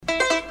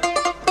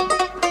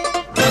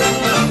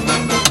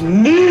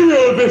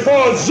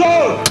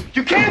sir!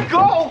 You can't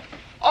go!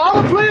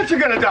 All the plants are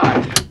gonna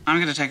die! I'm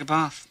gonna take a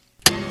bath.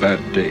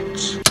 Bad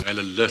dates. I'll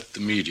alert the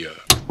media.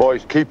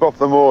 Boys, keep off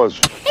the moors.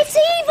 It's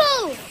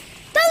evil!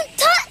 Don't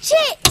touch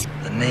it!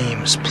 The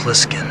name's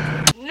Pliskin.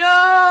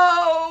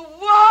 No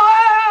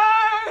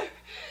wire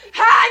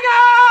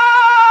hanger!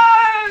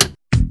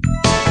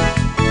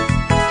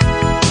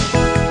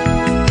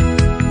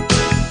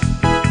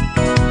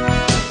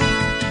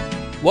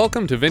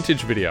 Welcome to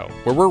Vintage Video,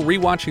 where we're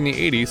rewatching the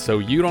 80s so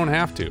you don't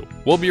have to.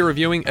 We'll be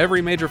reviewing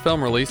every major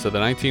film release of the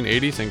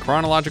 1980s in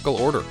chronological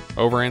order,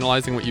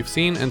 overanalyzing what you've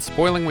seen and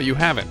spoiling what you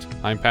haven't.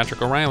 I'm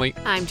Patrick O'Reilly.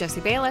 I'm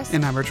Jesse Bayless.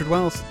 And I'm Richard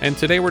Wells. And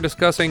today we're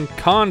discussing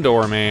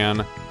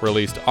Condorman,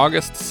 released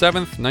August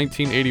 7th,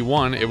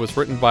 1981. It was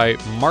written by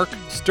Mark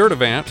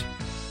Sturtevant,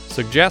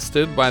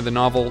 suggested by the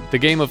novel The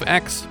Game of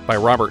X by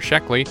Robert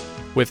Sheckley,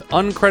 with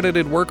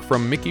uncredited work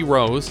from Mickey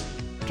Rose,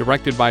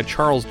 directed by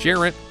Charles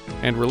Jarrett,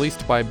 and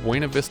released by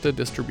Buena Vista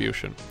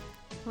Distribution.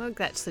 Well,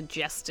 that's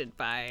suggested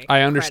by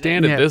I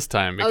understand credit. it this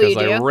time because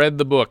I do? read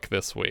the book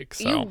this week.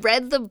 So You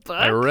read the book?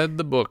 I read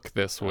the book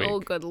this week. Oh,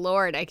 good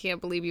Lord. I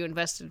can't believe you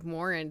invested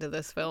more into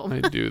this film.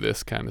 I do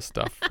this kind of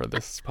stuff for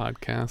this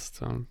podcast.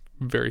 So I'm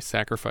a very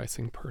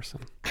sacrificing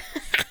person.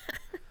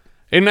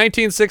 In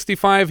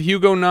 1965,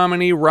 Hugo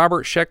nominee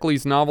Robert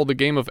Sheckley's novel The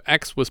Game of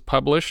X was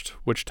published,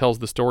 which tells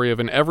the story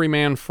of an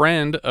everyman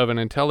friend of an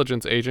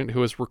intelligence agent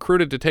who is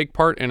recruited to take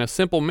part in a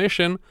simple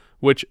mission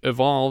which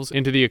evolves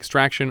into the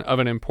extraction of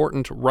an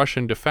important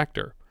Russian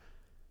defector.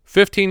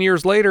 15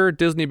 years later,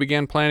 Disney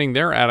began planning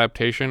their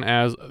adaptation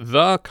as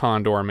The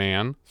Condor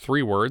Man,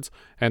 3 words,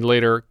 and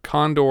later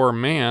Condor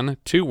Man,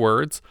 2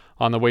 words,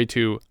 on the way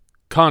to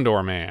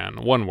Condor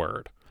Man, 1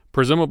 word.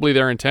 Presumably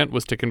their intent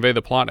was to convey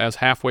the plot as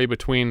halfway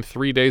between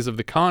 3 Days of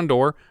the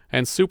Condor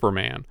and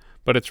Superman,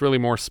 but it's really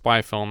more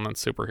spy film than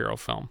superhero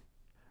film.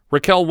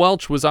 Raquel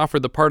Welch was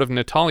offered the part of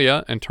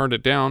Natalia and turned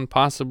it down,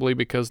 possibly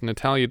because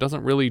Natalia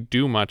doesn't really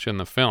do much in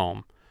the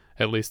film,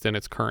 at least in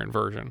its current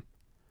version.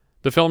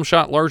 The film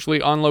shot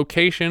largely on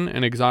location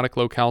in exotic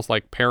locales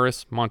like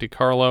Paris, Monte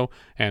Carlo,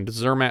 and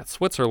Zermatt,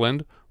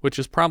 Switzerland, which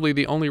is probably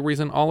the only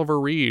reason Oliver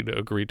Reed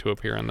agreed to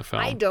appear in the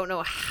film. I don't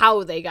know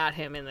how they got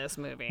him in this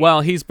movie.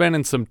 Well, he's been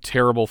in some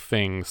terrible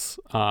things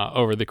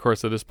over the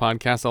course of this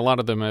podcast. A lot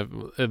of them have,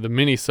 the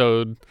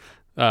mini-sode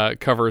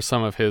covers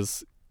some of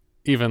his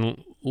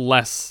even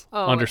less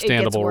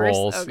understandable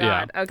roles. Oh,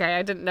 God. Yeah. Okay,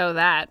 I didn't know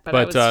that.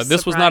 But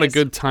this was not a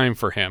good time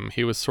for him.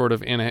 He was sort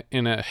of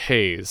in a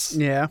haze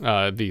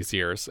these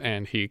years,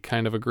 and he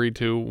kind of agreed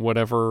to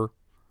whatever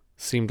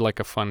seemed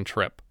like a fun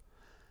trip.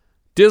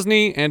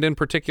 Disney, and in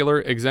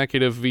particular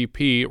Executive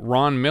VP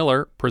Ron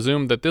Miller,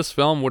 presumed that this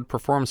film would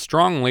perform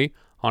strongly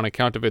on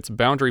account of its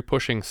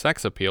boundary-pushing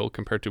sex appeal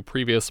compared to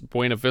previous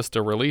Buena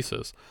Vista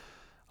releases.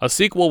 A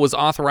sequel was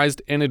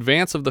authorized in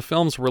advance of the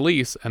film's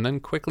release and then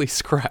quickly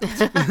scrapped.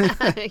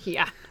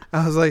 Yeah.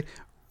 I was like,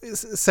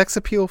 sex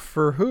appeal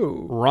for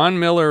who? Ron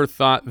Miller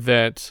thought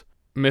that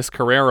Miss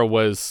Carrera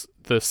was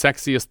the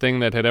sexiest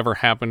thing that had ever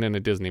happened in a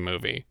Disney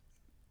movie.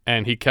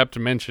 And he kept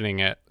mentioning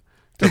it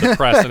to the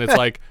press, and it's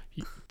like,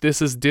 this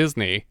is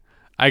Disney.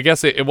 I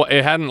guess it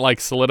hadn't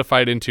like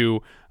solidified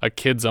into a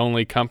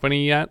kids-only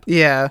company yet.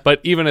 Yeah. But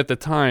even at the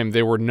time,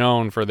 they were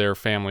known for their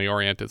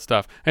family-oriented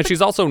stuff. And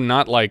she's also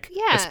not like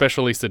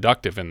especially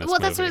seductive in this movie. Well,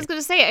 that's what I was going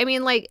to say. I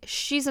mean, like,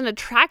 she's an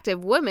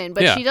attractive woman,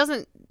 but she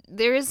doesn't,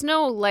 there is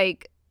no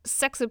like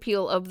sex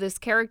appeal of this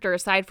character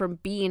aside from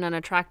being an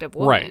attractive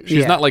woman. Right.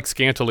 She's not like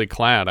scantily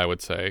clad, I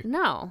would say.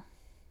 No.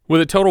 With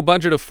a total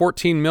budget of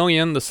 $14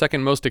 million, the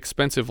second most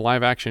expensive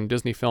live-action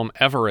Disney film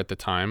ever at the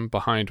time,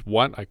 behind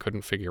what? I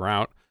couldn't figure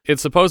out. It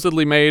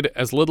supposedly made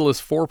as little as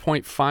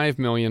 $4.5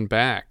 million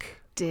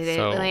back. Did it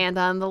land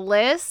on the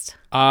list?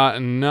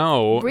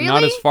 No, really?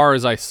 Not as far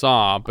as I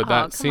saw, but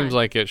that seems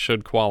like it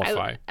should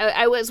qualify.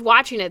 I was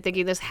watching it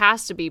thinking this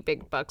has to be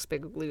Big Bucks,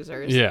 Big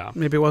Losers. Yeah.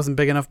 Maybe it wasn't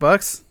big enough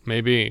bucks?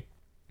 Maybe.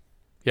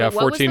 Yeah,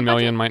 $14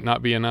 million might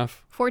not be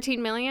enough. $14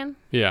 million?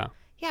 Yeah.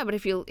 Yeah, but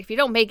if you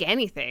don't make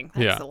anything,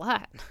 that's a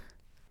lot.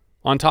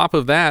 On top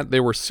of that, they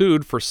were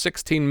sued for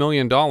 $16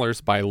 million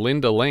by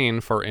Linda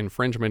Lane for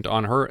infringement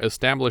on her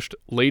established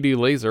Lady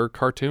Laser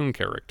cartoon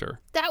character.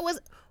 That was...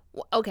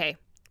 Okay,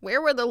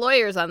 where were the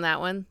lawyers on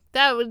that one?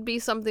 That would be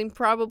something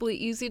probably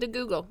easy to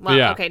Google.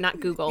 Well, okay, not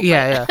Google,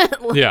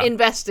 but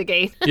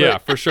investigate. Yeah,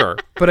 for sure.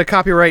 But a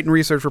copyright and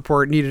research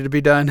report needed to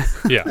be done.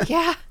 Yeah.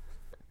 Yeah.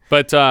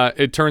 But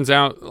it turns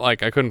out,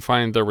 like, I couldn't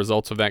find the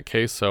results of that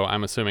case, so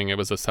I'm assuming it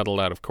was a settled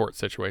out-of-court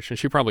situation.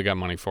 She probably got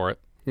money for it.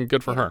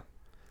 Good for her.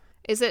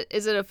 Is it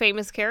a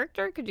famous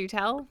character? Could you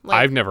tell? Like,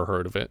 I've never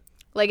heard of it.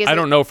 Like, I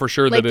don't know for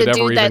sure like that it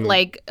ever even...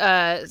 Like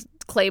the dude that,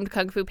 claimed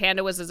Kung Fu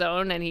Panda was his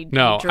own, and he drew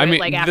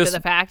it, after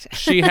the fact?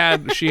 she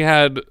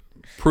had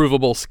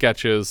provable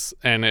sketches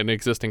and an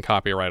existing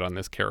copyright on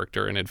this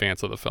character in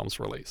advance of the film's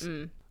release.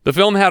 The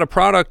film had a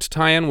product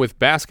tie-in with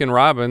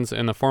Baskin-Robbins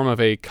in the form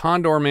of a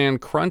Condor Man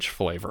Crunch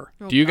flavor.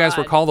 Do you guys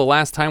recall the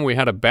last time we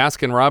had a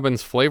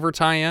Baskin-Robbins flavor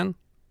tie-in?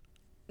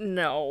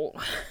 No.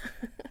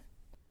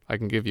 I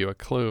can give you a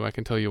clue. I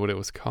can tell you what it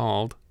was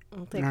called.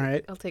 I'll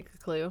take a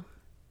clue.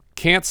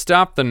 Can't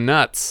Stop the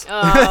Nuts.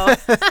 Oh.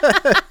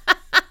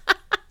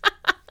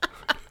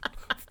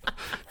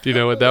 Do you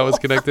know what that was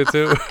connected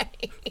to?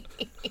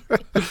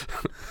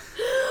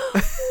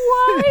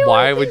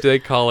 Why would they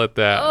call it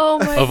that? Oh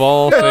my of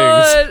all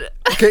God. things.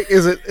 Okay,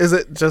 is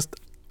it just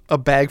a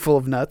bag full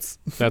of nuts?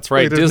 That's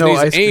right. Like, there's no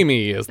Disney's ice cream.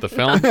 Amy is the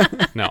film.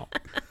 No.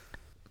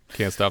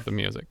 Can't Stop the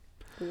Music.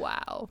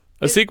 Wow.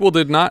 A sequel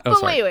did not. Oh, But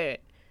sorry. wait.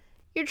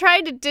 You're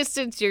trying to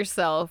distance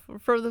yourself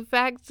from the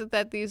fact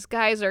that these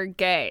guys are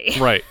gay.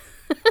 Right.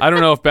 I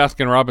don't know if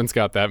Baskin Robbins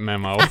got that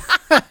memo.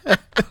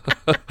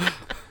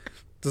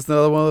 Just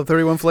another one of the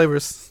 31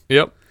 flavors.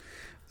 Yep.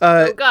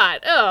 Oh, God.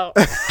 Oh.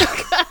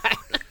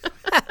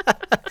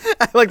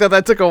 I like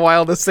that took a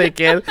while to sink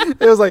in.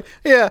 It was like,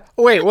 yeah,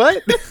 wait,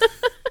 what?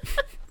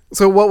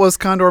 So what was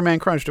Condor Man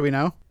Crunch? Do we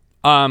know?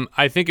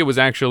 I think it was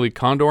actually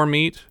condor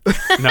meat.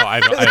 No,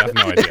 I have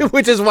no idea.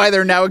 Which is why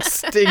they're now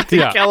extinct in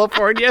Yeah.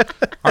 California.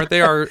 Aren't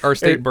they our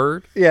state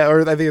bird? Yeah,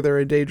 or I think they're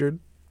endangered.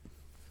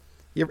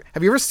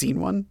 Have you ever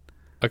seen one?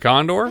 A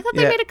condor? I thought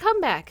they Yeah. made a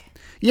comeback.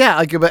 Yeah,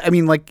 like, but I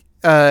mean, like,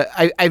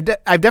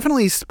 I've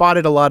definitely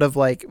spotted a lot of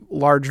like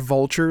large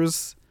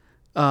vultures,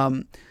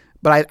 but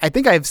I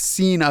think I've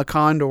seen a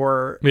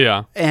condor.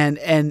 Yeah.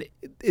 and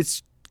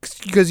it's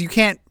because you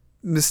can't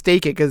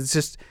mistake it because it's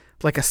just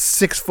like a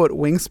 6-foot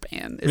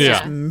wingspan. It's Yeah.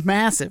 just a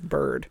massive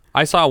bird.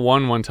 I saw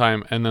one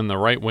time, and then the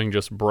right wing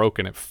just broke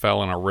and it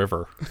fell in a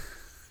river.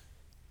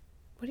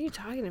 What are you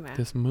talking about?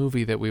 This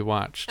movie that we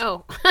watched.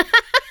 Oh.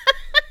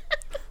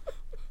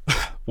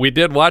 We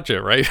did watch it,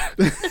 right?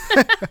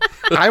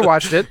 I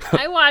watched it,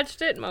 I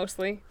watched it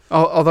mostly.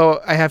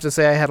 although I have to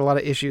say I had a lot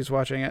of issues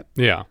watching it,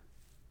 Yeah.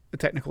 the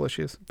technical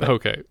issues.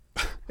 Okay.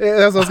 Yeah,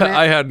 that's what I was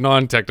I had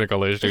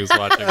non-technical issues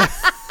watching it.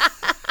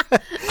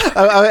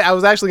 I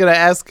was actually going to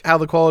ask how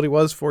the quality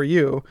was for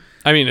you.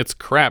 I mean, it's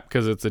crap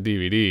because it's a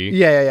DVD.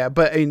 Yeah.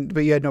 But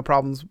you had no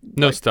problems.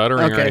 No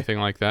stuttering or okay. anything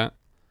like that.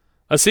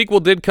 A sequel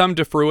did come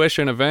to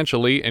fruition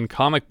eventually in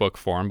comic book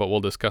form, but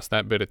we'll discuss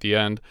that bit at the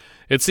end.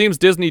 It seems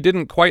Disney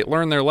didn't quite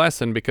learn their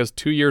lesson because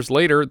 2 years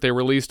later, they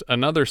released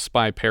another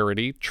spy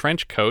parody,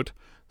 Trench Coat,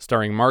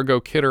 starring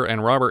Margot Kidder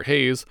and Robert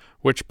Hayes,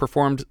 which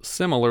performed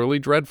similarly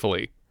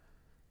dreadfully.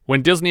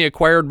 When Disney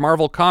acquired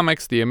Marvel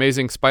Comics, the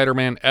Amazing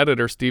Spider-Man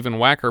editor Stephen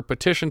Wacker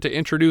petitioned to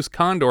introduce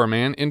Condor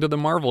Man into the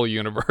Marvel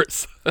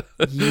universe.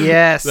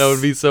 Yes. That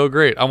would be so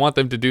great. I want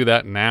them to do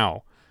that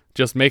now.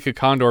 Just make a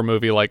Condor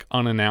movie like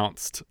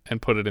unannounced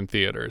and put it in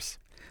theaters.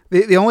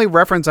 The only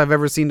reference I've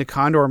ever seen to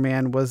Condor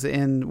Man was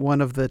in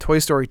one of the Toy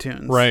Story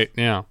tunes. Right,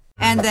 yeah.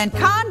 And then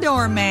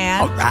Condor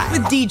Man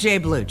with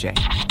DJ Blue Jay.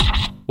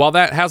 While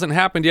that hasn't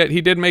happened yet, he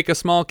did make a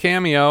small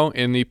cameo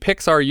in the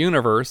Pixar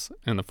universe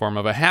in the form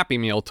of a Happy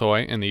Meal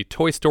toy in the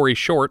Toy Story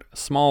short,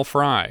 Small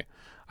Fry.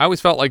 I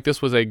always felt like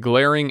this was a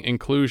glaring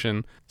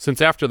inclusion,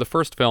 since after the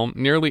first film,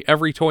 nearly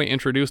every toy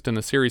introduced in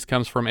the series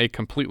comes from a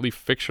completely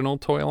fictional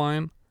toy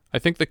line. I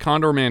think the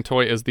Condor Man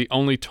toy is the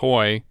only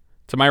toy,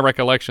 to my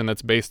recollection,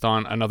 that's based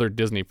on another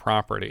Disney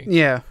property.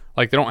 Yeah.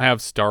 Like, they don't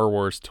have Star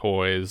Wars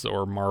toys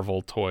or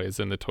Marvel toys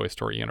in the Toy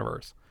Story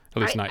universe.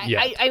 At least not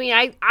yet. I mean,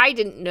 I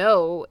didn't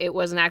know it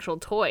was an actual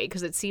toy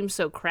because it seems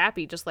so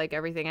crappy, just like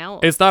everything else.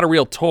 It's not a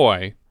real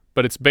toy,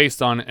 but it's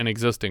based on an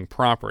existing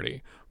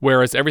property.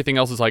 Whereas everything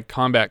else is like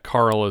Combat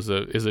Carl is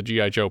a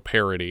G.I. Joe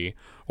parody,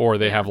 or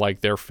they have like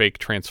their fake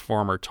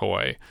Transformer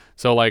toy.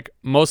 So like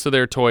most of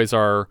their toys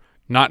are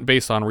not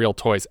based on real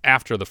toys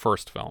after the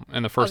first film.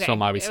 In the first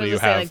film, obviously, you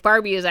have... like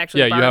Barbie is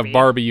actually Barbie. You have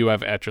Barbie, you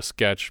have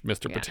Etch-a-Sketch,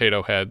 Mr.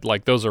 Potato Head.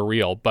 Like, those are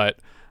real. But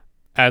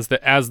as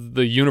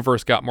the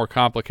universe got more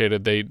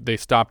complicated, they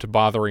stopped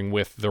bothering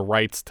with the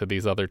rights to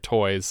these other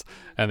toys,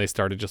 and they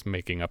started just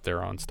making up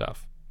their own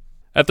stuff.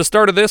 At the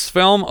start of this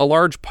film, a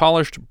large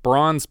polished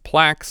bronze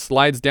plaque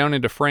slides down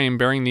into frame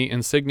bearing the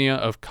insignia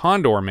of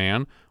Condor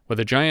Man, with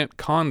a giant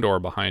condor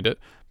behind it,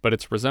 but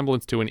its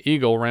resemblance to an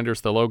eagle renders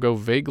the logo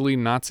vaguely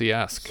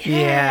Nazi-esque.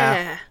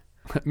 Yeah.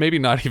 Maybe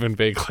not even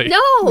vaguely.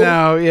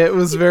 No, it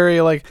was very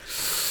like,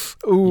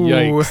 ooh.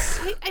 Yikes.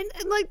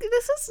 And like,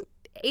 this is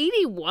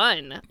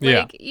 81. Yeah.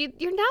 Like,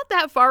 you're not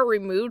that far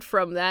removed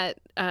from that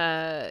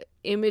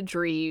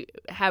imagery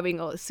having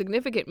a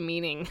significant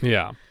meaning.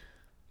 Yeah.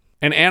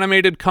 An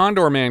animated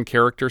Condor Man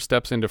character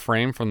steps into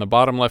frame from the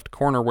bottom left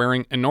corner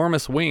wearing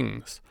enormous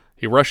wings.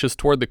 He rushes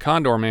toward the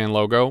Condor Man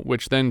logo,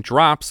 which then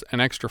drops an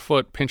extra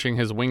foot, pinching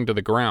his wing to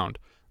the ground.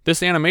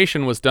 This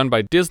animation was done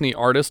by Disney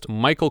artist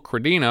Michael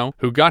Credino,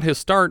 who got his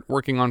start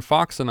working on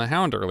Fox and the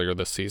Hound earlier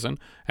this season,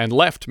 and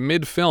left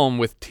mid-film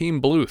with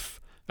Team Bluth,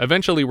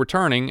 eventually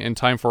returning in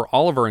time for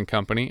Oliver and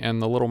Company and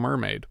The Little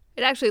Mermaid.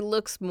 It actually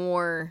looks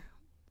more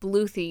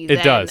Bluthy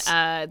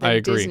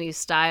than Disney's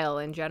style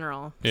in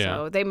general. Yeah.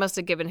 So they must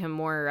have given him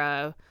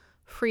more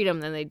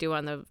freedom than they do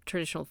on the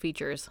traditional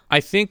features. I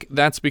think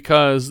that's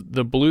because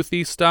the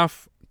Bluthy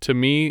stuff, to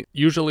me,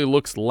 usually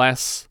looks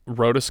less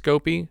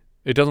rotoscopy.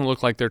 It doesn't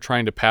look like they're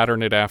trying to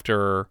pattern it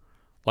after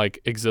like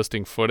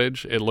existing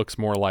footage. It looks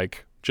more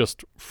like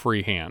just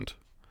freehand.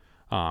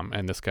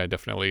 And this guy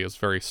definitely is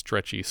very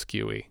stretchy,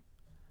 skewy.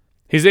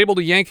 He's able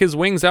to yank his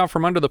wings out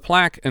from under the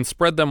plaque and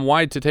spread them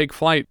wide to take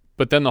flight,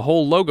 but then the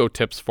whole logo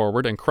tips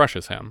forward and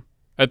crushes him,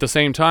 at the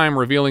same time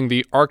revealing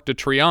the Arc de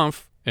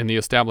Triomphe in the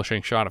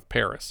establishing shot of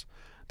Paris.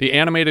 The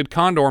animated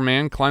Condor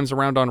Man climbs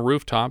around on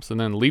rooftops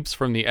and then leaps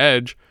from the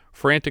edge,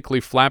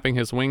 frantically flapping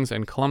his wings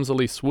and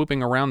clumsily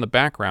swooping around the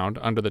background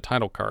under the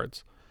title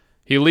cards.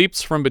 He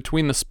leaps from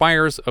between the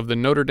spires of the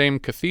Notre Dame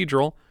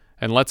Cathedral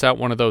and lets out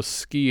one of those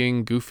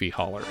skiing goofy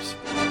hollers.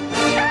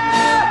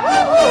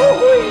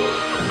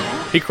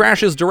 He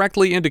crashes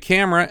directly into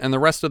camera, and the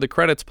rest of the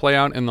credits play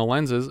out in the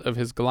lenses of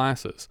his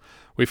glasses.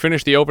 We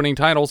finish the opening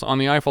titles on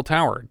the Eiffel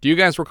Tower. Do you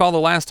guys recall the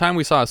last time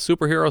we saw a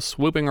superhero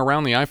swooping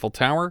around the Eiffel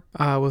Tower?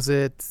 Was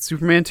it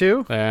Superman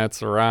 2?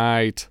 That's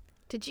right.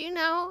 Did you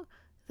know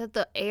that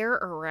the air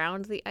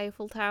around the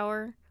Eiffel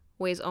Tower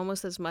weighs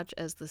almost as much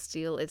as the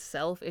steel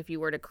itself if you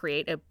were to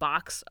create a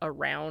box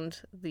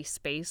around the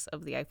space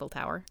of the Eiffel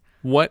Tower?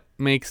 What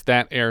makes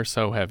that air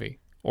so heavy?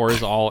 Or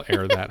is all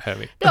air that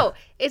heavy? No,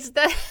 it's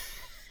the...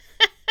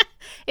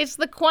 It's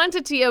the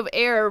quantity of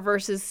air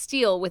versus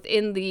steel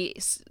within the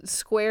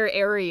square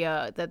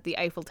area that the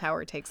Eiffel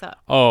Tower takes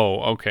up.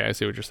 Oh, okay. I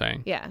see what you're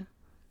saying. Yeah.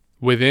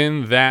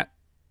 Within that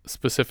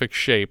specific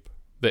shape,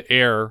 the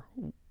air,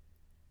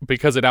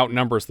 because it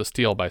outnumbers the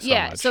steel by so much.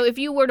 Yeah, so if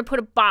you were to put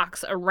a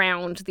box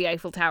around the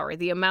Eiffel Tower,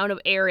 the amount of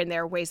air in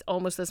there weighs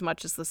almost as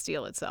much as the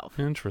steel itself.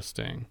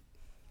 Interesting.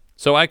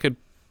 So I could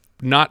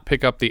not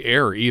pick up the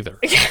air either.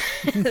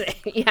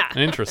 Yeah.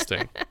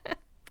 Interesting.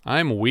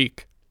 I'm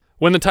weak.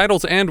 When the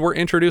titles end, we're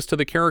introduced to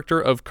the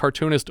character of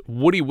cartoonist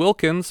Woody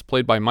Wilkins,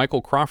 played by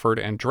Michael Crawford,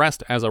 and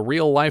dressed as a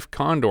real-life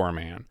Condor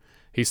Man.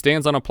 He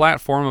stands on a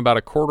platform about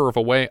a quarter of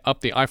a way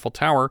up the Eiffel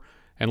Tower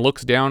and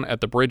looks down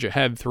at the bridge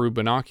ahead through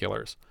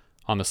binoculars.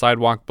 On the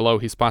sidewalk below,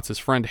 he spots his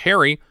friend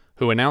Harry,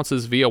 who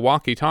announces via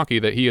walkie-talkie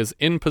that he is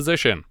in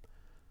position.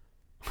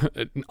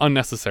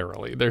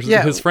 Unnecessarily.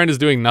 His friend is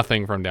doing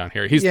nothing from down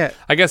here.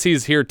 I guess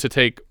he's here to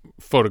take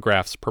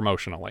photographs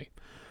promotionally.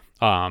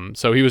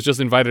 So he was just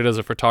invited as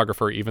a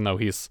photographer, even though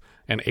he's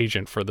an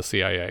agent for the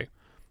CIA.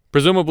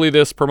 Presumably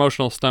this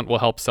promotional stunt will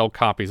help sell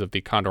copies of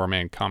the Condor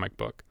Man comic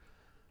book.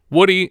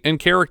 Woody, in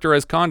character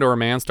as Condor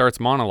Man, starts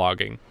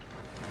monologuing.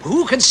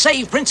 Who can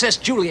save Princess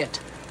Juliet?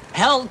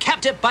 Held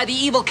captive by the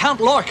evil Count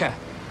Lorca?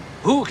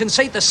 Who can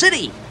save the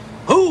city?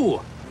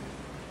 Who?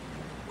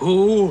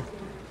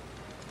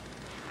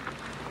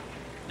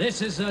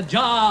 This is a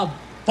job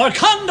for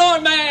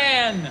Condor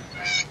Man!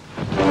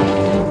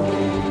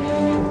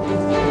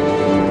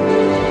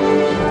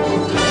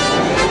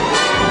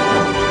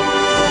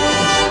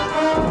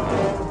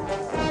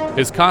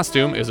 His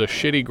costume is a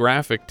shitty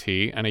graphic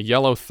tee and a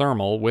yellow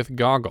thermal with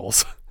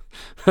goggles.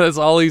 That's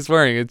all he's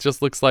wearing. It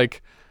just looks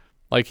like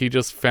he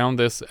just found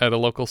this at a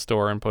local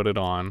store and put it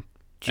on.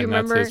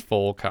 That's his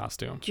full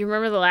costume. Do you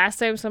remember the last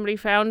time somebody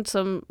found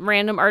some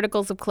random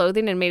articles of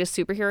clothing and made a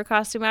superhero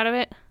costume out of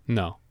it?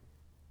 No.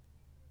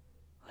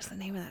 What's the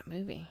name of that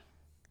movie?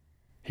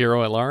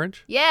 Hero at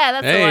Large? Yeah,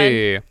 that's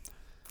the one.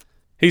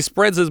 He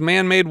spreads his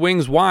man-made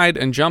wings wide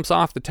and jumps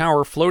off the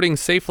tower, floating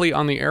safely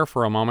on the air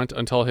for a moment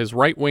until his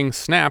right wing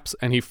snaps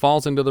and he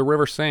falls into the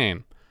River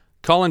Seine.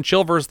 Colin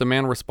Chilvers, the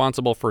man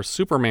responsible for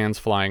Superman's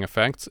flying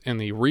effects in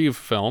the Reeve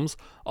films,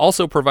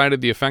 also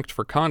provided the effect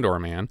for Condor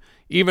Man,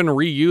 even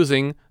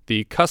reusing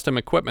the custom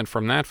equipment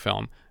from that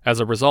film. As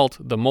a result,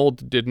 the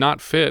mold did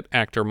not fit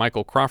actor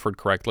Michael Crawford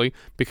correctly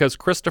because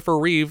Christopher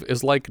Reeve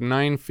is like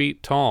 9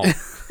 feet tall.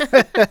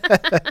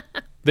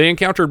 They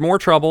encountered more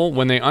trouble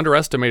when they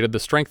underestimated the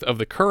strength of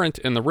the current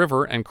in the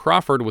river, and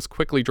Crawford was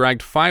quickly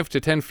dragged 5 to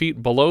 10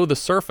 feet below the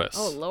surface.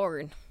 Oh,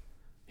 Lord.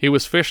 He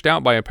was fished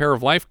out by a pair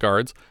of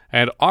lifeguards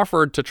and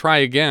offered to try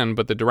again,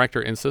 but the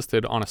director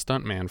insisted on a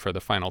stuntman for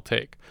the final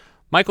take.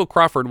 Michael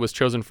Crawford was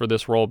chosen for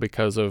this role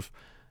because of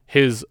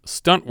his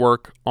stunt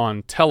work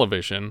on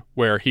television,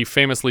 where he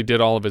famously did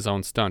all of his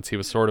own stunts. He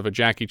was sort of a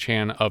Jackie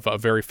Chan of a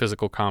very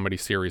physical comedy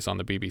series on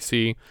the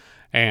BBC,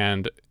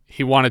 and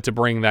he wanted to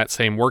bring that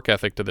same work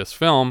ethic to this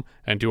film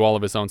and do all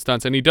of his own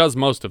stunts, and he does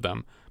most of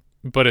them.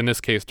 But in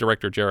this case,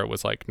 director Jarrett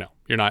was like, "No,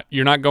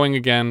 you're not going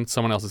again.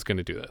 Someone else is going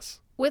to do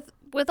this."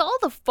 With all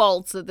the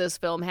faults that this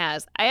film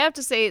has, I have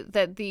to say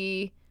that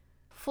the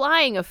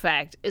flying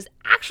effect is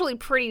actually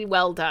pretty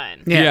well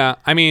done. Yeah,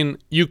 I mean,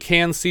 you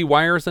can see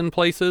wires in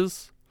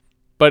places,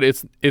 but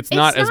it's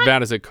not as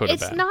bad as it could have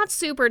been. It's not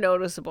super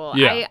noticeable.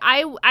 Yeah.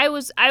 I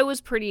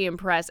was pretty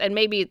impressed, and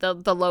maybe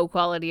the low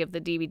quality of the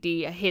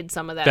DVD hid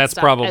some of that. That's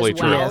stuff probably as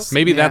true. well.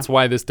 Maybe that's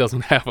why this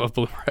doesn't have a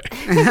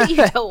Blu-ray.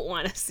 You don't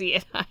want to see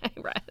it high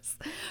res.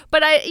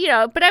 But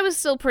I was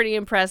still pretty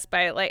impressed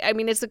by it.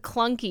 It's a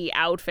clunky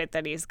outfit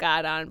that he's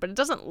got on, but it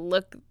doesn't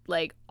look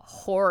like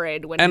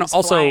horrid when he's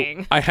flying. And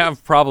also, I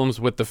have problems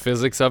with the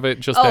physics of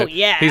it.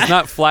 He's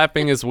not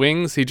flapping his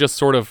wings. He just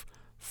sort of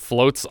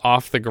floats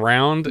off the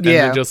ground and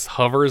then just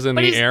hovers in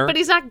the air. But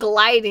he's not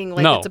gliding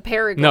like it's a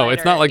paraglider. No,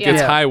 it's not like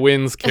it's high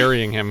winds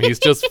carrying him. He's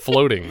just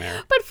floating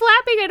there. But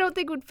flapping, I don't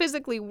think would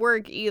physically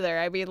work either.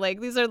 I mean,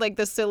 these are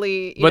the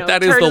silly, but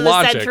that turn is the of the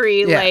logic.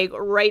 century,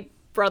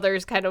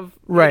 Brothers kind of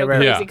Right.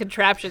 crazy Yeah.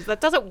 contraptions.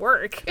 That doesn't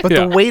work. But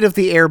the weight of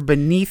the air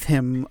beneath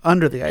him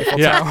under the Eiffel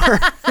Tower.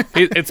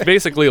 It's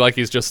basically like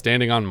he's just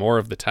standing on more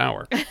of the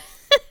tower.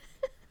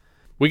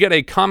 We get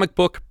a comic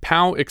book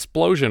POW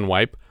explosion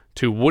wipe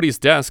to Woody's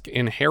desk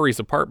in Harry's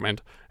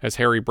apartment as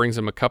Harry brings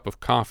him a cup of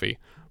coffee.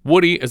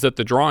 Woody is at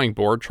the drawing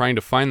board trying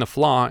to find the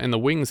flaw in the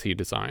wings he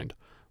designed.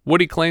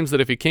 Woody claims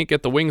that if he can't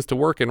get the wings to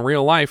work in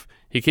real life,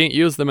 he can't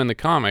use them in the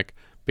comic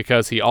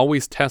because he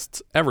always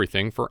tests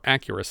everything for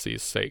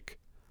accuracy's sake.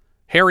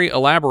 Harry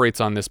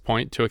elaborates on this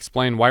point to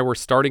explain why we're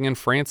starting in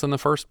France in the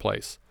first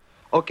place.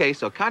 Okay,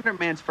 so Condor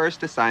Man's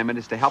first assignment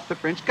is to help the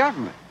French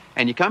government.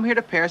 And you come here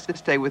to Paris to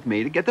stay with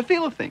me to get the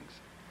feel of things.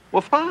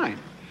 Well, fine.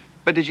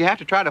 But did you have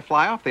to try to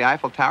fly off the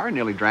Eiffel Tower and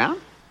nearly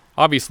drown?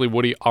 Obviously,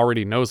 Woody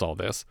already knows all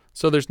this,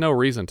 so there's no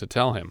reason to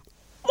tell him.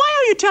 Why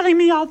are you telling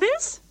me all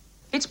this?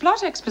 It's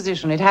plot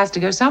exposition. It has to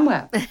go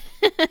somewhere.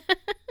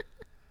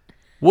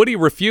 Woody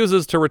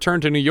refuses to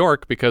return to New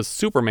York because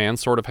Superman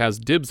sort of has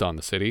dibs on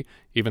the city,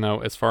 even though,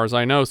 as far as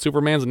I know,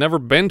 Superman's never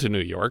been to New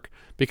York,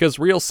 because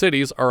real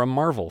cities are a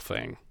Marvel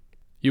thing.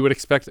 You would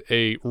expect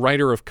a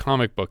writer of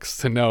comic books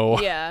to know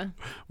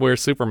where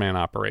Superman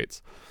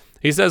operates.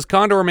 He says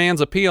Condor Man's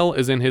appeal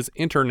is in his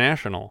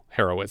international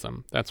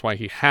heroism. That's why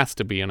he has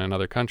to be in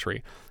another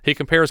country. He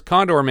compares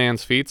Condor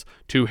Man's feats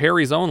to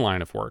Harry's own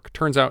line of work.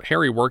 Turns out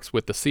Harry works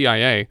with the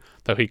CIA,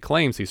 though he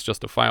claims he's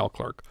just a file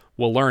clerk.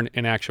 We'll learn,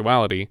 in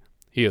actuality,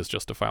 he is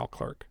just a file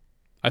clerk.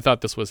 I thought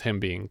this was him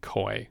being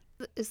coy.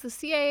 Is the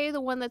CIA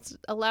the one that's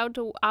allowed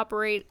to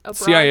operate abroad?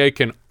 CIA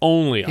can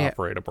only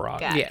operate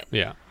abroad. Got it.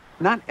 Yeah.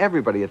 Not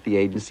everybody at the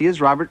agency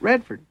is Robert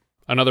Redford.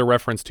 Another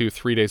reference to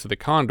 3 Days of the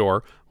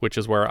Condor, which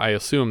is where I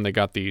assume they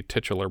got the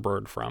titular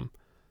bird from.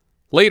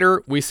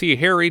 Later, we see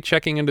Harry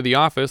checking into the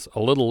office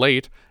a little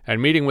late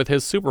and meeting with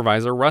his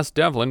supervisor, Russ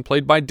Devlin,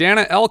 played by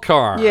Dana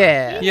Elcar.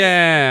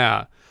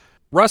 Yeah.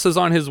 Russ is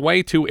on his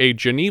way to a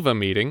Geneva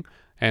meeting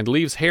and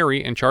leaves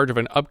Harry in charge of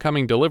an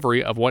upcoming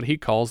delivery of what he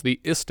calls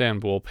the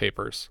Istanbul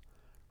Papers.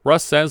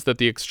 Russ says that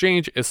the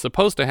exchange is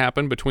supposed to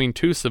happen between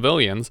two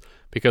civilians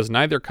because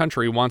neither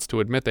country wants to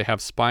admit they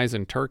have spies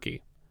in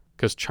Turkey.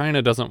 Because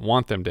China doesn't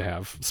want them to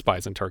have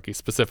spies in Turkey,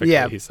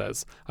 specifically, he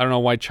says. I don't know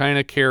why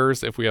China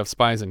cares if we have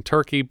spies in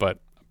Turkey, but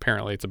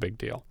apparently it's a big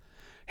deal.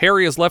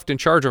 Harry is left in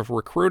charge of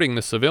recruiting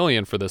the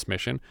civilian for this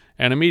mission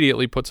and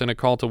immediately puts in a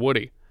call to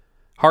Woody.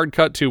 Hard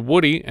cut to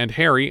Woody and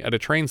Harry at a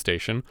train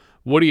station.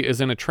 Woody is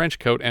in a trench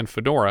coat and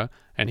fedora,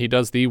 and he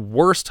does the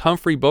worst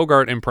Humphrey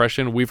Bogart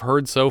impression we've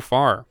heard so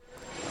far.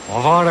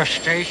 Of all the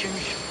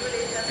stations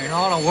in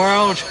all the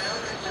world,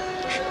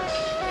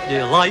 do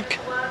you like?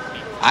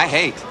 I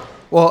hate.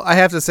 Well, I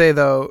have to say,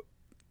 though,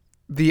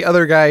 the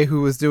other guy who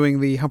was doing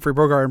the Humphrey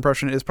Bogart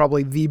impression is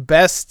probably the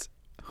best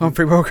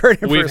Humphrey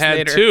Bogart impersonator. We've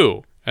had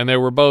two, and they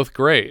were both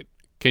great.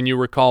 Can you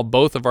recall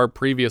both of our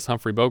previous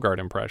Humphrey Bogart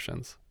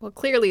impressions? Well,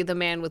 clearly the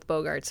man with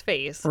Bogart's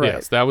face. Right.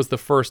 Yes, that was the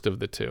first of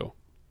the two,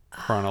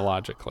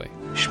 chronologically.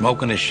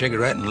 Smoking a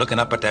cigarette and looking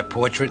up at that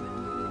portrait,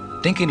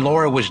 thinking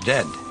Laura was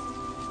dead,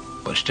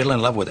 but still in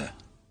love with her.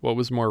 What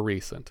was more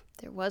recent?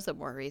 There was a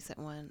more recent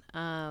one.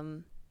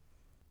 Can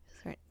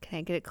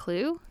I get a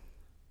clue?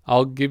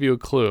 I'll give you a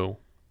clue.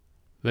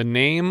 The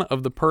name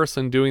of the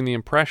person doing the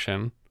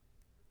impression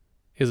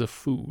is a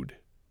food.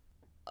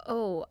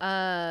 Oh,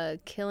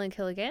 Kill and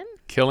Kill Again?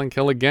 Kill and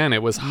Kill Again.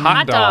 It was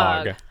Hot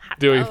Dog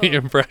doing the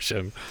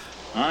impression.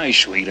 Hi,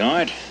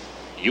 sweetheart.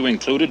 You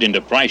included in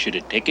the price of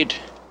the ticket?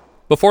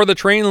 Before the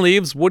train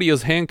leaves, Woody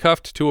is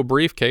handcuffed to a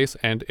briefcase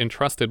and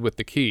entrusted with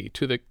the key.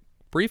 To the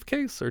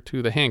briefcase or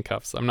to the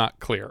handcuffs? I'm not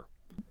clear.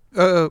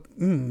 I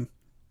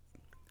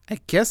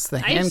guess the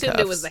handcuffs. I assumed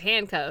it was the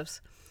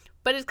handcuffs.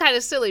 But it's kind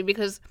of silly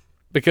because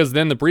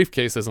then the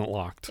briefcase isn't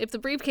locked. if the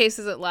briefcase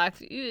isn't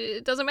locked,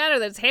 it doesn't matter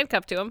that it's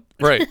handcuffed to him.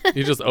 Right.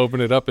 You just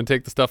open it up and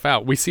take the stuff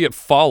out. We see it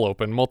fall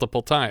open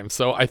multiple times.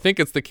 So I think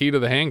it's the key to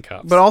the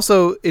handcuffs. But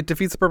also, it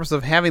defeats the purpose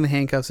of having the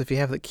handcuffs if you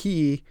have the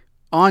key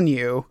on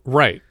you.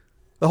 Right.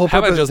 The whole How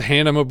about purpose... just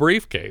hand him a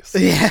briefcase?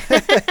 Yeah.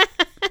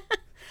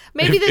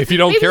 Maybe if you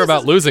don't care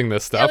about losing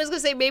this stuff. I was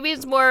going to say, maybe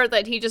it's more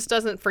that he just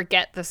doesn't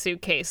forget the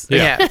suitcase.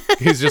 Yeah.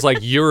 He's just like,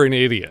 you're an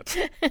idiot.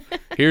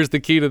 Here's the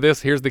key to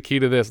this. Here's the key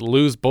to this.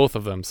 Lose both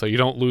of them so you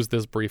don't lose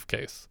this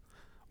briefcase.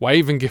 Why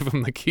even give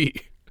him the key?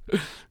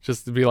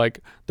 Just to be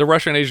like, the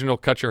Russian agent will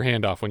cut your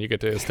hand off when you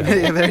get to Istanbul.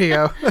 Yeah, there you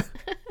go.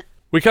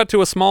 We cut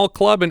to a small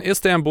club in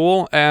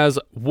Istanbul as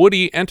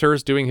Woody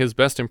enters doing his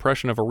best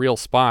impression of a real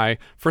spy.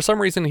 For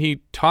some reason,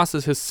 he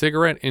tosses his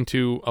cigarette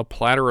into a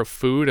platter of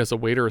food as a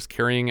waiter is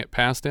carrying it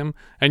past him.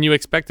 And you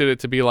expected it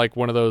to be like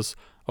one of those,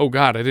 oh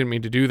God, I didn't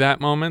mean to do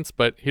that moments,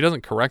 but he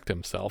doesn't correct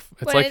himself.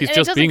 It's like he's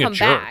just being a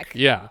jerk. Back.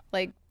 Yeah.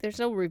 Like, there's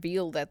no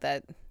reveal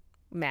that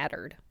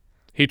mattered.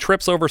 He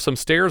trips over some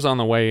stairs on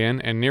the way in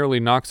and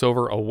nearly knocks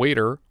over a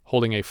waiter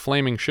holding a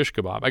flaming shish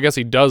kebab. I guess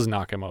he does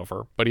knock him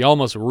over, but he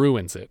almost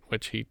ruins it,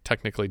 which he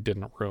technically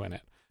didn't ruin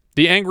it.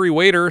 The angry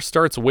waiter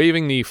starts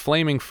waving the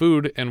flaming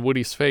food in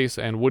Woody's face,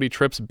 and Woody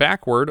trips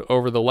backward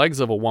over the legs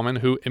of a woman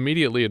who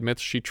immediately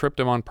admits she tripped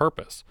him on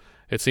purpose.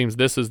 It seems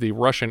this is the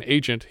Russian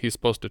agent he's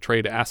supposed to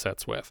trade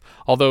assets with.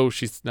 Although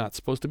she's not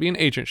supposed to be an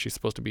agent, she's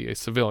supposed to be a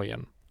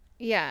civilian.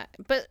 Yeah,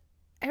 but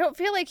I don't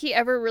feel like he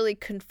ever really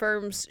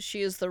confirms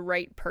she is the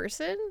right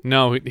person.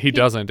 No, he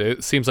doesn't.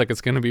 It seems like it's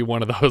going to be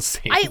one of those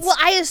scenes.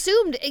 I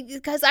assumed,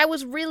 because I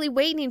was really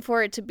waiting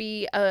for it to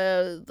be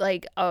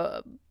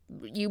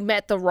you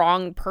met the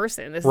wrong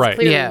person. This is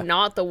clearly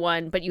not the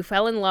one, but you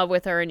fell in love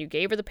with her and you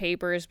gave her the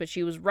papers, but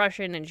she was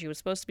Russian and she was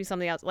supposed to be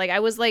something else. Like, I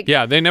was like...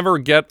 Yeah, they never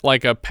get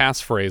like a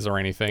passphrase or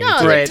anything no,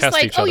 to they're test just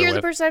like, each other you're with.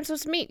 the person I'm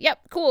supposed to meet.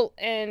 Yep, cool.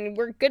 And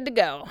we're good to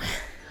go.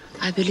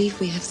 I believe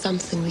we have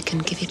something we can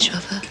give each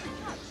other.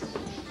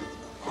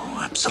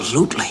 Oh,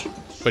 absolutely.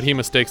 But he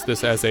mistakes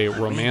this as a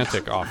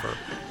romantic offer.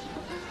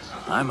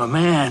 I'm a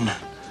man.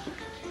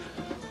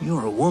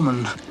 You're a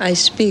woman. I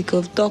speak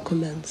of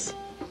documents.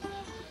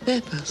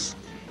 Papers.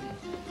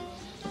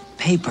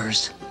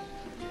 Papers.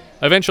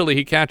 Eventually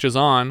he catches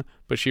on,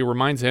 but she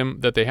reminds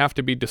him that they have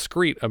to be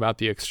discreet about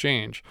the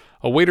exchange.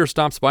 A waiter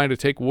stops by to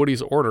take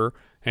Woody's order,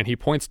 and he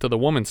points to the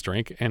woman's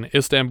drink, an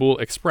Istanbul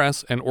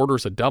Express, and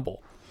orders a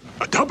double.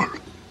 A double?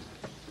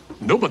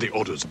 Nobody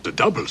orders the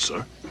double,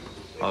 sir.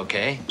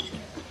 Okay.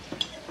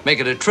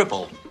 Make it a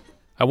triple.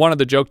 I wanted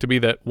the joke to be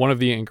that one of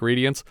the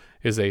ingredients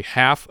is a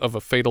half of a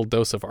fatal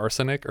dose of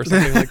arsenic or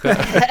something like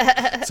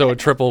that. So a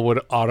triple would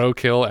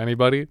auto-kill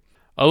anybody.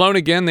 Alone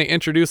again, they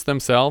introduce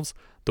themselves.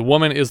 The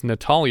woman is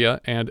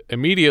Natalia, and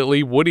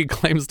immediately Woody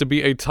claims to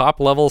be a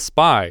top-level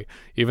spy,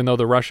 even though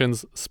the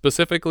Russians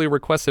specifically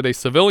requested a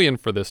civilian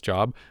for this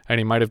job, and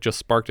he might have just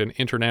sparked an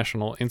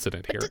international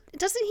incident here.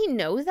 Doesn't he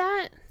know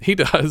that? He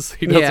does.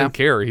 He doesn't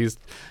care.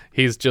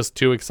 He's just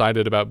too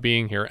excited about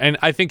being here. And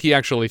I think he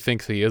actually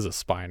thinks he is a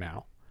spy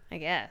now. I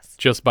guess.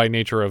 Just by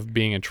nature of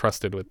being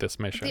entrusted with this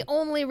mission. The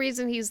only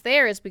reason he's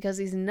there is because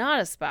he's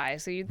not a spy,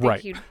 so you'd think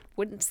he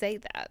wouldn't say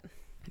that.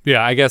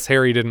 Yeah, I guess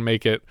Harry didn't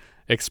make it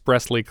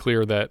expressly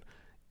clear that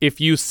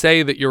if you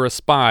say that you're a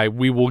spy,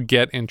 we will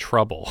get in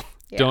trouble.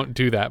 Yeah. Don't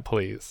do that,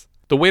 please.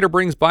 The waiter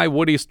brings by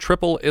Woody's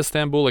triple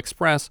Istanbul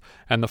Express,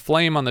 and the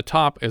flame on the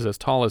top is as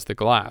tall as the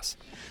glass.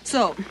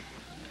 So,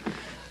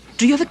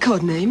 do you have a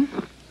code name?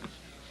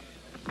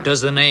 Does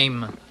the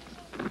name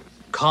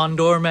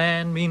Condor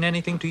Man mean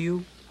anything to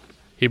you?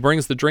 He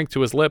brings the drink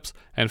to his lips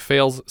and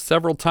fails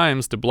several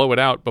times to blow it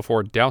out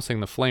before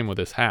dousing the flame with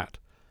his hat.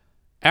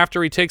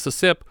 After he takes a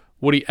sip,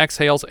 Woody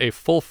exhales a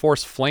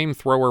full-force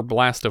flamethrower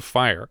blast of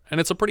fire, and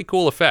it's a pretty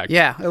cool effect.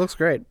 Yeah, it looks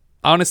great.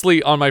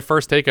 Honestly, on my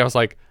first take, I was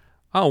like,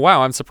 oh,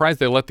 wow, I'm surprised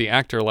they let the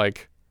actor,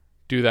 like,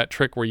 do that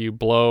trick where you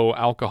blow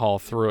alcohol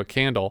through a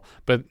candle,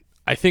 but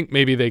I think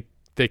maybe they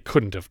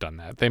couldn't have done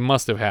that. They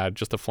must have had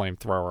just a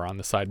flamethrower on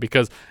the side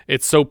because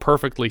it's so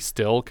perfectly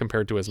still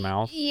compared to his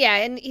mouth. Yeah,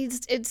 and he's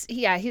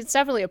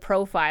definitely a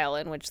profile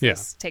in which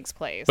this takes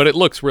place. But it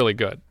looks really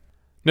good.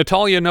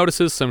 Natalia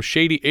notices some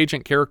shady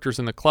agent characters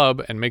in the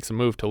club and makes a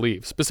move to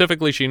leave.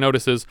 Specifically, she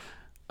notices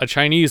a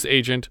Chinese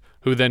agent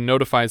who then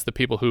notifies the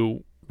people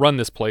who run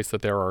this place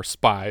that there are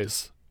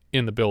spies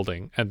in the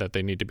building and that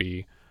they need to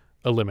be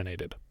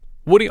eliminated.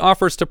 Woody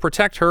offers to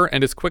protect her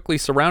and is quickly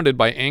surrounded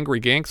by angry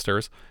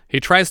gangsters. He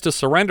tries to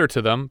surrender to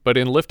them, but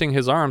in lifting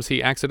his arms,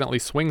 he accidentally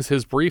swings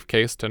his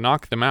briefcase to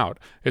knock them out.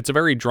 It's a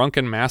very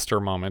drunken master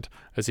moment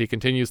as he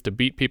continues to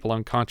beat people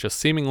unconscious,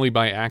 seemingly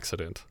by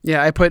accident.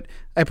 Yeah, I put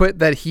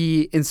that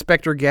he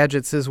Inspector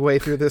Gadgets his way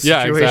through this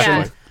situation.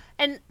 Exactly.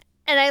 Yeah.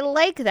 And I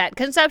like that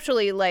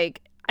conceptually.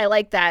 Like, I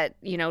like that,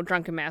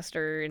 drunken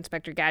master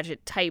Inspector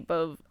Gadget type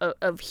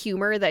of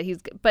humor that he's.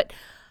 But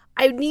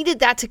I needed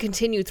that to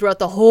continue throughout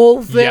the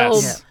whole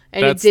film,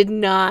 and it did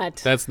not.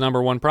 That's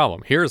number one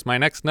problem. Here's my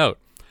next note.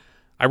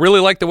 I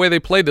really like the way they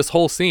played this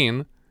whole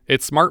scene.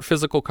 It's smart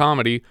physical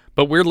comedy,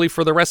 but weirdly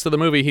for the rest of the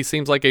movie, he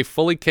seems like a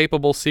fully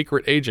capable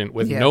secret agent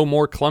with no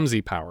more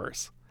clumsy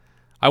powers.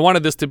 I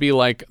wanted this to be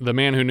like The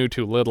Man Who Knew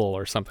Too Little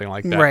or something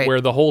like that,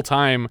 where the whole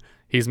time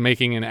he's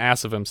making an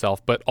ass of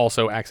himself, but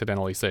also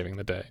accidentally saving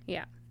the day.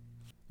 Yeah.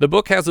 The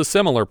book has a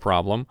similar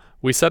problem.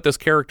 We set this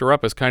character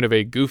up as kind of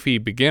a goofy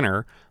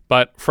beginner,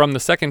 but from the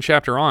second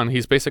chapter on,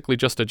 he's basically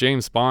just a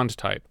James Bond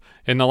type.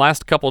 In the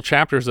last couple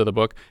chapters of the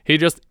book, he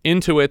just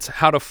intuits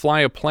how to fly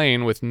a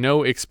plane with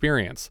no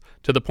experience,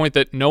 to the point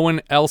that no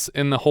one else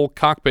in the whole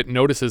cockpit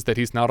notices that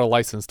he's not a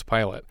licensed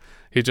pilot.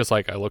 He's just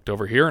like, I looked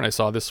over here and I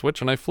saw this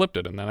switch and I flipped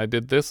it, and then I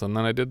did this and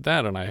then I did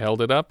that and I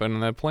held it up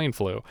and that plane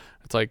flew.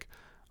 It's like,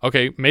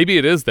 okay, maybe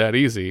it is that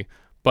easy,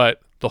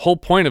 but the whole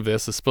point of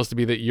this is supposed to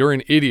be that you're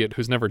an idiot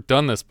who's never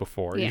done this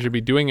before. You should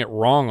be doing it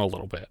wrong a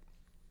little bit.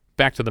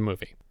 Back to the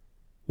movie.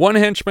 One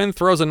henchman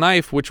throws a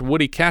knife which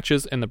Woody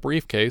catches in the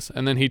briefcase,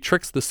 and then he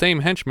tricks the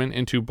same henchman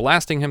into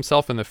blasting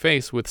himself in the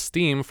face with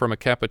steam from a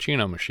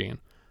cappuccino machine.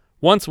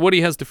 Once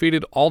Woody has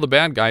defeated all the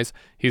bad guys,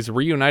 he's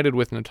reunited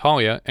with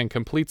Natalia and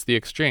completes the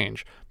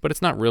exchange, but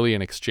it's not really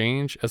an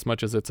exchange as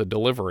much as it's a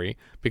delivery,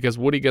 because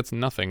Woody gets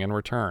nothing in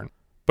return.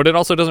 But it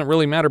also doesn't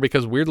really matter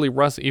because weirdly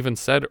Russ even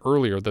said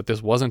earlier that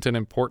this wasn't an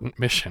important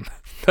mission.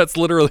 That's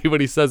literally what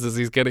he says as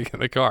he's getting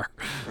in the car.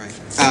 Right.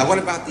 What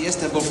about the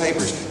Istanbul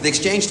papers? The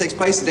exchange takes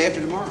place the day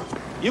after tomorrow.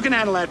 You can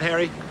handle that,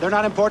 Harry. They're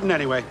not important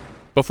anyway.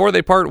 Before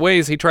they part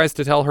ways, he tries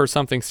to tell her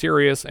something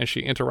serious, and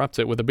she interrupts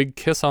it with a big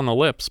kiss on the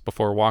lips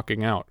before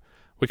walking out.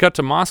 We cut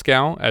to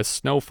Moscow as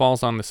snow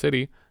falls on the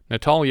city.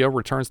 Natalia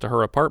returns to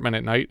her apartment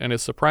at night and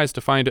is surprised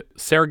to find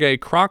Sergei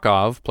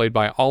Krakow, played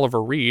by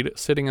Oliver Reed,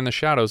 sitting in the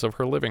shadows of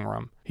her living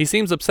room. He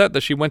seems upset that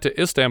she went to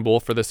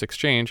Istanbul for this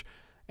exchange,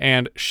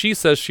 and she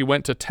says she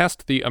went to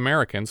test the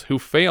Americans, who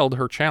failed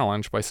her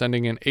challenge by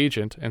sending an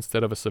agent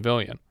instead of a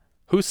civilian.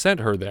 Who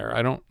sent her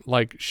there?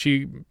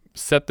 She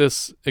set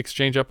this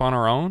exchange up on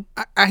her own?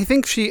 I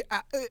think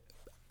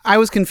I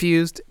was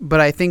confused, but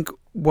I think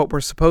what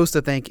we're supposed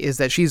to think is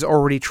that she's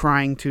already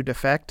trying to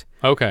defect.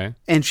 Okay.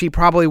 And she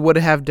probably would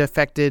have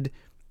defected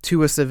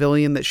to a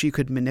civilian that she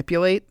could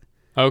manipulate.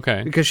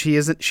 Okay. Because she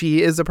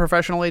is a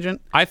professional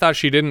agent. I thought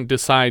she didn't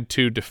decide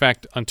to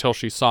defect until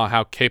she saw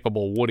how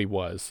capable Woody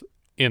was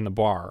in the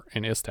bar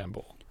in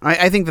Istanbul.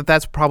 I think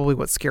that's probably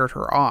what scared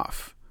her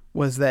off,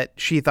 was that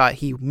she thought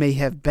he may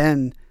have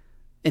been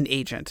an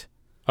agent.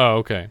 Oh,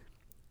 okay.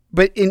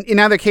 But in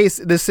either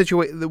case,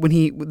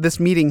 this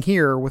meeting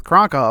here with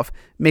Krakow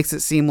makes it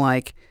seem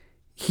like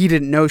he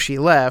didn't know she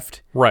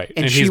left. Right,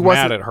 and he's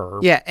mad at her.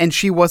 Yeah, and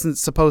she wasn't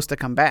supposed to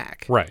come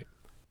back. Right.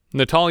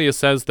 Natalia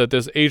says that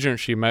this agent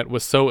she met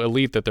was so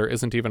elite that there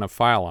isn't even a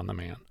file on the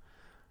man.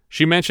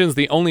 She mentions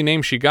the only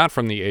name she got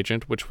from the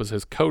agent, which was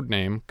his code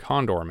name,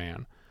 Condor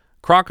Man.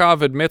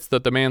 Krakow admits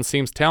that the man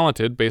seems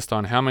talented based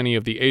on how many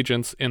of the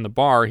agents in the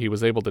bar he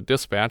was able to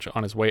dispatch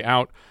on his way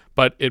out,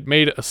 but it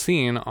made a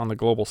scene on the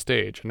global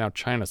stage, and now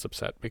China's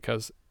upset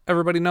because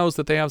everybody knows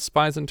that they have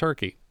spies in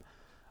Turkey.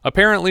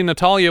 Apparently,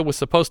 Natalia was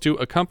supposed to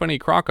accompany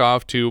Krakow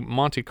to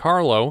Monte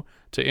Carlo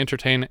to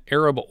entertain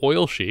Arab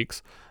oil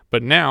sheiks,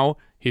 but now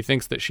he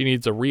thinks that she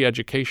needs a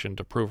re-education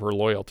to prove her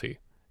loyalty.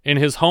 In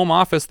his home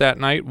office that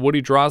night, Woody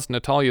draws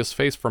Natalia's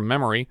face from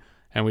memory,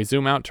 and we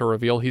zoom out to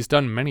reveal he's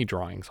done many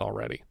drawings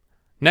already.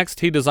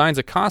 Next, he designs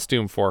a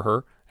costume for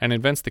her and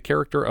invents the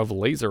character of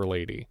Laser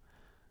Lady.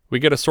 We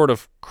get a sort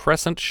of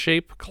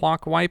crescent-shape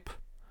clock wipe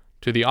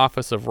to the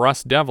office of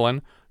Russ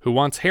Devlin, who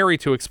wants Harry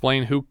to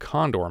explain who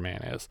Condor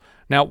Man is.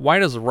 Now, why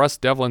does Russ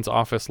Devlin's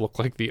office look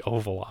like the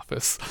Oval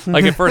Office?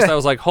 Like, at first I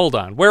was like, hold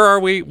on, where are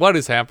we? What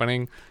is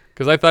happening?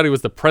 Because I thought he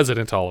was the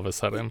president all of a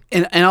sudden.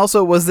 And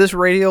also, was this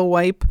radial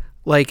wipe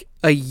like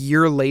a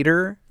year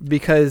later?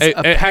 Because it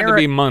had to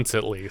be months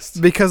at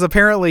least. Because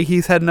apparently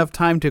he's had enough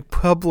time to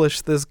publish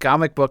this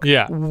comic book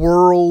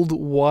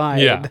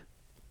worldwide. Yeah.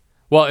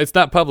 Well, it's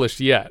not published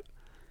yet,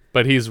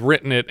 but he's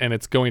written it and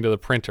it's going to the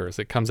printers.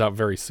 It comes out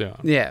very soon.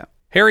 Yeah.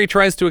 Harry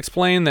tries to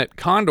explain that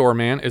Condor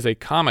Man is a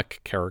comic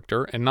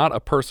character and not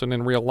a person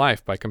in real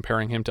life by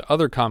comparing him to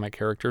other comic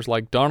characters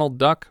like Donald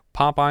Duck,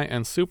 Popeye,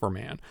 and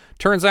Superman.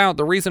 Turns out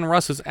the reason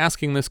Russ is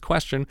asking this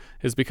question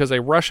is because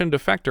a Russian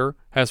defector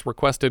has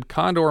requested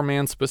Condor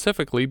Man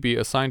specifically be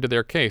assigned to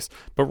their case,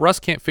 but Russ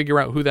can't figure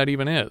out who that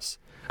even is.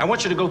 I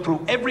want you to go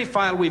through every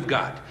file we've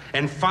got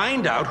and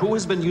find out who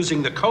has been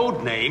using the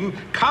code name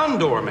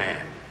Condor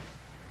Man.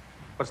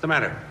 What's the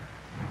matter?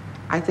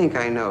 I think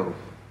I know.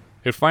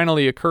 It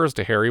finally occurs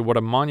to Harry what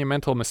a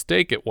monumental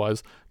mistake it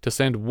was to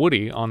send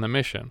Woody on the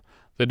mission.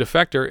 The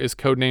defector is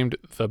codenamed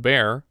The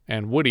Bear,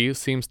 and Woody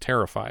seems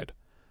terrified.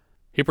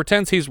 He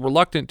pretends he's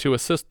reluctant to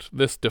assist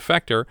this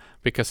defector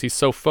because he's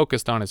so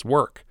focused on his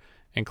work,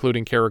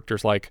 including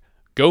characters like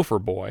Gopher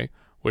Boy,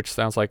 which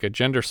sounds like a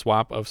gender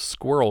swap of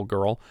Squirrel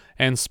Girl,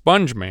 and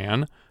Sponge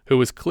Man,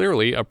 who is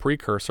clearly a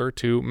precursor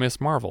to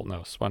Miss Marvel. No,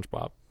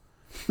 SpongeBob.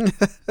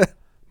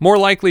 More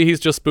likely, he's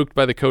just spooked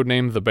by the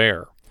codename The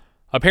Bear.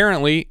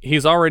 Apparently,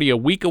 he's already a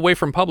week away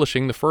from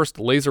publishing the first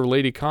Laser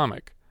Lady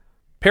comic.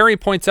 Perry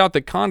points out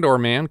that Condor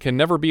Man can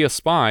never be a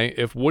spy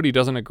if Woody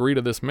doesn't agree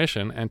to this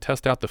mission and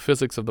test out the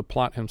physics of the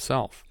plot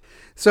himself.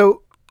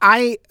 So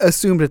I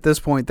assumed at this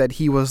point that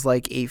he was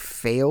like a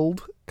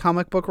failed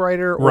comic book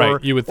writer,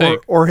 right? You would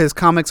think, or his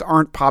comics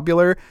aren't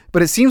popular.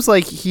 But it seems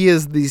like he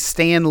is the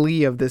Stan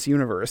Lee of this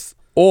universe,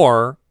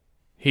 or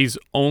he's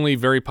only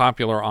very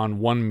popular on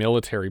one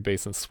military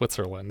base in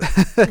Switzerland.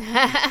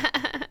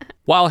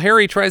 While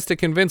Harry tries to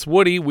convince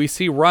Woody, we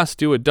see Russ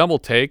do a double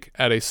take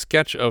at a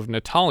sketch of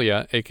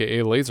Natalia,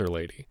 aka Laser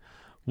Lady.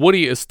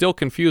 Woody is still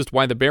confused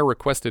why the bear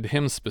requested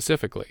him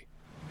specifically.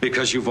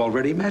 Because you've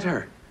already met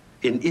her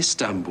in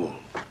Istanbul.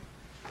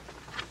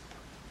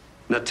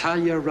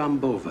 Natalia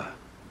Rambova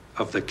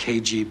of the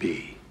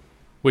KGB.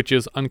 Which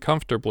is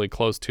uncomfortably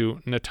close to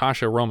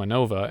Natasha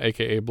Romanova,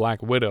 aka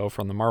Black Widow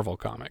from the Marvel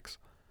Comics.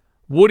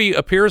 Woody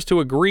appears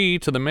to agree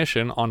to the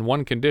mission on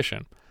one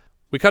condition.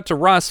 We cut to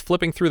Russ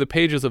flipping through the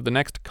pages of the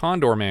next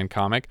Condor Man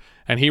comic,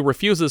 and he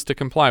refuses to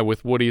comply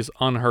with Woody's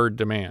unheard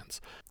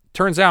demands.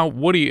 Turns out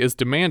Woody is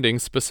demanding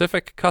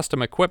specific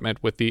custom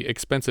equipment with the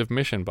expensive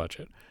mission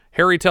budget.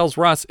 Harry tells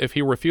Russ if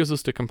he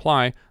refuses to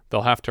comply,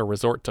 they'll have to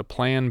resort to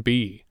Plan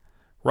B.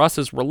 Russ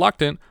is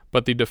reluctant,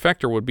 but the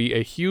defector would be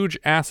a huge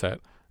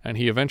asset, and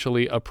he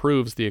eventually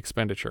approves the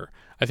expenditure.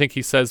 I think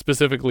he says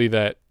specifically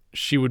that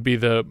she would be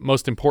the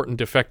most important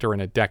defector in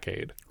a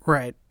decade.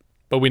 Right.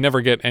 But we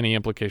never get any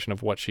implication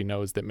of what she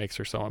knows that makes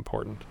her so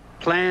important.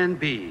 Plan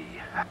B.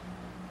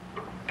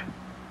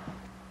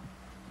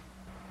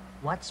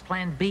 What's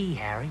Plan B,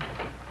 Harry?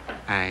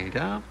 I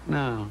don't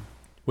know.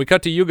 We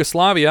cut to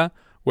Yugoslavia,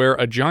 where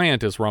a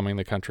giant is roaming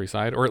the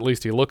countryside, or at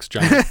least he looks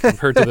giant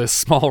compared to the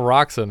small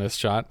rocks in this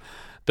shot.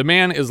 The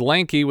man is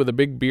lanky with a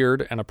big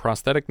beard and a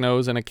prosthetic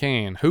nose and a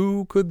cane.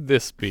 Who could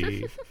this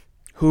be?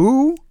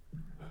 Who?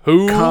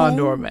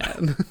 Condor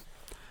Man.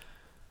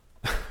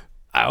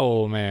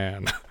 Owl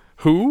Man.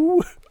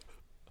 Who?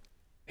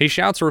 He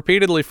shouts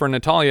repeatedly for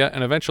Natalia,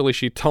 and eventually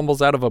she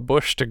tumbles out of a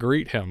bush to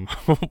greet him.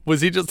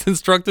 Was he just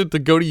instructed to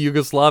go to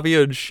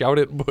Yugoslavia and shout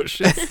at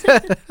bushes?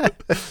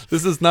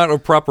 This is not a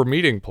proper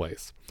meeting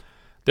place.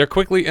 They're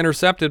quickly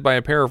intercepted by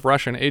a pair of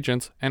Russian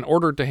agents and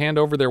ordered to hand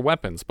over their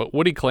weapons, but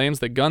Woody claims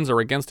that guns are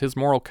against his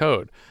moral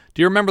code.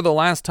 Do you remember the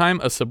last time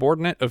a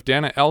subordinate of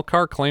Dana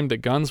Elcar claimed that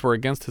guns were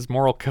against his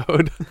moral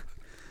code?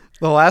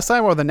 The last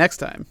time or the next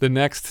time? The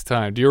next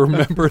time. Do you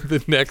remember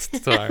the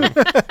next time?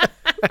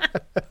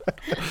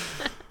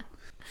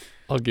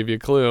 I'll give you a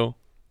clue.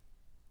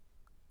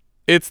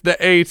 It's the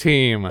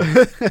A-Team.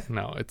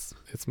 No, it's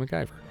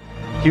MacGyver.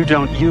 You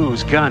don't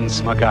use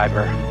guns,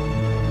 MacGyver.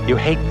 You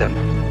hate them.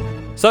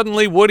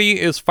 Suddenly, Woody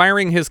is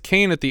firing his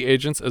cane at the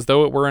agents as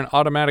though it were an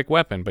automatic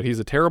weapon, but he's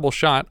a terrible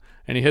shot,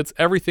 and he hits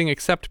everything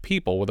except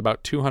people with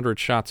about 200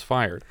 shots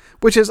fired.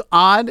 Which is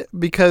odd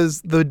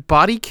because the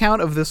body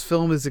count of this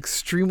film is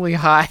extremely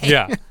high.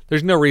 Yeah,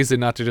 there's no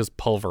reason not to just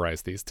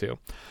pulverize these two.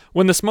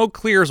 When the smoke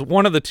clears,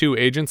 one of the two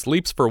agents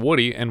leaps for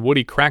Woody, and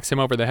Woody cracks him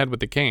over the head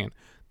with the cane.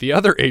 The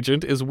other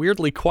agent is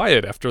weirdly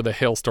quiet after the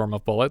hailstorm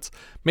of bullets.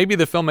 Maybe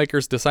the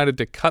filmmakers decided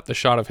to cut the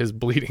shot of his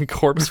bleeding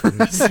corpse from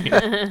this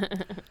scene.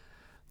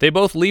 They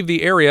both leave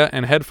the area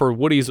and head for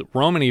Woody's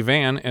Romany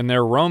van in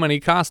their Romany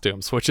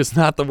costumes, which is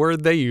not the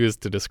word they used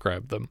to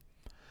describe them.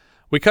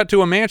 We cut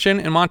to a mansion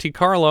in Monte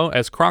Carlo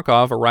as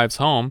Krakow arrives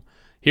home.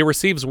 He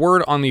receives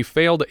word on the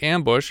failed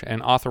ambush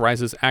and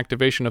authorizes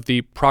activation of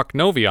the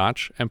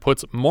Prochnoviach and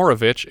puts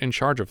Morovich in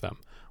charge of them.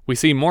 We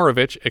see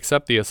Morovich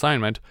accept the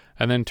assignment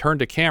and then turn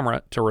to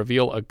camera to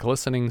reveal a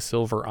glistening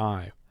silver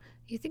eye.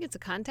 You think it's a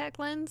contact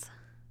lens?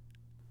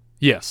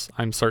 Yes,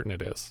 I'm certain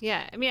it is.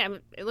 Yeah, I mean,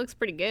 it looks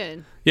pretty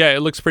good. Yeah,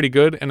 it looks pretty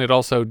good, and it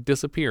also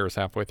disappears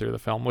halfway through the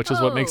film, which is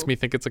what makes me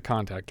think it's a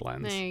contact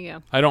lens. There you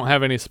go. I don't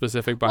have any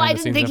specific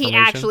behind-the-scenes information. I didn't think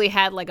he actually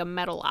had, like, a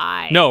metal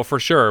eye. No, for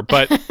sure,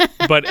 but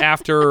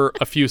after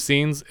a few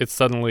scenes, it's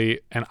suddenly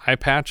an eye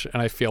patch, and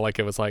I feel like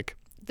it was like,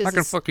 I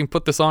can fucking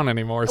put this on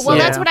anymore. Well,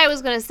 that's what I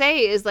was going to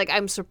say is, like,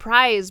 I'm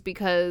surprised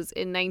because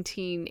in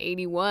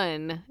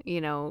 1981,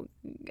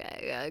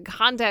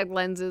 contact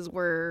lenses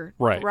were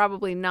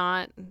probably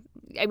not...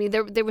 I mean,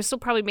 they were still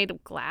probably made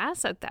of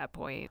glass at that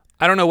point.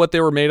 I don't know what they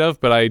were made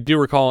of, but I do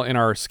recall in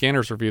our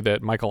Scanners review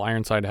that Michael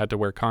Ironside had to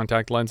wear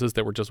contact lenses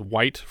that were just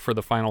white for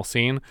the final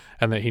scene,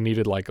 and that he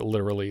needed, like,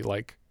 literally,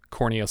 like,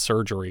 cornea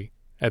surgery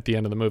at the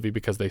end of the movie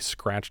because they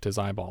scratched his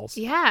eyeballs.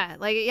 Yeah,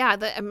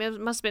 it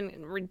must have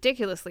been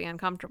ridiculously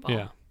uncomfortable.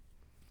 Yeah.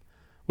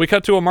 We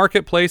cut to a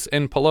marketplace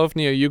in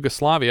Polovnia,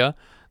 Yugoslavia.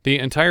 The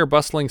entire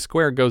bustling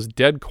square goes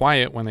dead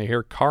quiet when they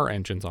hear car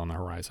engines on the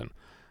horizon.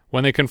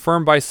 When they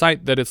confirm by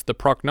sight that it's the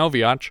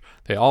Prochnoviach,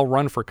 they all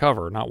run for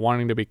cover, not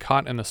wanting to be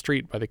caught in the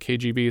street by the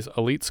KGB's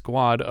elite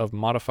squad of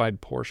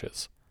modified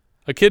Porsches.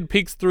 A kid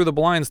peeks through the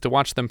blinds to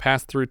watch them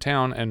pass through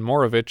town, and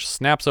Morovich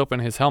snaps open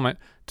his helmet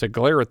to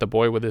glare at the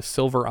boy with his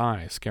silver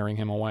eye, scaring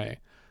him away.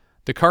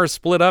 The cars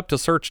split up to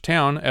search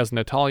town as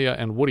Natalia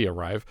and Woody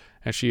arrive,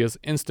 and she is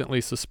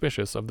instantly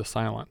suspicious of the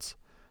silence.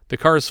 The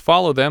cars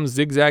follow them,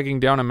 zigzagging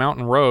down a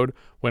mountain road,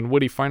 when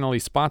Woody finally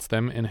spots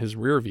them in his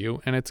rear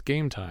view, and it's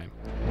game time.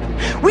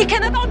 We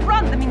cannot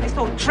outrun them in this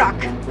old truck.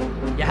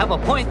 You have a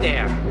point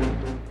there.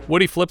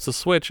 Woody flips a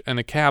switch, and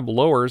the cab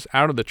lowers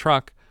out of the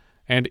truck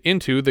and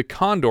into the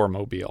Condor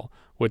Mobile,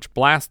 which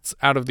blasts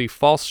out of the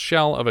false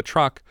shell of a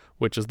truck,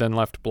 which is then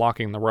left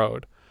blocking the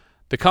road.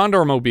 The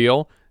Condor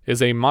Mobile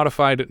is a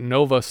modified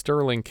Nova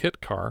Sterling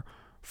kit car,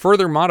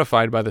 further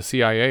modified by the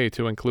CIA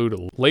to include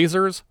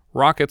lasers,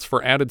 rockets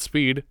for added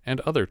speed, and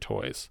other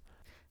toys.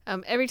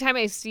 Every time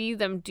I see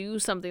them do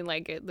something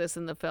like this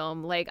in the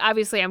film, like,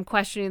 obviously I'm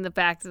questioning the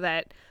fact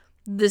that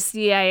the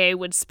CIA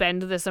would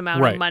spend this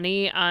amount of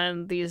money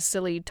on these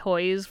silly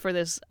toys for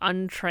this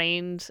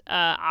untrained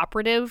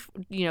operative,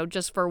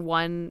 just for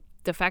one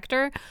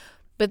defector.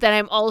 But then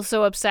I'm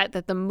also upset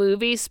that the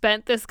movie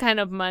spent this kind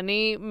of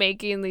money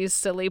making these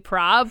silly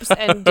props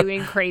and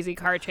doing crazy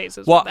car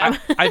chases with them.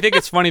 I think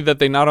it's funny that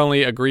they not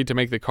only agreed to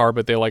make the car,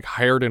 but they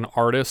hired an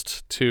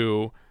artist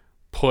to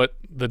put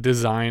the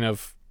design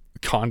of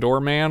Condor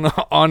Man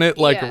on it,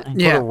 put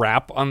a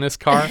wrap on this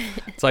car.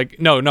 It's like,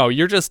 no,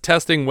 you're just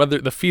testing whether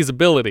the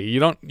feasibility.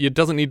 It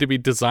doesn't need to be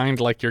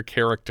designed like your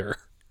character.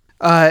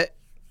 Did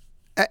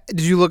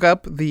you look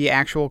up the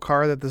actual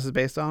car that this is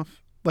based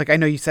off? I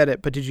know you said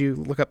it, but did you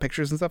look up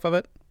pictures and stuff of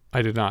it?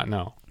 I did not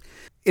know.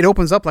 it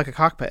opens up like a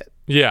cockpit.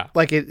 Yeah.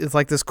 Like it's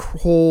like the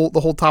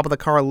whole top of the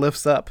car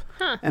lifts up,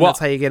 and that's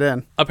how you get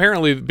in.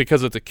 Apparently,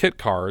 because it's a kit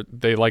car,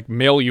 they like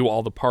mail you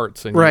all the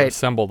parts and you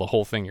assemble the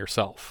whole thing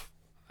yourself.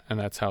 And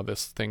that's how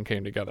this thing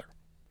came together.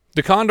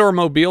 The Condor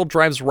Mobile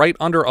drives right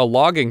under a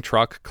logging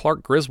truck,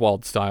 Clark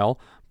Griswold style,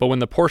 but when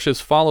the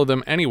Porsches follow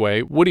them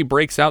anyway, Woody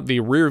breaks out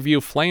the rear-view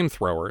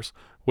flamethrowers,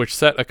 which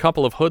set a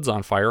couple of hoods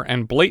on fire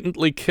and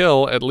blatantly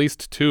kill at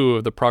least 2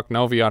 of the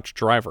Proknoviach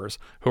drivers,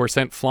 who are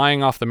sent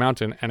flying off the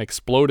mountain and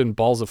explode in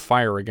balls of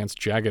fire against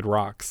jagged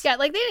rocks. Yeah,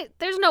 like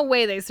there's no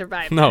way they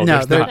survived. No,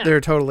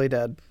 they're totally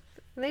dead.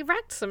 They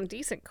wrecked some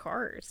decent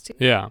cars too.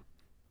 Yeah.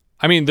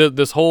 I mean,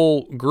 this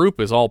whole group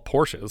is all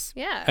Porsches.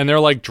 Yeah. And they're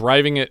like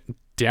driving it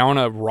down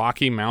a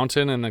rocky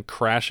mountain and then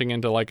crashing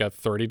into like a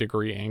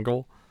 30-degree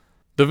angle.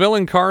 The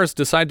villain cars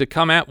decide to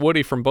come at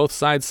Woody from both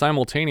sides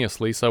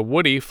simultaneously, so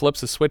Woody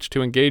flips a switch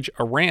to engage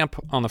a ramp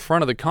on the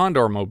front of the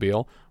Condor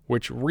Mobile,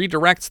 which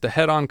redirects the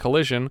head-on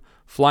collision,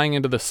 flying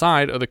into the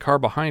side of the car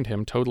behind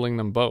him, totaling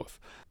them both.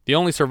 The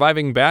only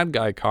surviving bad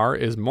guy car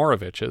is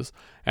Morovich's,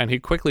 and he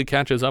quickly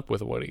catches up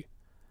with Woody.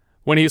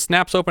 When he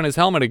snaps open his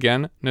helmet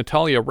again,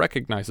 Natalia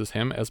recognizes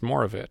him as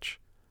Morovich.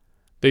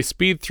 They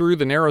speed through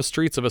the narrow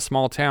streets of a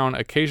small town,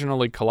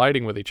 occasionally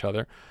colliding with each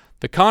other.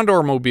 The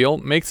Condor Mobile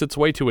makes its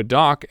way to a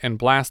dock and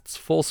blasts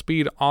full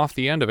speed off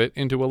the end of it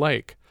into a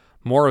lake.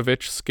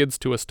 Morovich skids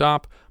to a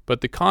stop,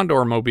 but the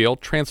Condor Mobile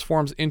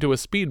transforms into a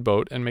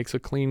speedboat and makes a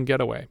clean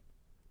getaway.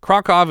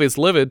 Krakow is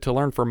livid to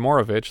learn from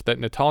Morovich that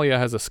Natalia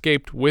has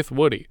escaped with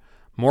Woody.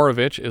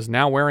 Morovich is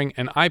now wearing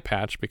an eye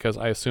patch because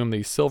I assume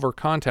the silver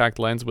contact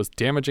lens was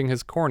damaging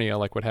his cornea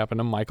like what happened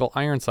to Michael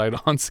Ironside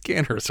on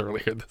Scanners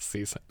earlier this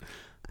season.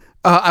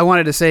 I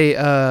wanted to say,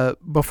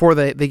 before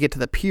they get to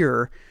the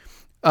pier,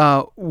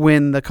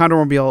 when the Condor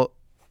Mobile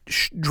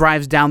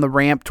drives down the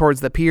ramp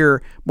towards the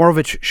pier,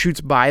 Morovich shoots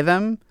by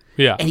them.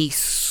 Yeah. And he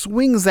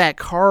swings that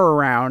car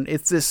around.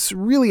 It's this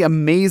really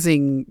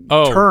amazing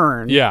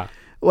turn. Yeah.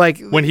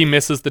 Like when he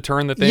misses the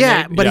turn that they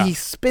made. But he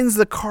spins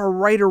the car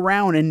right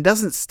around and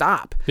doesn't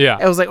stop. Yeah.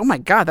 I was like, oh my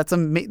God,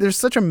 there's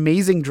such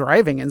amazing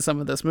driving in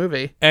some of this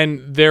movie.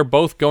 And they're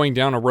both going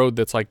down a road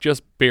that's like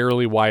just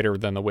barely wider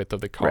than the width of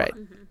the car. Right.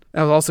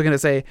 I was also going to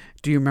say,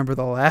 do you remember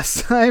the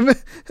last time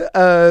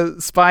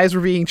spies were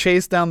being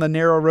chased down the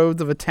narrow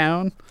roads of a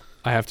town?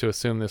 I have to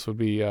assume this would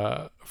be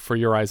For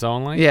Your Eyes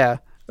Only. Yeah.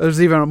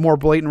 There's even a more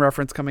blatant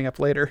reference coming up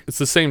later. It's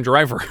the same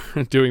driver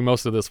doing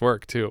most of this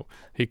work, too.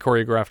 He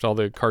choreographed all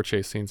the car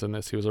chase scenes in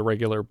this. He was a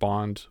regular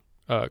Bond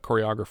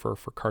choreographer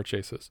for car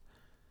chases.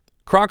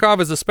 Krakow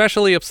is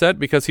especially upset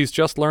because he's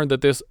just learned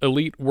that this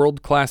elite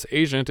world-class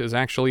agent is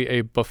actually a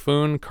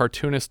buffoon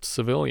cartoonist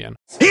civilian.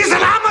 He's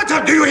an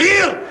amateur, do you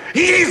hear?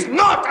 He is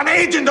not an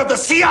agent of the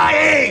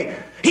CIA.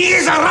 He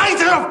is a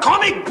writer of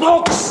comic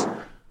books.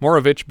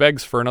 Morovich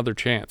begs for another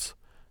chance.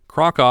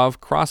 Krakow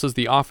crosses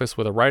the office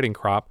with a writing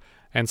crop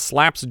and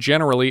slaps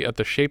generally at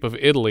the shape of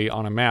Italy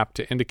on a map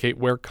to indicate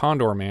where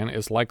Condor Man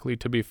is likely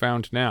to be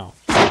found now.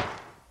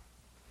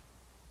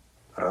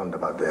 Around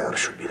about there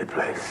should be the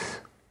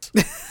place.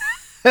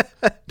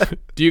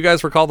 Do you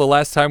guys recall the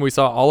last time we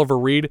saw Oliver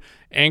Reed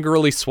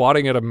angrily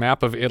swatting at a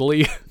map of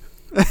Italy?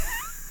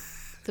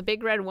 The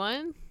Big Red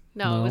One?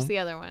 No, it was the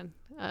other one.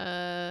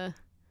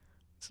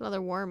 It's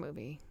another war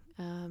movie.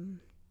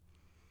 Lion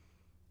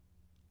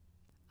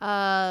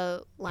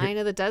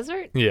of the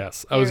Desert?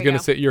 Yes. I was going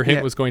to say your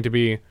hint was going to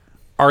be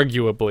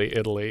arguably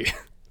Italy.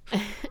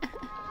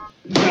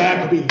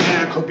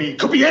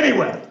 Could be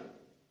anywhere.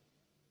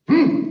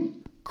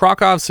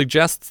 Krakow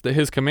suggests that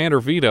his commander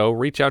Vito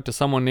reach out to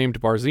someone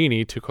named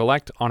Barzini to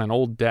collect on an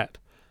old debt.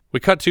 We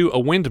cut to a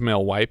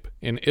windmill wipe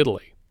in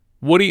Italy.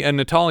 Woody and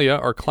Natalia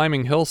are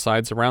climbing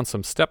hillsides around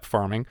some steppe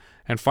farming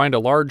and find a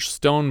large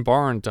stone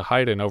barn to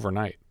hide in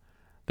overnight.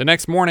 The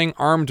next morning,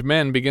 armed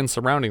men begin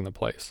surrounding the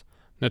place.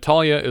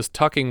 Natalia is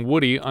tucking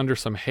Woody under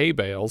some hay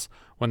bales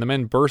when the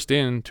men burst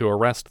in to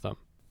arrest them.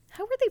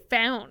 How were they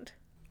found?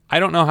 I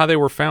don't know how they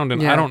were found,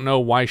 and I don't know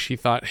why she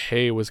thought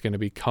hay was going to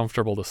be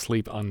comfortable to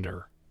sleep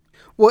under.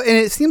 Well, and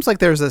it seems like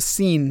there's a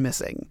scene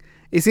missing.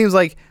 It seems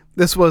like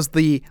this was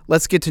the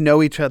let's get to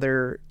know each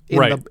other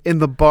in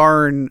the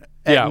barn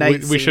at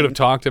night. We should have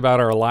talked about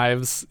our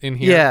lives in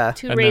here. Yeah.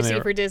 Too racy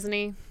for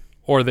Disney.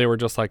 Or they were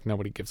just like,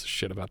 nobody gives a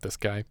shit about this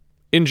guy.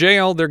 In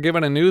jail, they're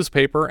given a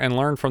newspaper and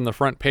learn from the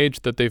front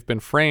page that they've been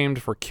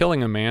framed for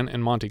killing a man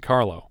in Monte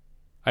Carlo.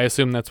 I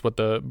assume that's what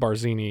the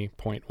Barzini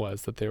point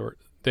was, that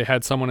they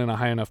had someone in a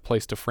high enough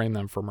place to frame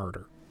them for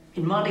murder.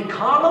 In Monte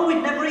Carlo?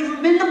 We'd never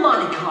even been to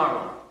Monte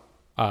Carlo.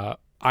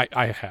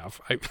 I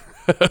have. I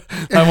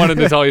wanted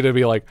to tell you to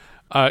be like,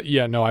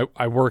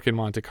 I work in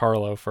Monte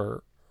Carlo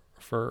for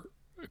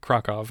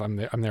Krakow.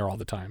 I'm there all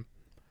the time.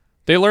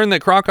 They learn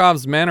that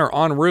Krakow's men are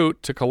en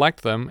route to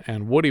collect them,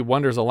 and Woody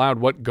wonders aloud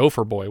what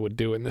Gopher Boy would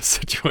do in this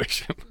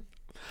situation.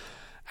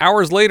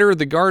 Hours later,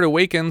 the guard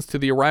awakens to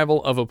the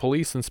arrival of a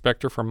police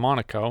inspector from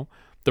Monaco.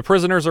 The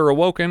prisoners are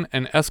awoken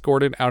and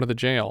escorted out of the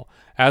jail.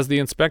 As the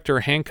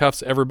inspector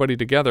handcuffs everybody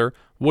together,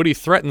 Woody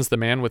threatens the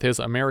man with his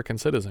American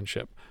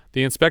citizenship.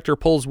 The inspector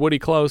pulls Woody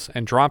close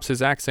and drops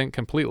his accent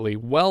completely,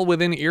 well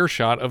within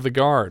earshot of the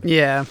guard.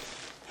 Yeah.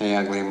 Hey,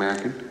 ugly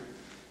American.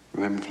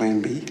 Remember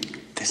Plan B?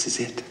 This is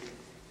it.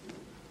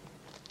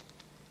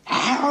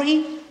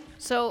 Harry?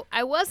 So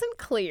I wasn't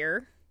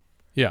clear.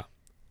 Yeah.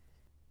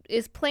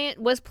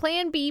 Was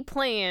Plan B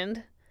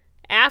planned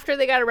after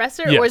they got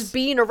arrested, Yes. or was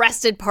being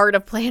arrested part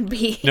of Plan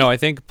B? No, I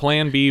think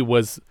Plan B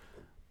was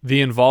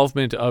the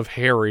involvement of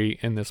Harry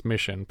in this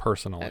mission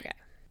personally. Okay.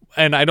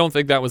 And I don't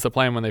think that was the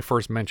plan when they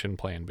first mentioned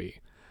Plan B.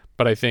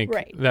 But I think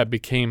Right. that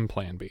became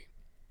Plan B.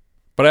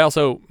 But I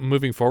also,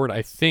 moving forward,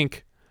 I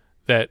think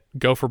that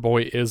Gopher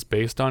Boy is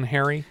based on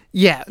Harry.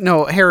 Yeah,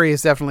 no, Harry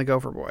is definitely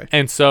Gopher Boy.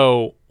 And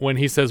so when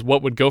he says,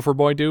 what would Gopher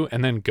Boy do?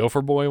 And then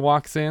Gopher Boy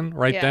walks in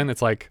Yeah. then,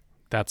 it's like,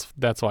 that's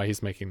why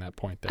he's making that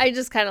point there. I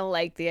just kind of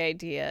like the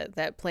idea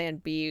that Plan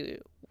B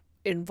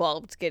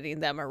involved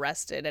getting them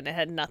arrested, and it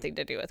had nothing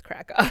to do with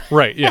Krakow.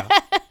 Right, yeah.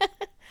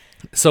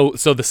 So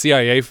the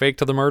CIA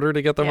faked the murder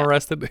to get them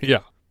arrested? Yeah.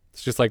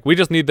 It's just like, we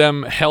just need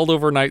them held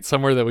overnight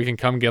somewhere that we can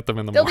come get them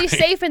in the They'll morning. be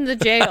safe in the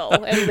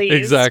jail, at least.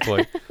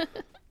 Exactly.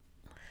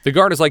 The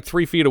guard is like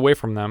 3 feet away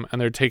from them,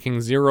 and they're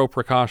taking zero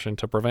precaution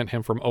to prevent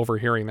him from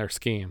overhearing their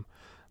scheme.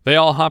 They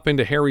all hop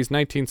into Harry's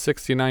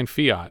 1969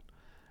 Fiat.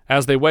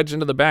 As they wedge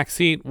into the back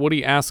seat,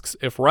 Woody asks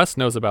if Russ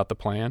knows about the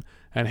plan,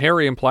 and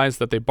Harry implies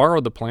that they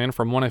borrowed the plan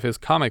from one of his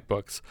comic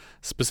books,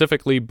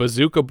 specifically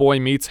Bazooka Boy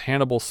Meets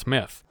Hannibal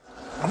Smith.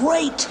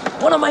 Great!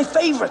 One of my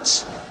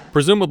favorites!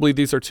 Presumably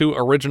these are 2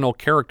 original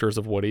characters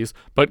of Woody's,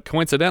 but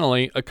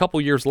coincidentally, a couple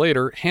years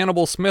later,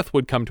 Hannibal Smith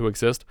would come to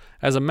exist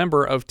as a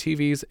member of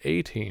TV's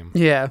A-Team.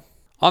 Yeah.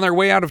 On their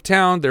way out of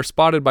town, they're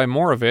spotted by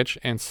Morovich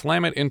and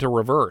slam it into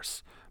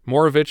reverse.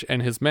 Morovich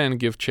and his men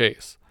give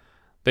chase.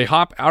 They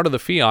hop out of the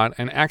Fiat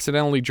and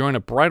accidentally join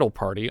a bridal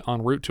party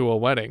en route to a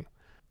wedding.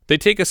 They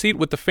take a seat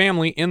with the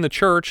family in the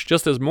church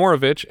just as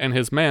Morovich and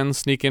his men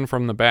sneak in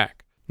from the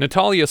back.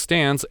 Natalia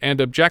stands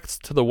and objects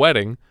to the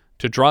wedding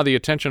to draw the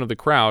attention of the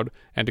crowd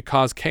and to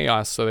cause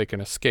chaos so they can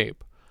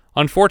escape.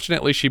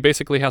 Unfortunately, she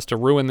basically has to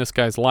ruin this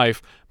guy's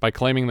life by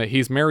claiming that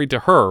he's married to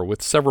her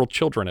with several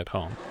children at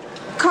home.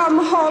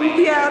 Come home,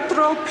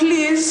 Pietro,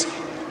 please.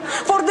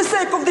 For the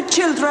sake of the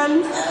children.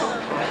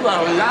 You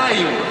are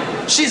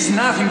lying. She's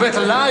nothing but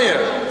a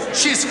liar.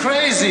 She's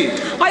crazy.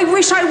 I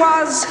wish I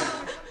was.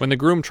 When the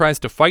groom tries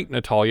to fight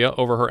Natalia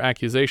over her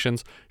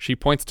accusations, she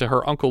points to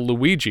her uncle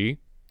Luigi,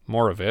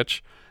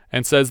 Morovich,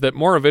 and says that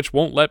Morovich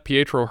won't let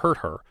Pietro hurt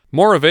her.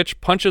 Morovich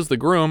punches the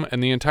groom,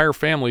 and the entire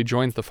family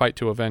joins the fight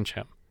to avenge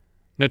him.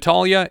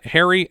 Natalia,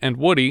 Harry, and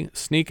Woody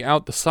sneak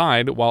out the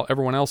side while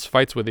everyone else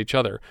fights with each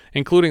other,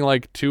 including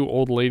like 2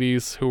 old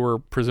ladies who were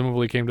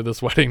presumably came to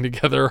this wedding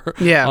together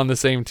on the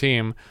same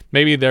team.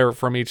 Maybe they're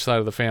from each side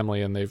of the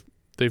family and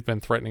they've been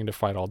threatening to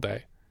fight all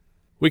day.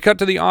 We cut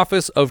to the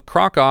office of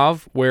Krakow,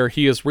 where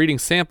he is reading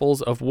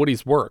samples of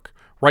Woody's work.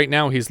 Right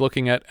now he's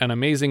looking at an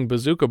amazing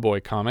Bazooka Boy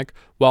comic,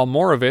 while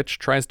Morovich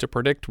tries to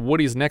predict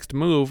Woody's next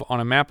move on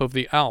a map of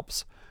the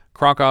Alps.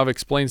 Krakow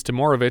explains to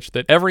Morovich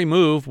that every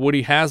move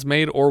Woody has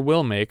made or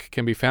will make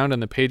can be found in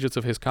the pages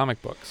of his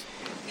comic books.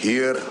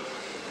 Here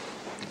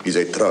is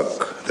a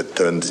truck that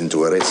turns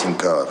into a racing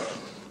car.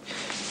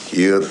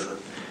 Here,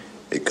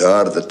 a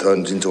car that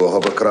turns into a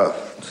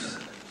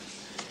hovercraft.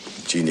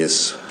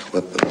 Genius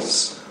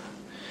weapons.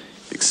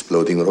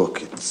 Exploding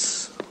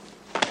rockets.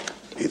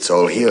 It's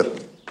all here.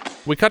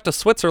 We cut to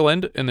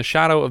Switzerland in the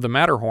shadow of the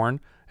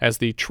Matterhorn as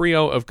the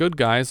trio of good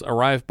guys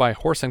arrive by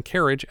horse and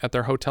carriage at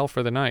their hotel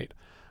for the night.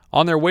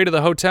 On their way to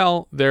the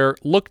hotel, they're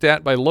looked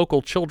at by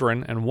local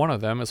children, and one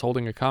of them is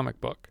holding a comic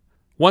book.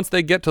 Once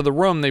they get to the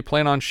room they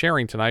plan on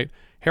sharing tonight,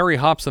 Harry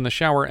hops in the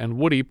shower and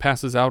Woody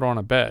passes out on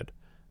a bed.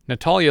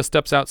 Natalia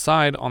steps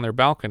outside on their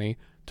balcony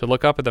to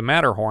look up at the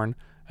Matterhorn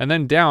and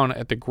then down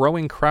at the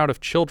growing crowd of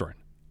children,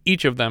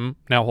 each of them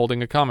now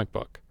holding a comic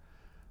book.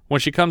 When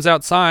she comes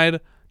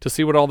outside to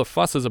see what all the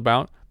fuss is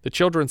about, the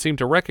children seem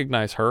to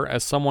recognize her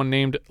as someone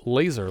named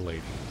Laser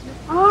Lady.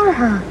 You are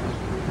her,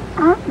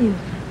 aren't you?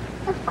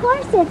 Of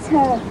course it's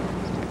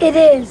her. It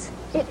is.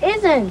 It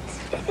isn't.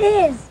 It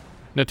is.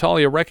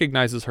 Natalia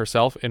recognizes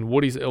herself in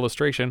Woody's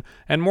illustration,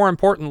 and more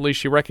importantly,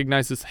 she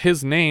recognizes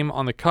his name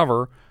on the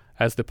cover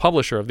as the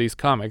publisher of these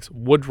comics,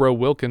 Woodrow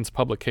Wilkins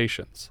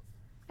Publications.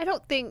 I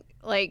don't think,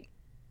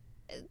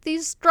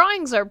 these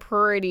drawings are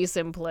pretty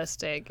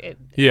simplistic.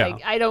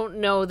 I don't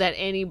know that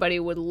anybody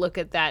would look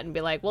at that and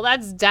be like, well,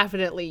 that's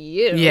definitely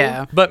you.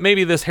 Yeah. But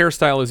maybe this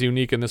hairstyle is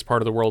unique in this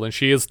part of the world, and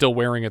she is still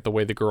wearing it the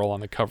way the girl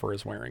on the cover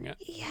is wearing it.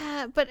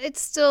 Yeah, but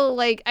it's still,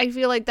 I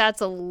feel like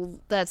that's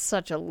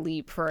such a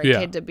leap for a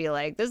kid to be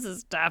like, this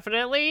is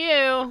definitely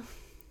you.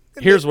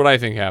 Here's what I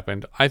think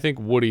happened. I think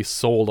Woody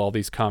sold all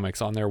these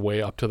comics on their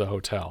way up to the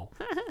hotel.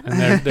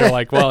 And they're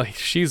like, well,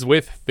 she's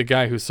with the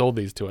guy who sold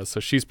these to us, so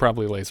she's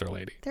probably Laser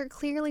Lady. They're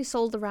clearly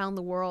sold around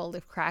the world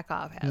if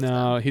Krakow has them.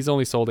 No, he's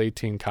only sold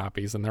 18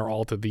 copies, and they're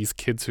all to these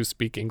kids who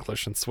speak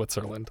English in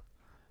Switzerland.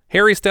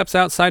 Harry steps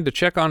outside to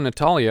check on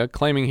Natalia,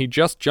 claiming he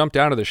just jumped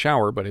out of the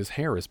shower, but his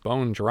hair is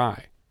bone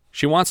dry.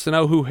 She wants to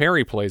know who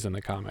Harry plays in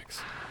the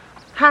comics.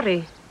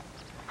 Harry,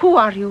 who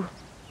are you?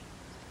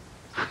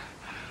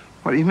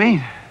 What do you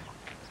mean?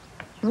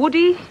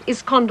 Woody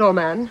is Condor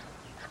Man.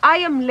 I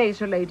am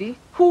Laser Lady.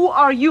 Who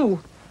are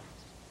you?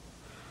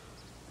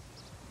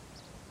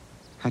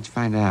 How'd you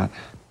find out?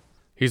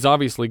 He's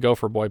obviously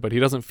Gopher Boy, but he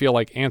doesn't feel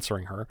like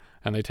answering her,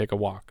 and they take a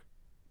walk.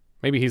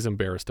 Maybe he's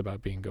embarrassed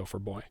about being Gopher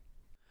Boy.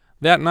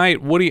 That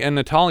night, Woody and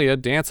Natalia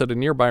dance at a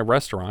nearby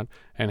restaurant,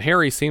 and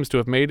Harry seems to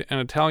have made an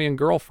Italian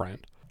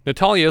girlfriend.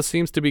 Natalia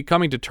seems to be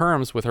coming to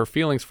terms with her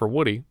feelings for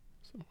Woody.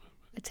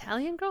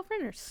 Italian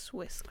girlfriend or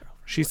Swiss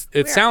girlfriend?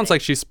 It sounds like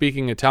she's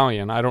speaking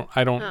Italian. I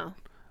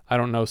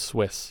don't know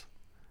Swiss,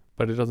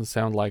 but it doesn't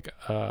sound like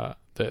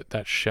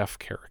that chef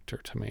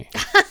character to me.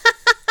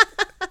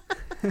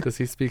 Does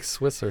he speak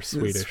Swiss or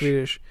Swedish?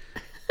 Swedish.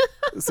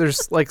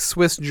 There's like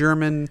Swiss,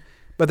 German,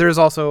 but there's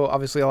also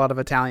obviously a lot of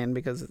Italian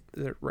because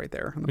they're right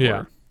there on the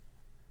border.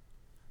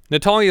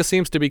 Natalia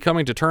seems to be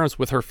coming to terms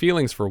with her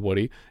feelings for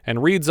Woody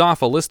and reads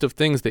off a list of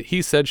things that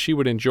he said she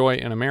would enjoy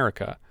in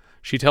America.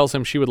 She tells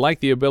him she would like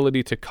the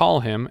ability to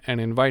call him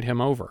and invite him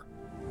over.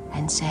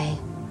 And say,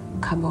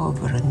 come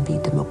over and be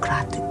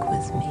democratic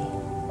with me.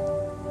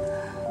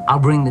 I'll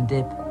bring the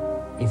dip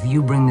if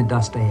you bring the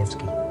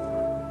Dostoevsky.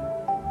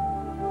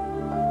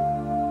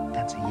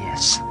 That's a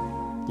yes.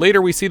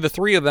 Later, we see the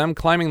three of them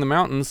climbing the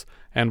mountains,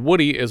 and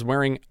Woody is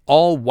wearing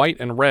all white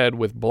and red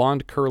with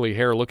blonde curly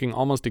hair, looking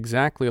almost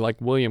exactly like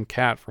William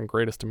Catt from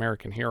Greatest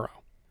American Hero.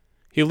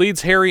 He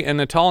leads Harry and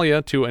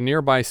Natalia to a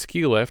nearby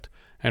ski lift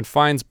and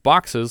finds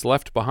boxes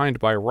left behind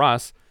by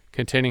Russ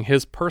containing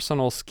his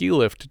personal ski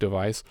lift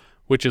device,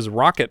 which is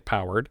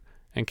rocket-powered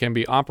and can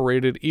be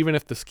operated even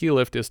if the ski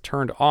lift is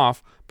turned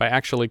off by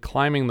actually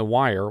climbing the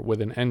wire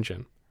with an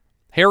engine.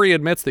 Harry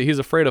admits that he's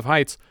afraid of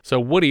heights, so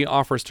Woody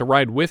offers to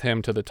ride with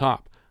him to the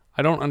top.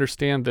 I don't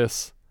understand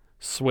this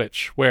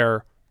switch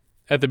where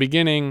at the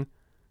beginning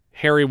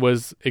Harry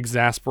was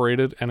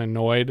exasperated and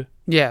annoyed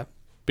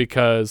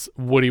because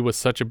Woody was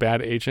such a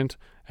bad agent,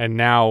 and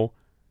now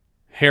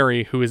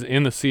Harry, who is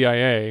in the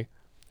CIA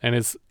and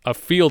is a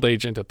field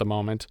agent at the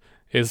moment,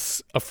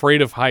 is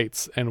afraid of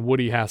heights, and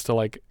Woody has to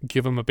like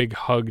give him a big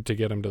hug to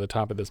get him to the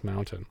top of this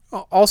mountain.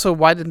 Also,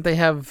 why didn't they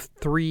have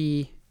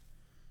three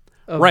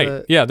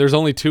yeah, there's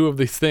only two of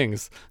these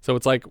things, so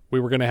it's like we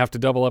were going to have to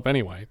double up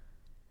anyway.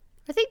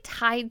 Are they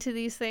tied to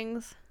these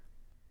things?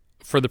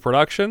 For the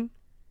production?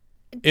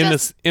 In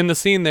the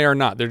scene, they are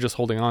not. They're just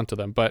holding on to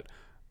them. But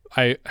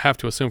I have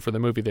to assume for the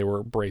movie they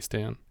were braced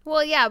in.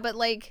 Well, yeah, but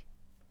like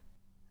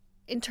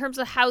in terms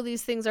of how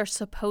these things are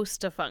supposed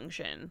to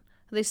function,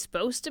 are they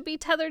supposed to be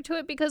tethered to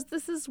it? Because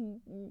this is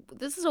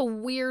a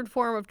weird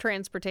form of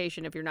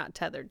transportation if you're not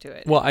tethered to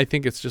it. Well, I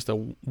think it's just a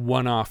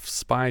one-off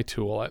spy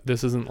tool.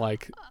 This isn't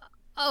like...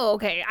 Oh,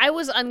 okay. I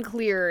was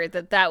unclear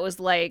that was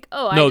like,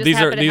 no, these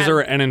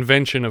are an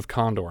invention of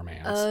Condor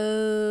Man's.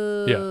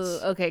 Oh,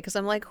 yes. Okay, because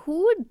I'm like,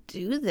 who would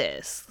do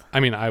this? I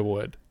mean, I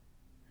would.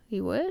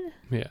 You would?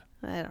 Yeah.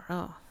 I don't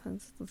know.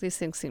 These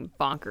things seem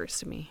bonkers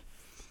to me.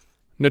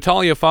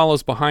 Natalia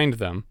follows behind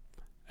them,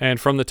 and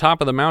from the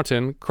top of the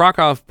mountain,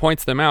 Krakow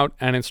points them out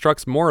and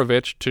instructs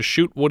Morovich to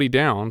shoot Woody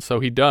down, so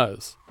he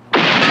does.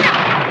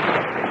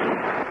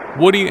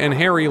 Woody and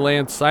Harry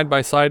land side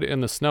by side in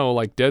the snow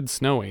like dead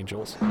snow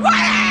angels.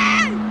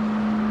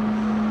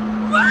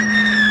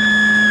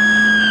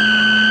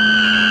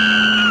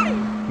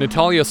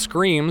 Natalia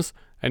screams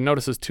and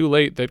notices too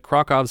late that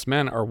Krakow's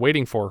men are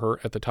waiting for her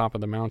at the top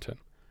of the mountain.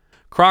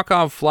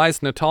 Krakow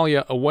flies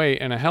Natalia away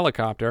in a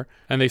helicopter,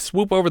 and they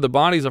swoop over the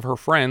bodies of her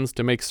friends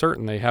to make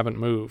certain they haven't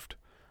moved.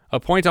 A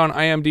point on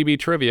IMDb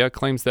Trivia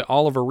claims that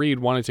Oliver Reed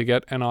wanted to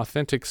get an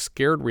authentic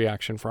scared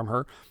reaction from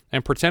her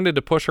and pretended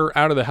to push her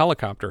out of the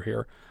helicopter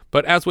here,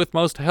 but as with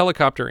most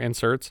helicopter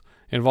inserts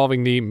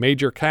involving the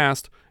major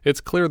cast, it's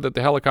clear that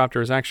the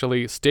helicopter is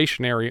actually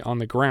stationary on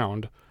the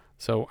ground,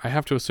 so I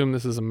have to assume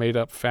this is a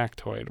made-up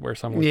factoid where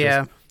someone was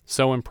just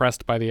so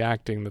impressed by the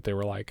acting that they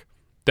were like,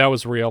 that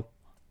was real.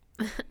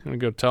 I'm going to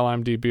go tell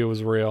IMDb it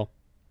was real.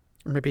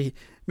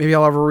 Maybe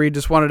Oliver Reed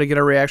just wanted to get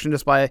a reaction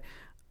just by...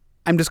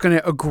 I'm just going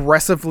to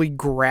aggressively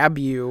grab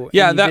you.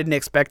 And you didn't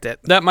expect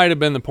it. That might have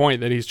been the point,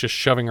 that he's just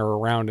shoving her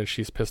around and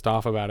she's pissed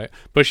off about it.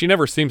 But she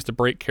never seems to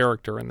break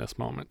character in this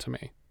moment to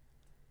me.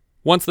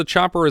 Once the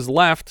chopper is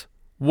left,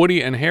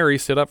 Woody and Harry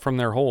sit up from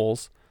their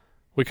holes.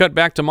 We cut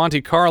back to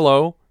Monte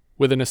Carlo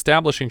with an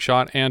establishing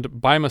shot,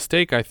 and by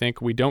mistake, I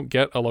think, we don't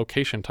get a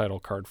location title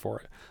card for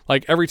it.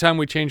 Like every time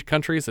we change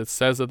countries, it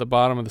says at the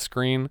bottom of the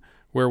screen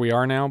where we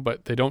are now,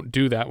 but they don't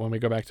do that when we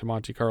go back to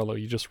Monte Carlo.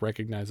 You just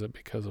recognize it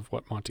because of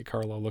what Monte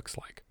Carlo looks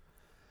like.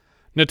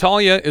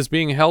 Natalia is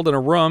being held in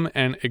a room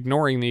and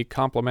ignoring the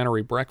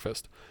complimentary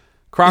breakfast.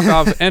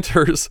 Krakow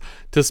enters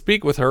to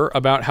speak with her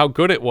about how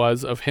good it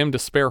was of him to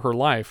spare her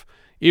life.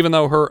 Even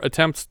though her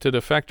attempts to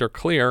defect are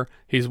clear,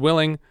 he's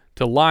willing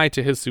to lie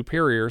to his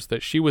superiors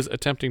that she was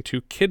attempting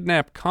to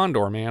kidnap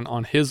Condor Man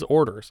on his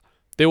orders.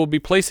 They will be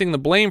placing the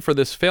blame for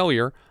this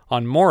failure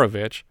on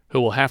Morovich,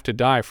 who will have to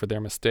die for their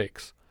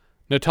mistakes.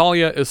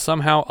 Natalia is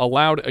somehow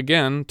allowed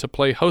again to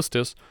play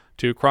hostess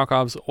to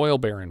Krakow's oil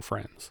baron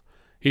friends.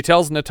 He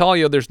tells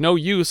Natalia there's no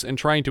use in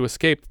trying to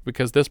escape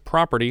because this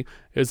property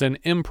is an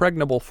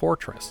impregnable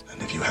fortress. And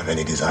if you have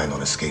any design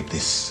on escape,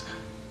 this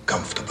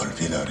comfortable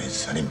villa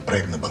is an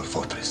impregnable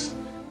fortress.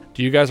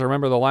 Do you guys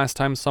remember the last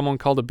time someone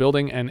called a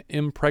building an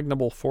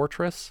impregnable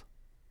fortress?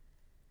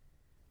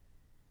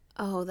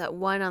 Oh, that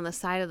one on the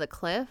side of the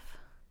cliff?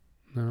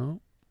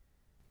 No.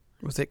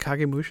 Was it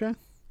Kagemusha?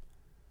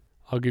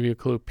 I'll give you a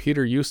clue.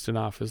 Peter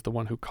Ustinov is the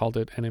one who called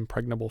it an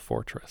impregnable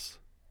fortress.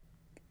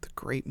 The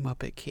Great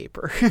Muppet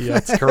Caper. Yeah,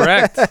 that's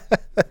correct.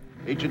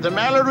 It's the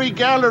Mallory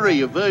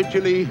Gallery, a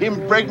virtually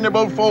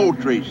impregnable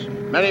fortress,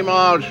 many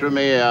miles from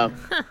here.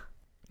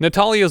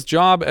 Natalia's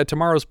job at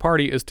tomorrow's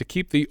party is to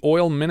keep the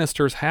oil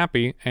ministers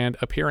happy and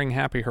appearing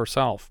happy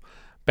herself.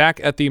 Back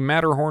at the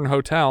Matterhorn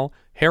Hotel,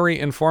 Harry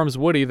informs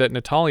Woody that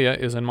Natalia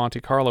is in Monte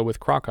Carlo with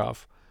Krakow.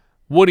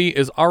 Woody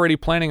is already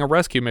planning a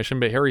rescue mission,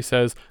 but Harry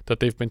says that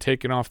they've been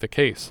taken off the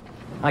case.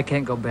 I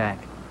can't go back.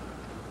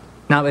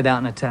 Not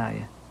without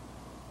Natalia.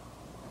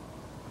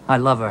 I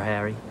love her,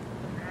 Harry.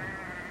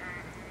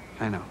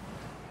 I know.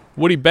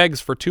 Woody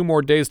begs for 2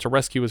 more days to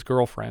rescue his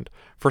girlfriend.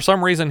 For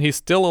some reason, he's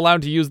still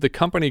allowed to use the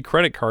company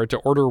credit card to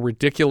order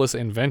ridiculous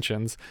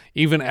inventions,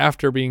 even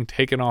after being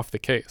taken off the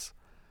case.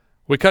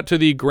 We cut to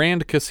the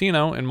Grand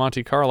Casino in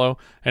Monte Carlo,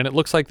 and it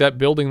looks like that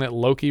building that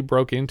Loki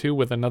broke into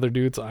with another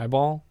dude's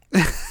eyeball.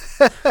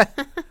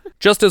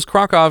 Just as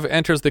Krakow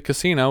enters the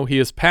casino, he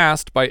is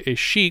passed by a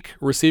sheik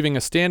receiving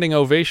a standing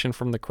ovation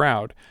from the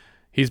crowd.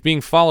 He's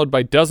being followed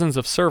by dozens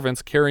of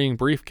servants carrying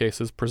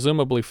briefcases,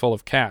 presumably full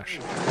of cash.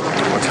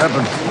 What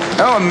happened?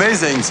 Oh,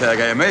 amazing,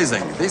 Sergei,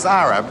 amazing. This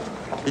Arab,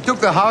 he took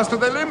the house to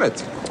the limit.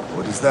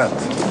 What is that?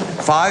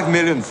 5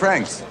 million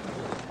francs.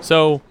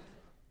 So,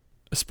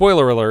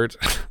 spoiler alert,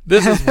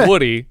 this is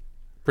Woody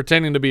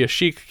pretending to be a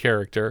sheik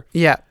character.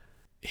 Yeah.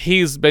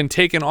 He's been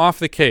taken off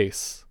the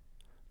case,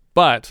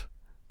 but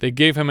they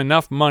gave him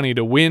enough money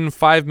to win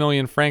 5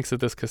 million francs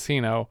at this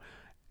casino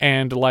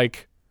and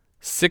like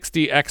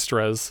 60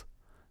 extras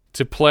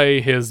to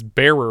play his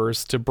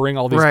bearers to bring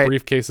all these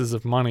briefcases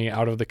of money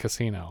out of the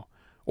casino.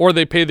 Or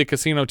they paid the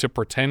casino to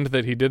pretend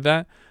that he did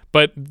that.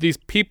 But these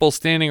people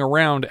standing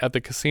around at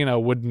the casino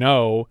would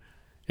know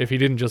if he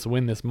didn't just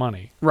win this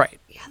money.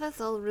 Right. Yeah,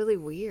 that's all really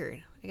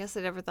weird. I guess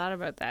I never thought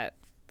about that.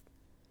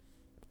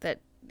 That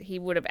he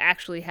would have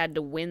actually had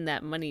to win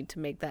that money to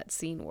make that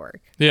scene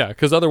work. Yeah,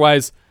 because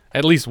otherwise,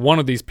 at least one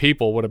of these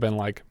people would have been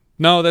like,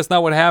 no, that's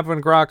not what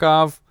happened,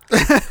 Krakow.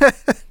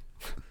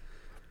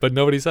 But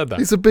nobody said that.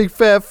 He's a big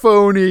fat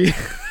phony.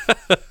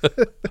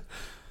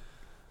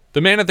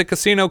 The man at the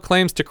casino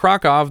claims to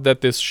Krakow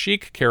that this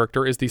sheik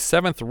character is the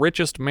 7th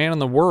richest man in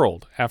the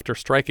world after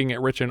striking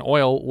it rich in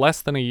oil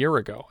less than a year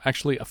ago.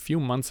 Actually, a few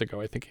months ago,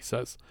 I think he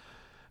says.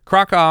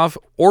 Krakow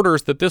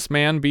orders that this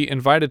man be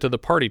invited to the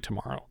party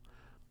tomorrow.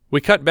 We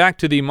cut back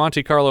to the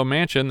Monte Carlo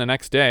mansion the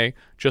next day,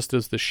 just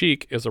as the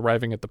sheik is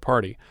arriving at the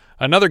party.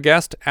 Another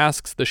guest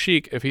asks the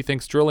sheik if he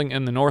thinks drilling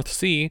in the North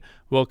Sea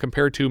will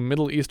compare to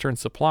Middle Eastern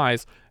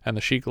supplies, and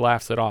the sheik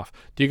laughs it off.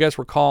 Do you guys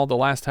recall the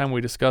last time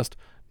we discussed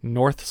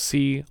North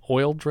Sea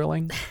oil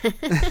drilling?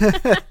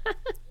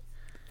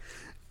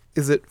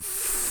 Is it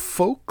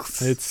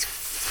folks? It's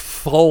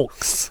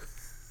folks.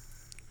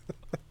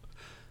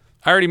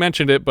 I already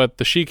mentioned it, but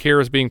the sheik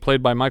here is being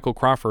played by Michael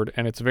Crawford,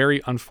 and it's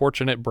very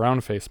unfortunate brown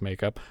face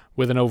makeup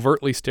with an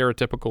overtly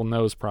stereotypical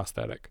nose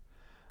prosthetic.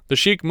 The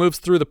sheik moves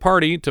through the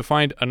party to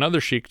find another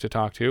sheik to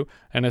talk to,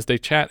 and as they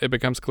chat, it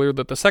becomes clear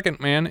that the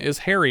second man is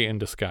Harry in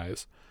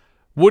disguise.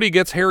 Woody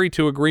gets Harry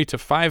to agree to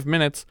 5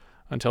 minutes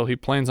until he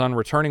plans on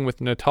returning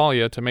with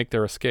Natalia to make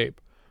their escape.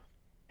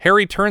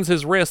 Harry turns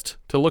his wrist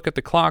to look at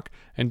the clock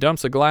and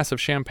dumps a glass of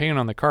champagne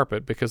on the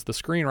carpet because the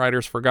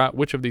screenwriters forgot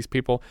which of these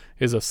people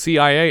is a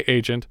CIA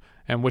agent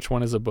and which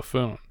one is a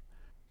buffoon.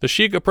 The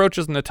sheik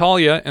approaches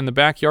Natalia in the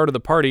backyard of the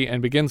party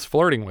and begins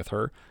flirting with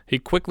her. He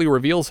quickly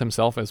reveals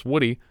himself as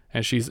Woody,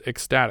 and she's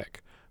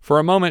ecstatic. For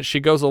a moment, she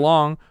goes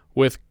along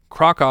with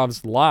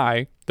Krakow's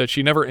lie that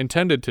she never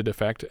intended to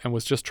defect and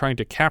was just trying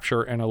to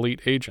capture an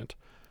elite agent.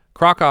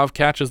 Krakow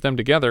catches them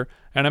together,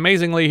 and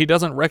amazingly, he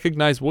doesn't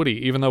recognize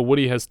Woody, even though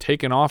Woody has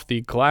taken off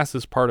the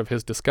glasses part of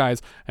his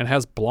disguise and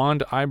has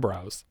blonde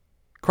eyebrows.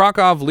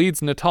 Krakow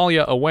leads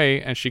Natalia away,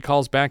 and she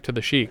calls back to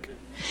the sheik.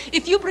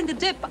 If you bring a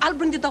dip, I'll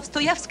bring the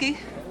Dostoevsky.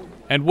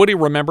 And Woody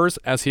remembers,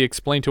 as he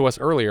explained to us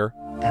earlier,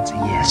 that's a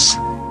yes.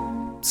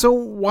 So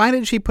why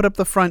did she put up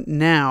the front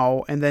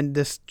now and then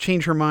just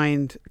change her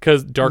mind?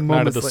 Because Dark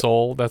Night of the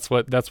Soul, that's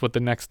what the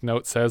next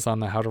note says on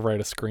the How to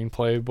Write a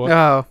Screenplay book.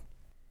 Oh.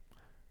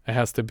 It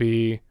has to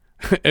be,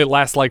 it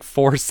lasts like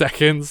 4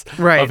 seconds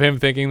of him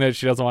thinking that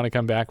she doesn't want to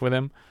come back with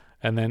him.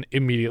 And then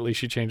immediately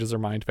she changes her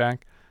mind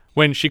back.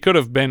 When she could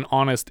have been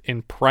honest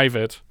in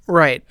private.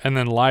 Right. And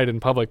then lied in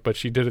public, but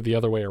she did it the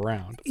other way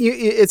around.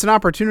 It's an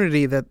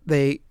opportunity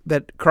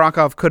that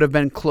Krakow could have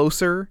been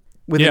closer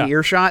within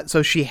earshot,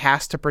 so she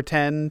has to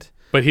pretend.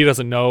 But he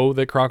doesn't know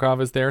that Krakow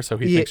is there, so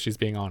he thinks she's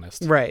being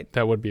honest. Right.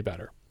 That would be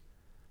better.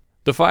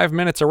 The 5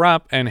 minutes are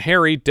up, and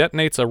Harry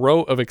detonates a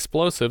row of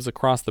explosives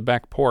across the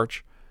back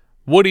porch.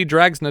 Woody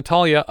drags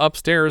Natalia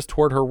upstairs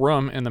toward her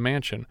room in the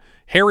mansion.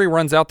 Harry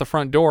runs out the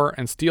front door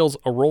and steals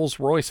a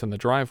Rolls-Royce in the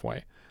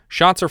driveway.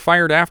 Shots are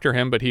fired after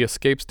him, but he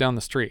escapes down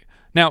the street.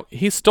 Now,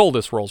 he stole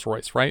this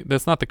Rolls-Royce, right?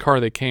 That's not the car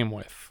they came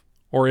with.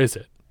 Or is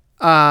it?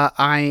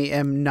 I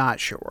am not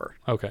sure.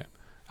 Okay.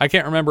 I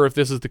can't remember if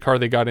this is the car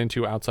they got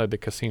into outside the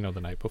casino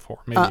the night before.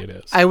 Maybe it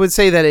is. I would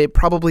say that it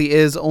probably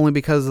is, only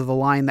because of the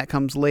line that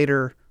comes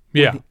later.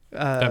 Yeah,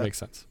 that makes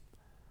sense.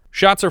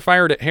 Shots are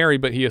fired at Harry,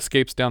 but he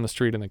escapes down the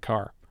street in the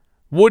car.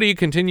 Woody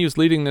continues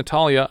leading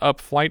Natalia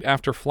up flight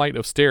after flight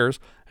of stairs,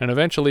 and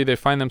eventually they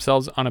find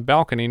themselves on a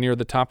balcony near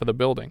the top of the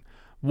building.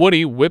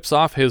 Woody whips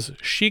off his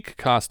chic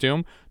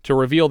costume to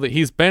reveal that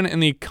he's been in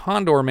the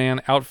Condor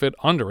Man outfit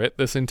under it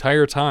this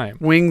entire time.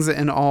 Wings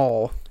and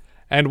all.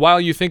 And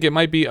while you think it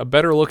might be a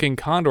better looking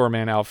Condor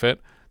Man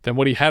outfit than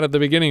what he had at the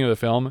beginning of the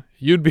film,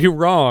 you'd be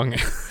wrong.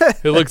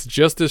 It looks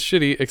just as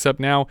shitty,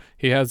 except now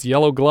he has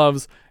yellow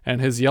gloves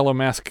and his yellow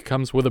mask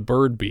comes with a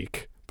bird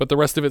beak. But the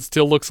rest of it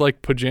still looks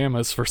like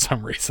pajamas for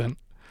some reason.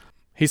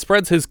 He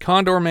spreads his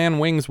Condor Man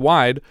wings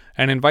wide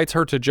and invites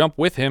her to jump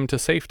with him to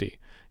safety.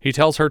 He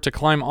tells her to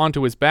climb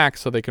onto his back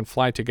so they can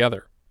fly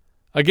together.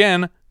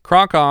 Again,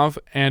 Krakow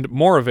and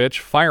Morovich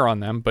fire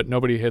on them, but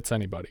nobody hits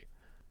anybody.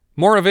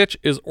 Morovich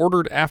is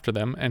ordered after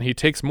them, and he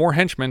takes more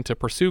henchmen to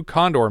pursue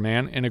Condor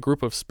Man in a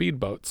group of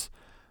speedboats.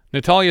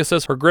 Natalia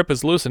says her grip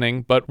is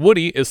loosening, but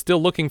Woody is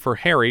still looking for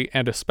Harry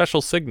and a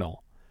special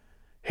signal.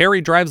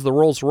 Harry drives the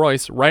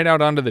Rolls-Royce right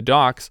out onto the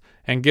docks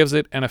and gives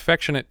it an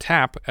affectionate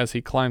tap as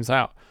he climbs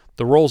out.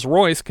 The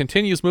Rolls-Royce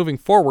continues moving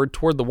forward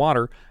toward the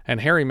water,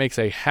 and Harry makes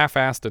a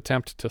half-assed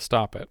attempt to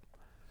stop it.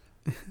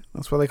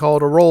 That's why they call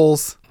it a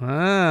Rolls.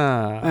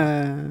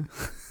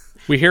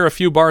 We hear a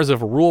few bars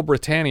of Rule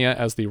Britannia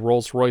as the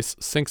Rolls-Royce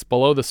sinks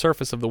below the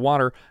surface of the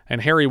water,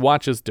 and Harry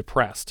watches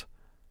depressed.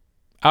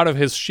 Out of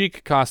his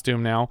chic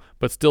costume now,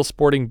 but still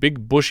sporting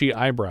big bushy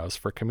eyebrows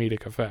for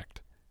comedic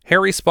effect.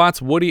 Harry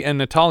spots Woody and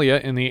Natalia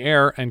in the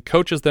air and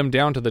coaches them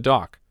down to the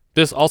dock.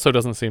 This also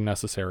doesn't seem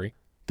necessary.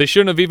 They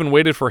shouldn't have even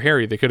waited for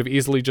Harry. They could have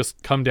easily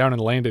just come down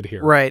and landed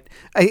here. Right.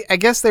 I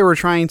guess they were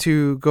trying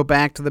to go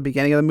back to the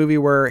beginning of the movie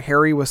where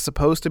Harry was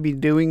supposed to be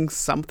doing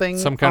something.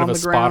 Some kind of a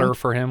spotter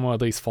for him while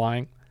he's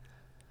flying.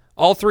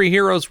 All three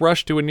heroes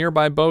rush to a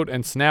nearby boat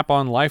and snap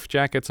on life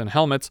jackets and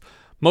helmets,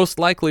 most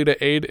likely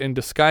to aid in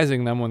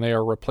disguising them when they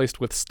are replaced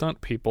with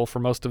stunt people for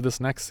most of this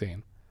next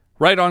scene.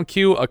 Right on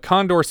cue, a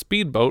Condor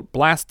speedboat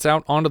blasts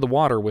out onto the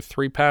water with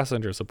 3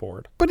 passengers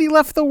aboard. But he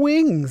left the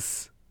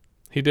wings.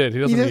 He did. He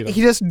doesn't need them.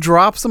 He just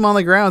drops them on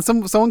the ground.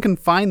 Someone can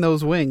find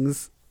those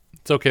wings.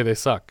 It's okay. They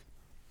suck.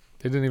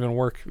 They didn't even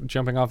work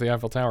jumping off the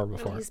Eiffel Tower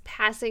before. He's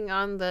passing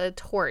on the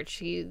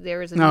torch.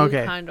 There is a new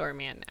Condor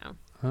Man now.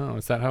 Oh,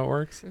 is that how it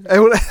works?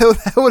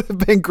 That would have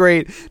been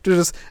great to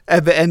just,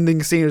 at the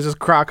ending scene, is just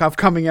Krakow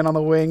coming in on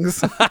the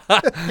wings.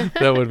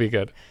 That would be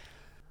good.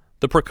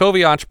 The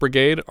Prokofiev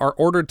Brigade are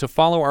ordered to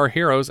follow our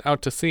heroes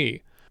out to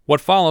sea.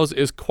 What follows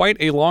is quite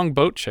a long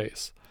boat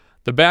chase.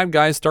 The bad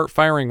guys start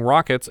firing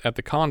rockets at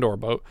the Condor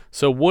boat,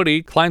 so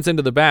Woody climbs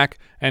into the back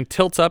and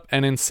tilts up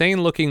an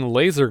insane-looking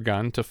laser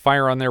gun to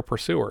fire on their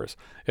pursuers.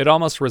 It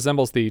almost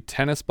resembles the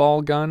tennis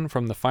ball gun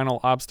from the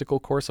final obstacle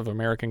course of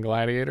American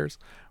Gladiators,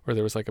 where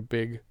there was like a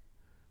big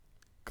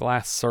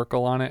glass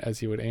circle on it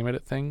as you would aim it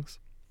at things.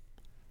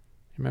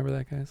 You remember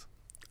that, guys?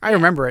 I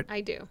remember it.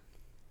 I do.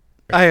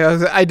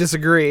 I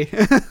disagree.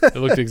 It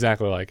looked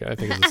exactly like it. I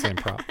think it's the same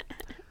prop.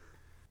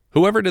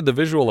 Whoever did the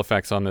visual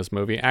effects on this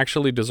movie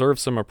actually deserves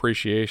some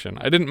appreciation.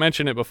 I didn't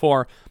mention it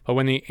before, but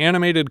when the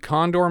animated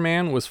Condor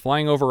Man was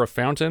flying over a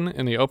fountain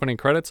in the opening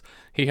credits,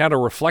 he had a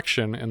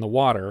reflection in the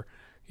water,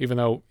 even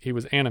though he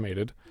was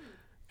animated.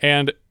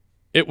 And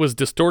it was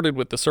distorted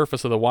with the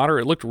surface of the water.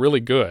 It looked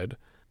really good.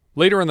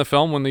 Later in the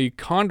film, when the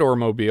Condor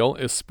Mobile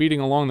is speeding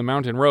along the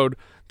mountain road,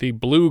 the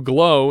blue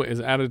glow is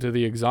added to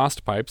the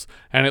exhaust pipes,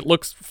 and it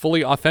looks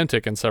fully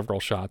authentic in several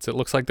shots. It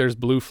looks like there's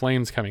blue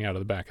flames coming out of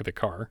the back of the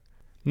car.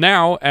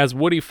 Now, as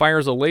Woody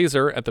fires a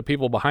laser at the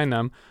people behind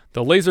them,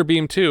 the laser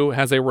beam too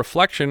has a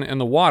reflection in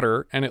the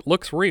water, and it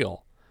looks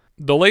real.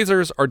 The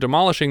lasers are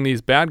demolishing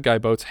these bad guy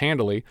boats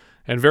handily,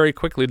 and very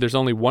quickly there's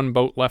only one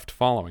boat left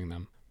following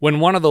them. When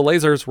one of the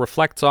lasers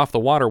reflects off the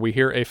water, we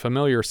hear a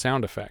familiar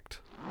sound effect.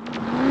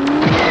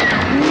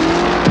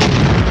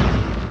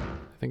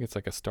 I think it's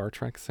like a Star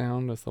Trek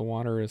sound as the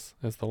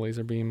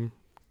laser beam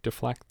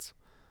deflects.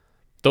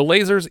 The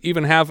lasers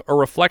even have a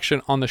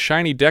reflection on the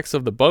shiny decks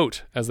of the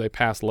boat as they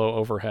pass low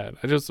overhead.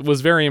 I just was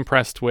very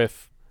impressed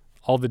with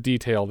all the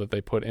detail that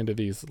they put into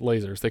these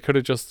lasers. They could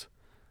have just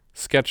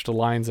sketched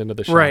lines into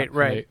the shot.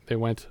 Right. They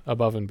went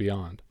above and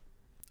beyond.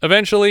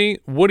 Eventually,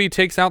 Woody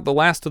takes out the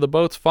last of the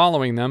boats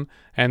following them,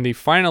 and the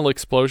final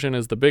explosion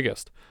is the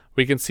biggest.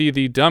 We can see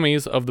the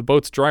dummies of the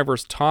boat's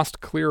drivers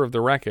tossed clear of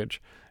the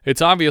wreckage.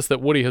 It's obvious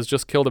that Woody has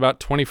just killed about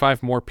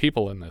 25 more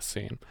people in this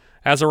scene.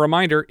 As a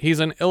reminder, he's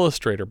an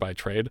illustrator by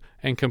trade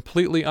and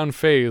completely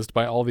unfazed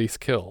by all these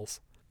kills.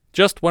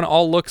 Just when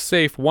all looks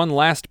safe, one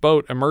last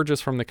boat emerges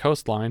from the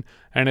coastline,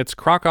 and it's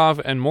Krakow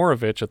and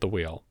Morovich at the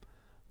wheel.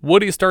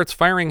 Woody starts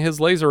firing his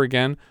laser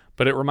again,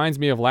 but it reminds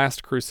me of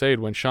Last Crusade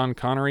when Sean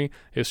Connery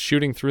is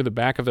shooting through the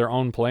back of their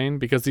own plane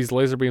because these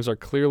laser beams are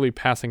clearly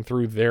passing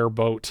through their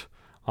boat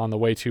on the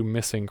way to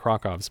missing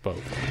Krakow's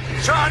boat.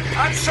 Sean,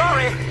 I'm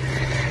sorry.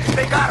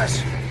 They got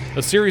us.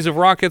 A series of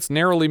rockets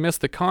narrowly miss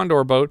the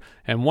Condor boat,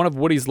 and one of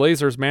Woody's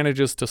lasers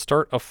manages to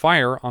start a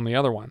fire on the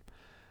other one.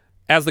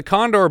 As the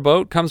Condor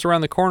boat comes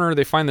around the corner,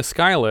 they find the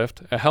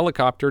Skylift, a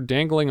helicopter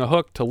dangling a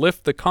hook to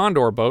lift the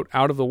Condor boat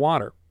out of the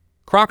water.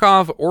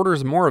 Krakow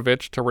orders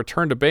Morovich to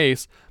return to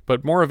base,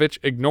 but Morovich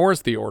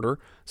ignores the order,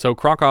 so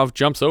Krakow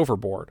jumps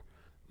overboard.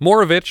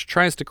 Morovich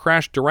tries to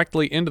crash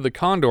directly into the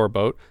Condor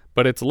boat,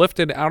 but it's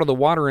lifted out of the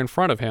water in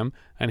front of him,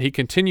 and he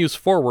continues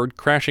forward,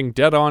 crashing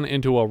dead-on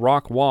into a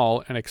rock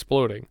wall and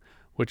exploding,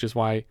 which is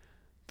why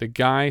the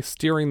guy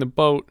steering the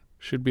boat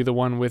should be the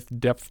one with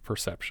depth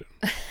perception.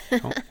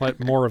 Don't let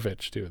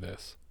Morovich do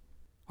this.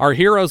 Our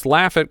heroes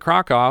laugh at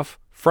Krakow,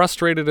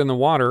 frustrated in the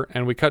water,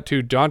 and we cut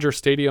to Dodger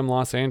Stadium,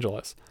 Los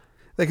Angeles.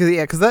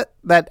 Because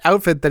that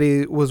outfit that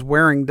he was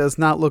wearing does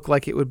not look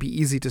like it would be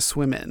easy to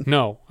swim in.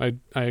 No, I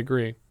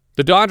agree.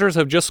 The Dodgers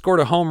have just scored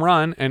a home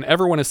run, and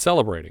everyone is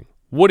celebrating.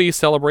 Woody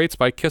celebrates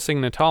by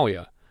kissing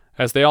Natalia.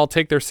 As they all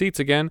take their seats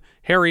again,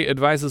 Harry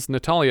advises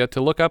Natalia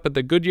to look up at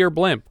the Goodyear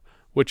blimp,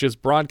 which is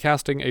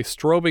broadcasting a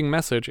strobing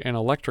message and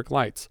electric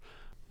lights.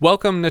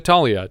 Welcome,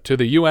 Natalia, to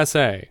the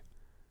USA.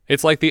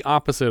 It's like the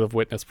opposite of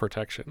witness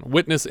protection,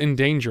 witness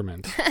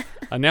endangerment,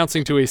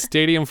 announcing to a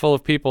stadium full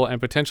of people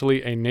and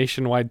potentially a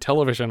nationwide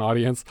television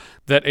audience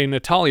that a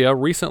Natalia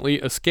recently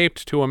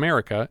escaped to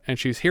America and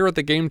she's here at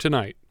the game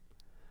tonight.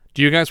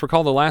 Do you guys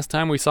recall the last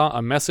time we saw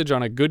a message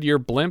on a Goodyear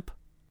blimp?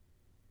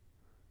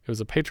 It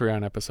was a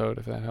Patreon episode,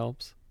 if that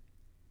helps.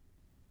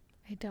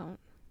 I don't.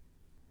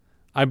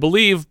 I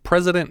believe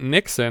President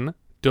Nixon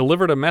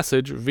delivered a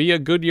message via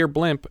Goodyear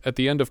blimp at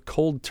the end of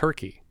Cold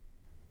Turkey.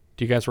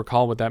 Do you guys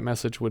recall what that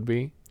message would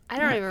be? I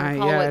don't even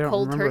recall what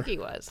Cold Turkey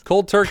was.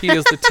 Cold Turkey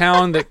is the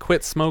town that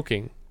quit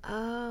smoking.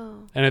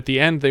 Oh. And at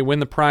the end, they win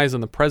the prize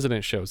and the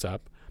president shows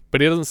up.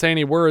 But he doesn't say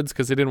any words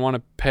because he didn't want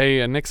to pay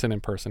a Nixon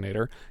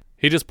impersonator.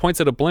 He just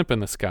points at a blimp in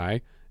the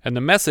sky. And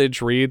the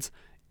message reads,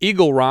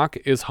 Eagle Rock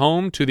is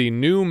home to the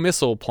new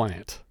missile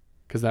plant.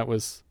 Because that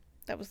was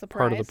the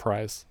part of the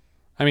prize.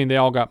 I mean, they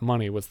all got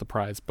money was the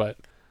prize, but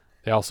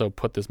they also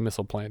put this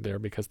missile plant there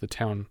because the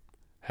town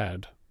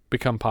had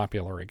become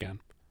popular again.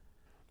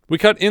 We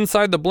cut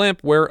inside the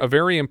blimp where a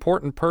very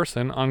important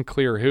person,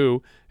 unclear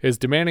who, is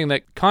demanding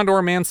that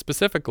Condor Man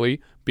specifically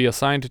be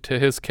assigned to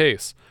his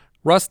case.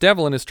 Russ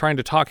Devlin is trying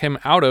to talk him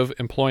out of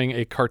employing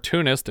a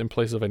cartoonist in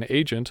place of an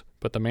agent,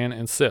 but the man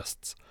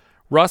insists.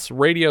 Russ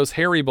radios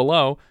Harry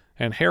below,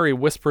 and Harry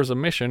whispers a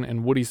mission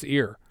in Woody's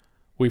ear.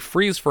 We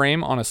freeze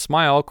frame on a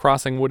smile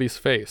crossing Woody's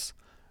face.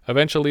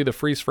 Eventually, the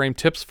freeze frame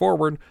tips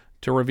forward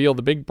to reveal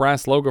the big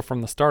brass logo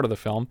from the start of the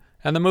film,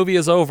 and the movie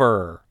is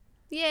over.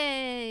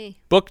 Yay!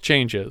 Book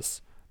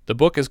changes. The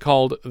book is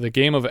called The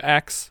Game of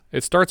X.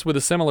 It starts with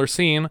a similar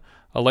scene.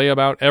 A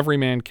layabout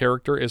everyman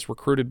character is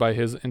recruited by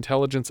his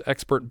intelligence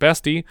expert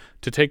bestie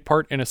to take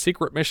part in a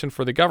secret mission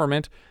for the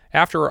government.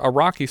 After a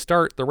rocky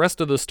start, the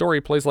rest of the story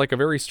plays like a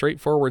very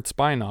straightforward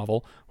spy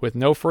novel, with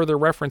no further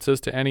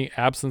references to any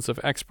absence of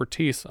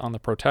expertise on the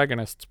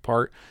protagonist's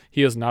part.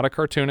 He is not a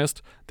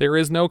cartoonist. There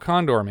is no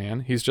Condor Man.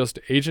 He's just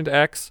Agent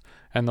X,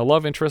 and the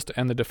love interest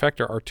and the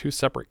defector are two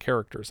separate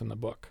characters in the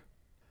book.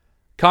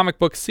 Comic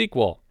book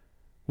sequel.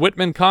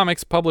 Whitman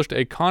Comics published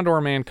a Condor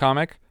Man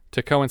comic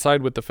to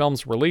coincide with the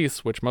film's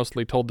release, which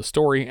mostly told the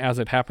story as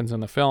it happens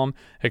in the film,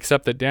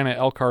 except that Dana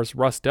Elkar's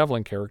Russ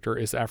Devlin character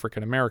is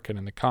African American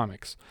in the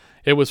comics.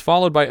 It was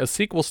followed by a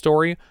sequel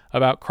story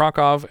about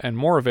Krakow and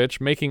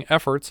Morovich making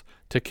efforts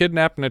to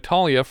kidnap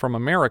Natalia from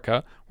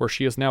America, where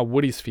she is now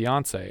Woody's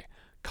fiancée.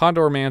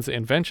 Condor Man's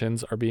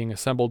inventions are being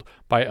assembled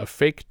by a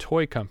fake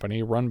toy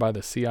company run by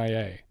the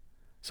CIA.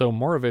 So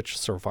Morovich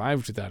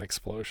survived that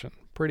explosion.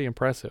 Pretty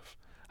impressive.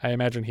 I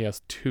imagine he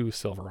has 2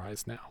 silver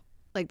eyes now.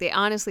 Like, they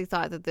honestly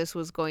thought that this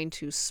was going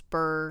to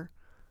spur,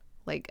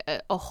 like,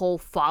 a whole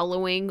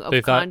following of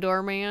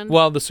Condor Man.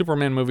 Well, the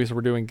Superman movies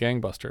were doing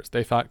gangbusters.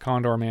 They thought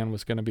Condor Man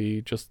was going to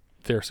be just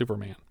their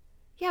Superman.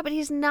 Yeah, but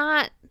he's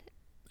not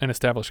an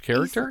established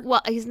character?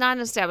 He's not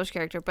an established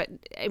character, but,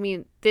 I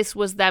mean, this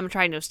was them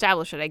trying to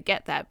establish it. I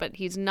get that, but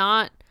he's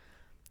not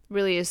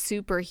really a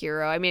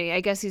superhero. I mean,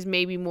 I guess he's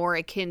maybe more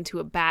akin to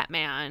a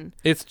Batman.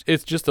 It's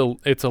just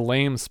a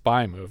lame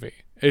spy movie.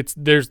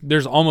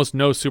 There's almost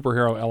no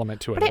superhero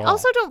element to it. But I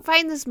also don't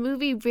find this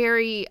movie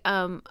very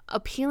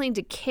appealing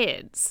to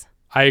kids.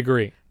 I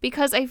agree.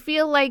 Because I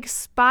feel like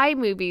spy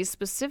movies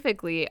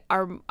specifically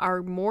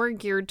are more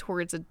geared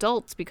towards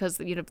adults because,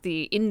 you know,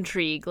 the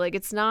intrigue. Like,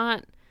 it's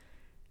not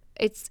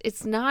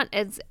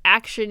as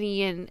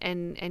actiony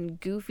and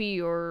goofy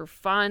or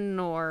fun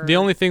or... The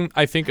only thing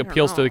I think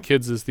appeals to the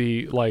kids is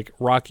the, like,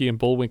 Rocky and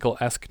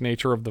Bullwinkle-esque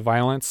nature of the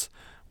violence,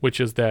 which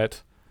is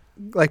that...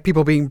 Like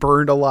people being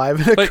burned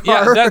alive in a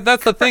car. Yeah,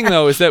 that's the thing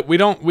though, is that we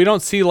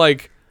don't see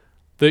like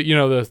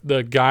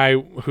the guy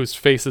whose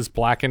face is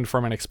blackened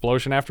from an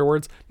explosion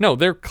afterwards. No,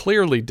 they're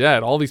clearly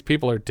dead. All these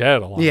people are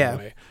dead along the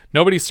way.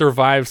 Nobody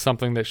survived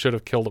something that should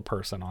have killed a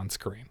person on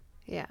screen.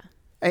 Yeah.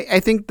 I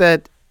think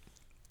that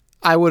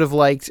I would have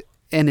liked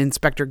an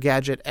Inspector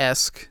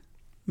Gadget-esque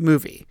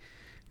movie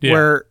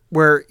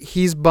where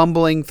he's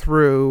bumbling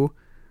through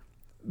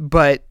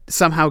but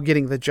somehow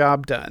getting the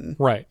job done.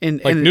 Right.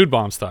 Like Nude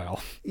Bomb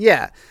style.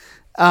 Yeah.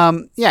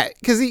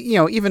 Because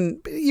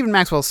even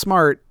Maxwell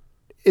Smart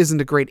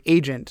isn't a great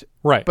agent.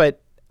 Right.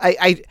 But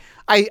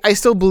I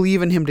still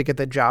believe in him to get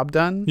the job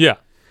done. Yeah.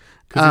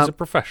 Because he's a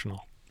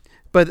professional.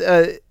 But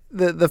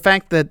the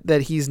fact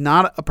that he's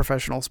not a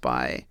professional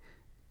spy,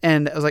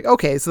 and I was like,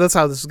 okay, so that's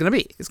how this is going to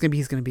be. He's going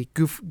to be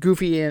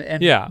goofy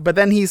and yeah. But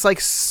then he's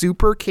like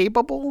super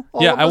capable.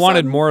 I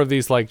wanted more of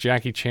these like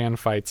Jackie Chan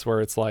fights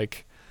where it's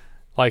like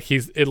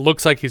it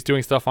looks like he's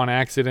doing stuff on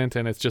accident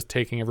and it's just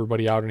taking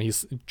everybody out and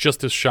he's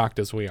just as shocked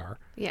as we are.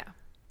 Yeah.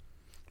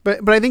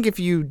 But I think if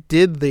you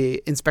did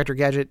the Inspector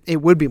Gadget,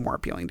 it would be more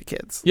appealing to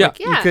kids. Yeah, like,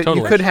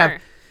 you could have,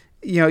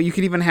 you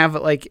could even have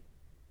like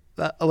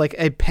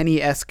a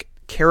Penny-esque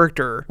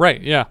character,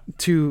 right? Yeah,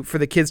 for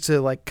the kids to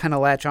like kind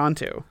of latch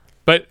onto.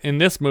 But in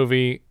this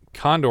movie,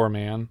 Condor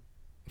Man,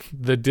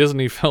 the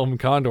Disney film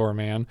Condor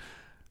Man,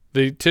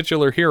 the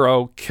titular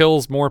hero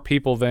kills more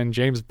people than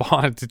James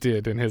Bond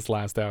did in his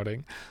last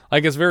outing.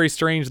 Like, it's very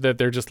strange that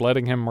they're just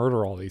letting him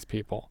murder all these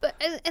people. But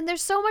and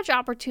there's so much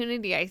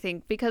opportunity, I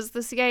think, because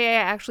the CIA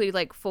actually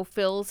like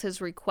fulfills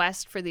his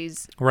request for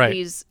these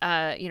cars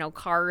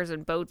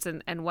and boats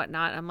and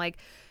whatnot. I'm like,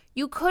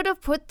 you could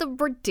have put the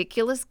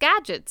ridiculous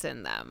gadgets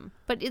in them,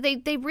 but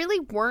they really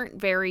weren't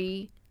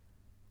very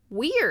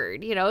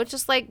weird. It's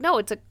just like, no,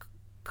 it's a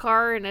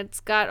car and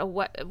it's got a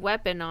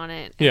weapon on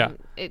it.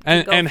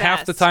 And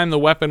half the time the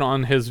weapon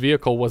on his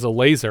vehicle was a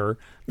laser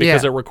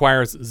because it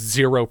requires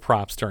zero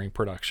props during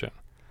production.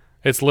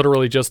 It's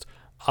literally just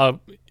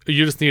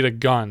you just need a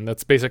gun.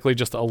 That's basically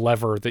just a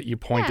lever that you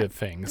point at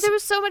things. There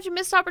was so much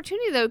missed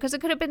opportunity though, because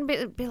it could have been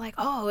be like,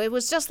 oh, it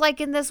was just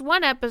like in this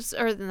one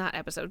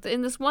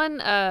in this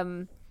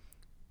one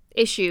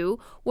issue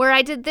where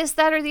I did this,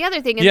 that, or the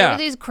other thing, and there were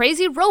these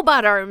crazy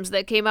robot arms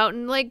that came out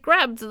and like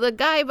grabbed the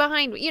guy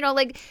behind me.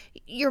 Like,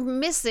 you're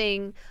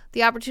missing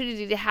the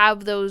opportunity to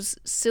have those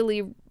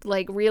silly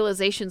like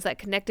realizations that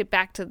connect it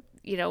back to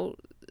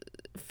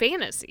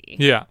fantasy.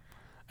 Yeah,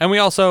 and we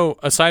also,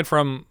 aside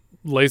from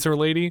Laser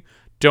Lady,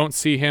 don't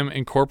see him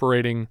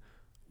incorporating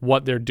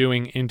what they're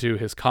doing into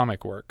his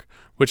comic work,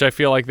 which I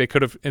feel like they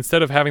could have,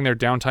 instead of having their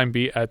downtime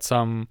be at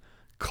some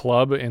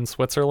club in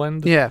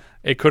Switzerland,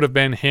 it could have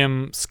been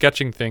him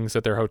sketching things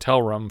at their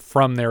hotel room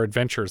from their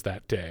adventures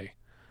that day.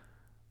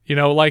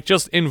 Like,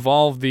 just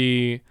involve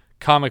the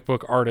comic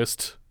book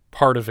artist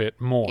part of it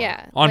more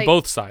on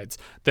both sides,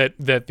 that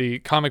the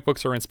comic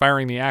books are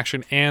inspiring the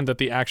action and that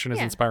the action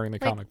is inspiring the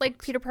comic books.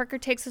 Like Peter Parker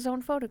takes his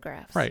own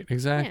photographs. Right,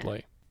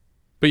 exactly.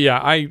 But yeah,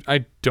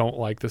 I don't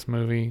like this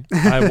movie.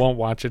 I won't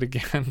watch it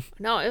again.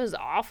 No, it was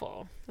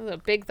awful. It was a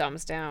big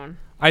thumbs down.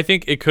 I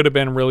think it could have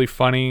been really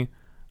funny.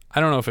 I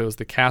don't know if it was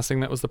the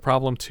casting that was the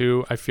problem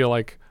too. I feel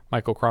like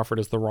Michael Crawford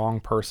is the wrong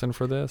person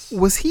for this.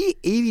 Was he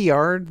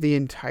ADR'd the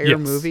entire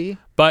movie?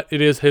 But it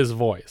is his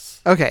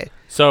voice. Okay.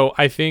 So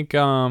I think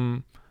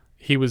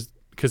he was,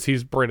 because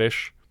he's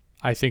British,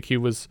 I think he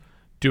was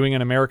doing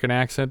an American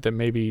accent that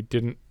maybe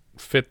didn't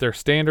fit their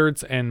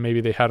standards, and maybe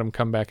they had him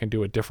come back and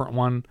do a different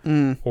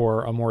one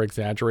or a more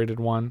exaggerated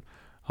one.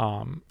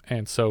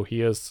 And so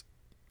he is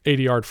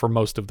ADR'd for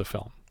most of the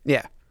film.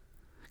 Yeah.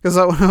 Because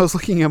when I was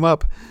looking him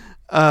up,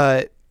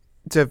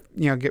 to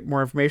get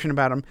more information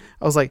about him,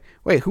 I was like,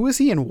 wait, who is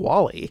he in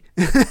WALL-E?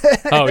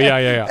 Oh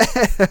yeah.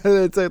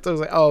 So I was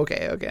like, oh,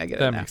 okay, I get it.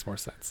 That now. makes more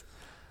sense.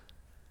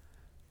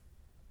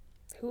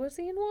 Who was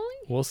he in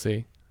WALL-E? We'll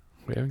see.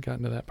 We haven't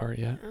gotten to that part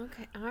yet.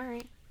 Okay, all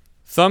right.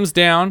 Thumbs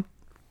down.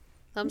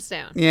 Thumbs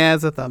down. Yeah,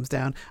 it's a thumbs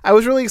down. I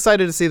was really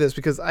excited to see this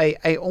because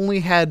I only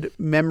had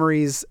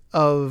memories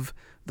of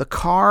the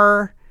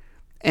car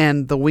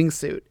and the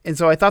wingsuit, and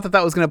so I thought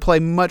that was going to play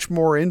much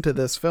more into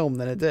this film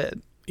than it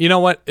did. You know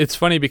what? It's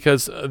funny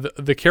because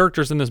the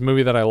characters in this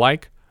movie that I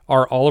like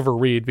are Oliver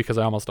Reed, because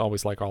I almost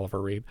always like Oliver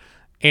Reed,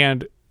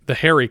 and the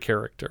Harry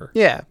character.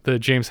 Yeah. The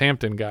James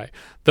Hampton guy.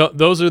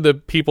 Those are the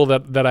people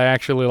that I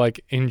actually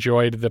like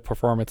enjoyed the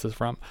performances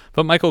from.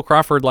 But Michael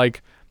Crawford,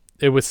 like,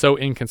 it was so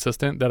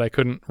inconsistent that I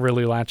couldn't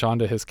really latch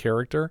onto his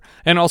character.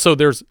 And also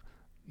there's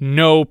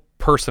no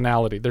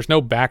personality. There's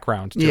no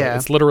background to it.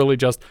 It's literally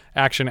just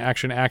action,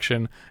 action,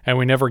 action, and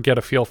we never get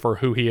a feel for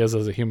who he is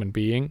as a human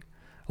being.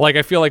 Like,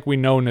 I feel like we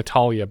know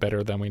Natalia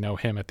better than we know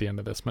him at the end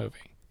of this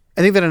movie.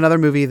 I think that another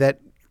movie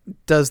that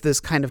does this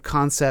kind of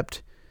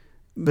concept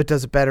but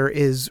does it better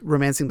is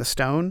Romancing the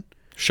Stone.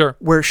 Sure.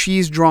 Where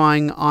she's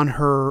drawing on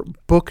her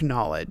book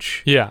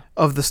knowledge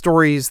of the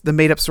stories, the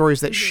made-up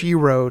stories that she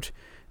wrote,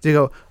 to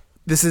go,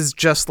 this is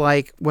just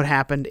like what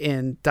happened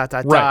in ...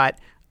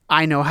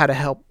 I know how to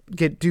help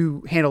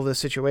handle this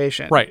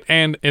situation. Right.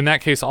 And in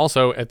that case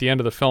also, at the end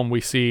of the film,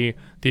 we see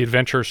the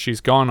adventures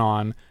she's gone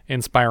on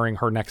inspiring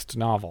her next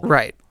novel.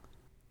 Right.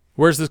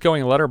 Where's this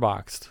going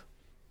Letterboxd?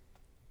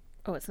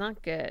 Oh, it's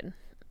not good.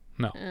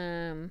 No.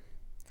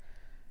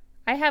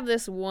 I have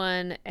this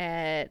one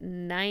at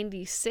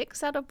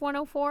 96 out of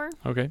 104.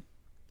 Okay.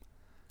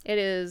 It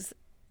is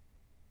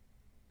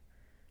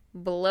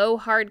below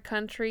Hard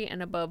Country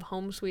and above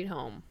Home Sweet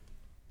Home.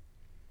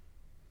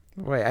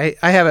 Wait,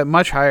 I have it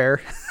much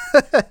higher.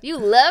 You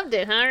loved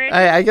it, huh, Rick?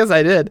 I guess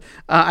I did.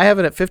 I have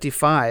it at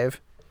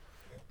 55,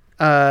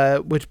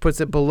 which puts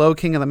it below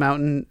King of the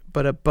Mountain,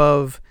 but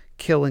above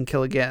Kill and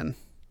Kill Again.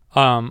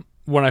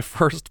 When I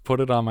first put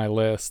it on my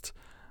list,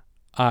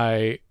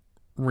 I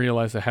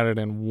realized I had it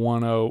in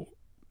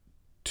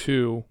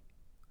 102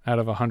 out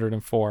of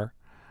 104.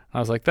 I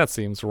was like, that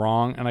seems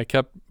wrong. And I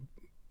kept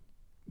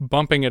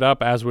bumping it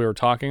up as we were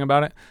talking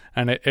about it,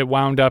 and it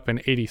wound up in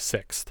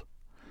 86th.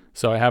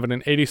 So I have it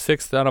in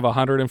 86th out of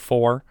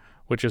 104,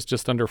 which is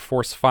just under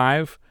Force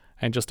 5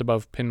 and just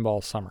above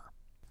Pinball Summer.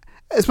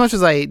 As much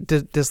as I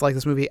dislike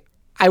this movie,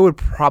 I would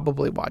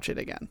probably watch it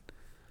again.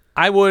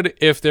 I would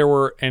if there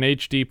were an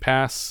HD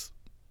pass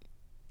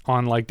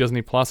on like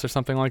Disney Plus or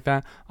something like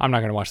that. I'm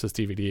not going to watch this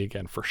DVD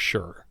again for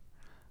sure.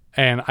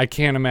 And I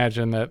can't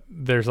imagine that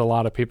there's a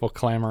lot of people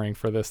clamoring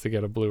for this to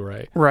get a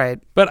Blu-ray. Right.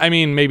 But I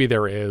mean, maybe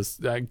there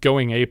is.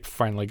 Going Ape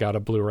finally got a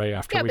Blu-ray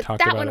after we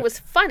talked about it. That one was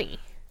funny.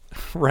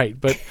 Right.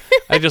 But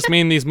I just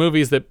mean these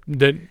movies that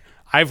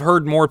I've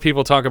heard more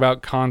people talk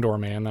about Condor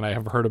Man than I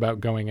have heard about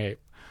Going Ape.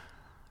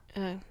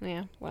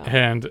 Yeah, well.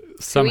 And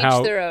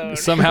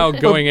somehow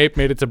Going Ape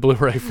made it to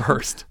Blu-ray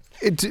first.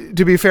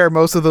 To be fair,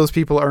 most of those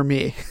people are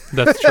me.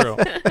 That's true.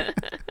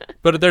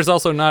 But there's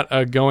also not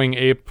a Going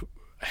Ape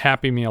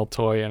Happy Meal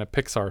toy and a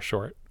Pixar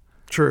short.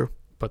 True.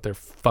 But there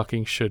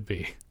fucking should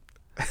be.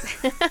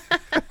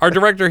 Our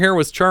director here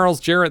was Charles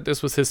Jarrett.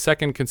 This was his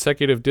second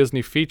consecutive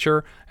Disney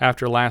feature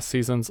after last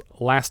season's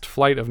Last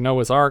Flight of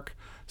Noah's Ark.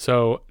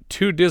 So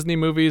 2 Disney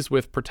movies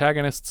with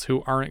protagonists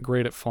who aren't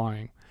great at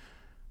flying.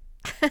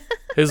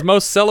 His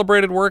most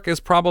celebrated work is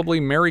probably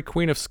Mary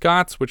Queen of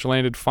Scots, which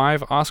landed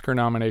 5 Oscar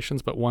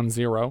nominations but won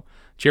 0.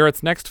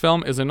 Jarrett's next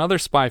film is another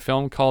spy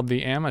film called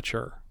The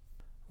Amateur.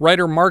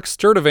 Writer Mark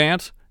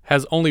Sturtevant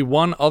has only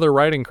one other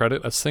writing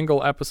credit, a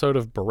single episode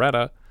of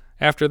Beretta.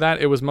 After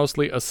that, it was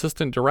mostly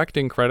assistant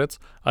directing credits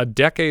a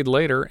decade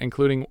later,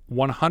 including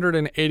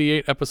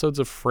 188 episodes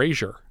of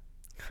Frasier.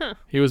 Huh.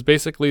 He was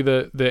basically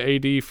the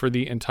AD for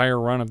the entire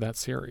run of that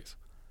series.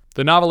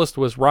 The novelist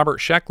was Robert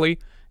Sheckley.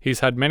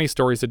 He's had many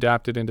stories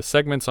adapted into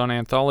segments on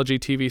anthology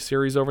TV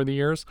series over the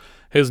years.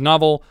 His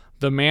novel,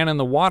 The Man in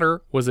the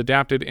Water, was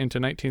adapted into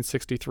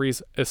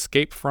 1963's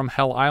Escape from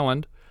Hell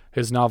Island.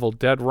 His novel,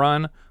 Dead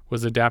Run,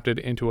 was adapted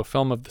into a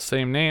film of the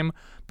same name.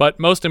 But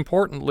most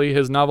importantly,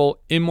 his novel,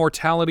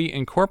 Immortality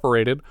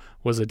Incorporated,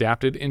 was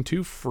adapted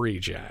into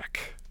Freejack.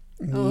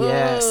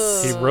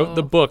 Yes. He wrote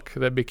the book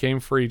that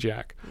became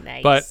Freejack.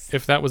 Nice. But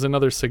if that was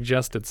another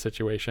suggested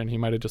situation, he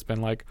might have just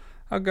been like,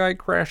 a guy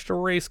crashed a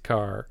race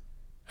car.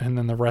 And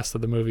then the rest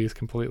of the movie is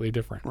completely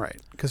different. Right.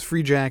 Because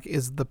Freejack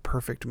is the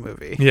perfect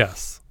movie.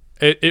 Yes.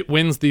 It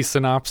wins the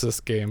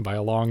synopsis game by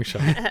a long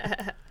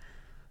shot.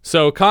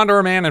 So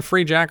Condor Man and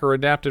Freejack are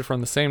adapted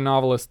from the same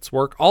novelist's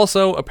work.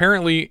 Also,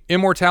 apparently,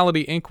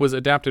 Immortality Inc. was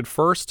adapted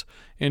first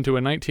into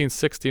a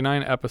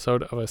 1969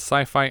 episode of a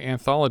sci-fi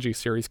anthology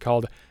series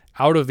called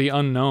Out of the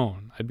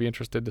Unknown. I'd be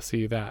interested to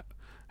see that,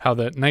 how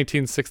the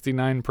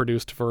 1969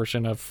 produced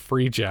version of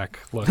Freejack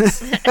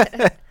looks.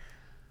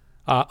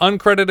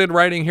 Uncredited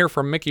writing here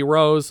from Mickey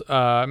Rose.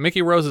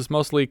 Mickey Rose is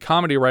mostly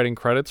comedy writing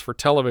credits for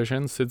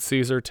television, Sid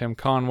Caesar, Tim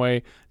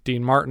Conway,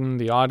 Dean Martin,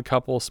 The Odd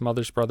Couple,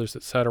 Smothers Brothers,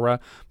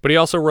 etc. But he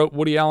also wrote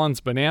Woody Allen's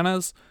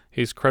Bananas.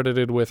 He's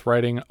credited with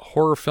writing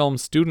horror film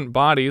Student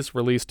Bodies,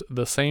 released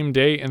the same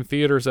day in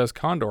theaters as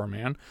Condor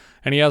Man,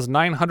 and he has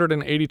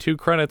 982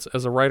 credits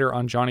as a writer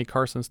on Johnny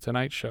Carson's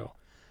Tonight Show.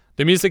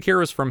 The music here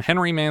is from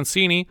Henry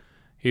Mancini.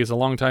 He is a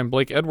longtime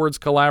Blake Edwards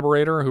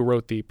collaborator who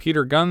wrote the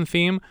Peter Gunn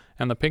theme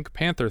and the Pink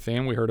Panther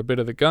theme. We heard a bit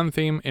of the Gunn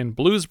theme in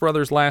Blues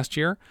Brothers last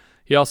year.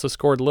 He also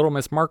scored Little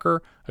Miss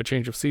Marker, A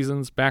Change of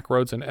Seasons,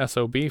 Backroads, and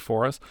S.O.B.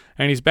 for us.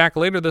 And he's back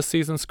later this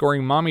season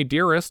scoring Mommy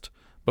Dearest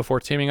before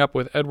teaming up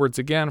with Edwards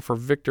again for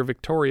Victor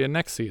Victoria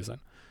next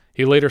season.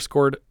 He later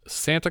scored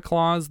Santa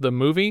Claus, the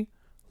movie,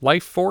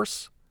 Life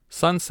Force,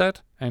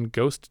 Sunset, and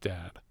Ghost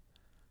Dad.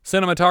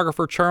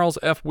 Cinematographer Charles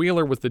F.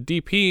 Wheeler was the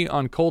DP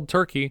on Cold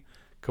Turkey.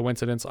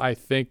 Coincidence? I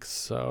think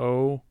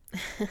so.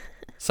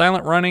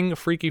 Silent Running,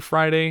 Freaky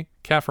Friday,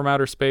 Cat from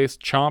Outer Space,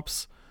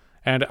 Chomps,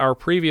 and our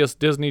previous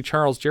Disney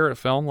Charles Jarrett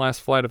film, Last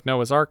Flight of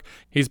Noah's Ark.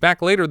 He's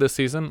back later this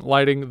season,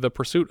 lighting The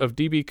Pursuit of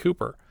D.B.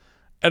 Cooper.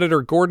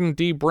 Editor Gordon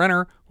D.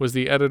 Brenner was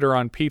the editor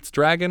on Pete's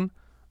Dragon,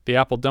 The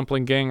Apple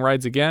Dumpling Gang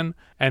Rides Again,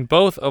 and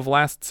both of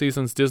last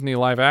season's Disney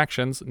live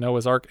actions,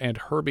 Noah's Ark and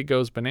Herbie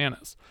Goes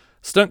Bananas.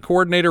 Stunt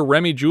coordinator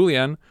Remy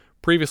Julian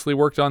previously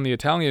worked on The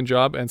Italian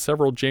Job and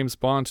several James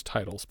Bond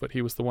titles, but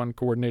he was the one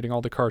coordinating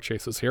all the car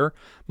chases here.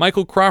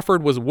 Michael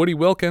Crawford was Woody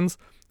Wilkins.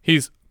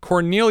 He's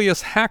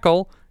Cornelius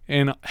Hackle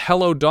in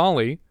Hello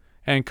Dolly,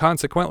 and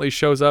consequently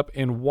shows up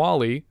in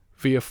WALL-E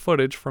via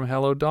footage from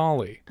Hello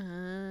Dolly.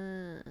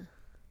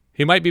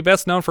 He might be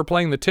best known for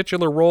playing the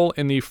titular role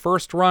in the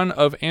first run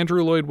of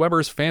Andrew Lloyd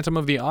Webber's Phantom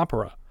of the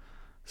Opera.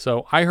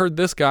 So I heard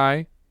this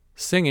guy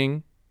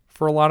singing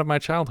for a lot of my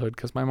childhood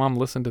because my mom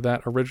listened to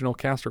that original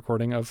cast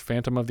recording of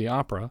Phantom of the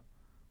Opera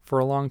for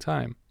a long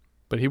time.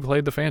 But he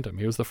played the Phantom.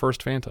 He was the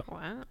first Phantom.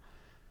 Wow.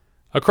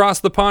 Across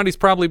the pond, he's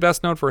probably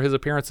best known for his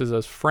appearances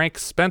as Frank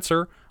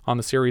Spencer on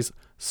the series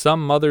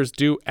Some Mothers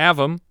Do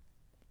Avum,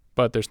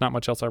 but there's not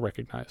much else I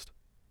recognized.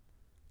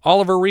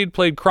 Oliver Reed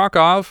played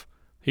Krakow.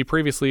 He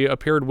previously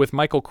appeared with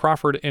Michael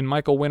Crawford in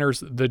Michael Winner's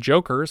The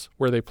Jokers,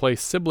 where they play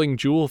sibling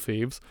jewel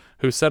thieves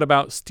who set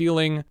about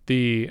stealing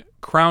the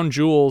crown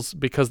jewels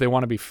because they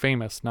want to be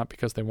famous, not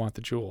because they want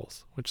the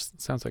jewels, which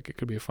sounds like it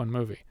could be a fun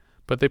movie.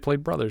 But they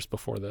played brothers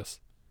before this.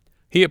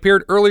 He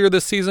appeared earlier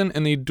this season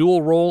in the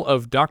dual role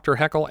of Dr.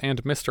 Heckle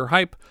and Mr.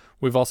 Hype.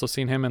 We've also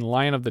seen him in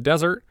Lion of the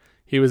Desert.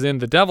 He was in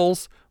The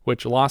Devils,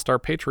 which lost our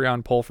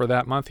Patreon poll for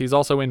that month. He's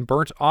also in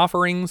Burnt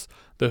Offerings,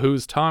 The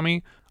Who's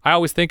Tommy. I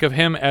always think of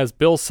him as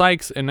Bill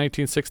Sykes in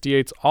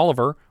 1968's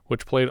Oliver,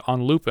 which played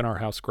on loop in our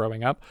house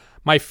growing up.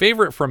 My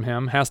favorite from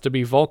him has to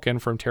be Vulcan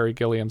from Terry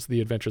Gilliam's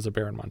The Adventures of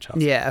Baron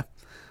Munchausen. Yeah.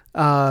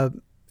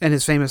 And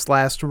his famous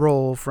last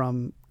role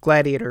from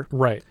Gladiator.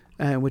 Right.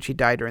 Which he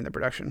died during the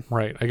production.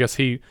 Right. I guess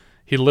he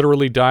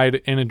literally died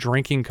in a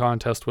drinking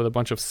contest with a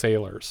bunch of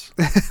sailors.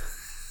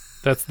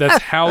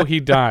 That's how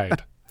he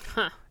died.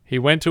 Huh. He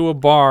went to a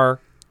bar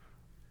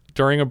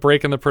during a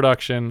break in the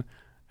production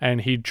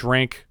and he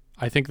drank,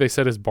 I think they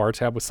said his bar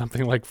tab was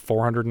something like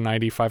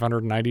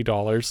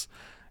 $490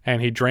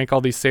 and he drank all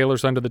these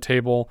sailors under the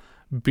table,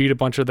 beat a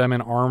bunch of them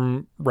in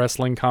arm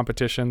wrestling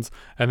competitions,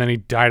 and then he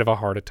died of a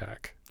heart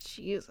attack.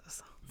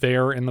 Jesus.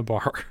 There in the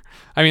bar.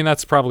 I mean,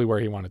 that's probably where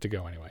he wanted to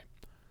go anyway.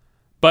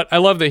 But I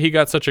love that he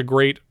got such a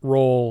great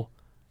role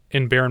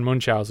in Baron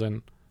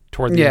Munchausen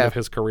toward the end of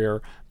his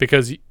career,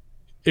 because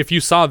if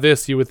you saw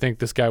this, you would think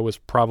this guy was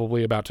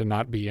probably about to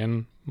not be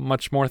in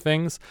much more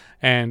things,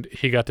 and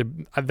he got to.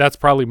 That's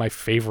probably my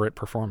favorite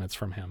performance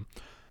from him.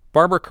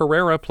 Barbara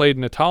Carrera played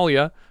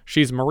Natalia.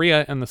 She's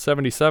Maria in the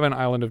 77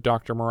 Island of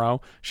Dr. Moreau.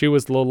 She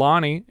was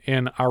Lolani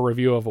in our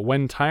review of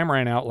When Time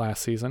Ran Out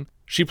last season.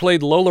 She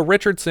played Lola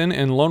Richardson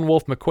in Lone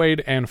Wolf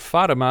McQuaid and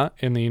Fatima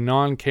in the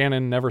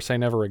non-canon Never Say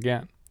Never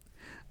Again.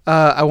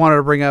 I wanted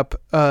to bring up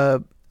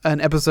an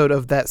episode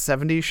of That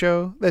 70s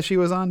Show that she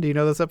was on. Do you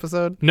know this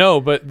episode? No,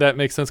 but that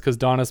makes sense because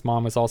Donna's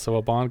mom is also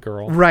a Bond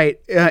girl.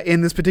 Right.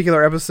 In this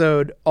particular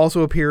episode,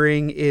 also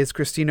appearing is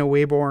Christina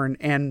Wayborn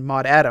and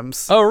Maude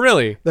Adams. Oh,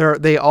 really?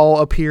 They all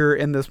appear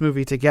in this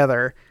movie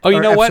together. Oh, you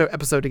know what?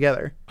 Episode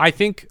together. I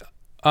think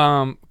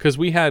because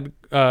we had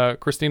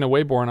Christina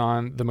Wayborn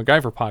on the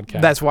MacGyver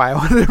podcast. That's why I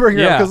wanted to bring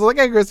her up, because look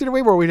at Christina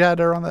Wayborn, we had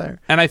her on there.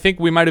 And I think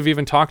we might have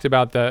even talked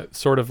about the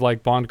sort of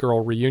like Bond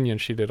girl reunion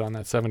she did on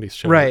that 70s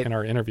show in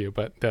our interview,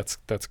 but that's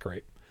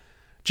great.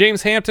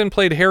 James Hampton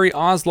played Harry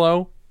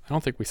Oslo. I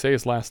don't think we say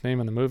his last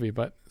name in the movie,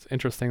 but it's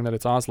interesting that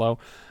it's Oslo.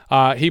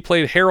 He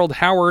played Harold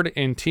Howard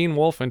in Teen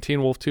Wolf and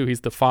Teen Wolf 2.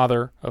 He's the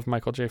father of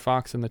Michael J.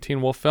 Fox in the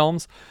Teen Wolf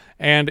films.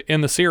 And in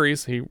the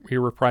series, he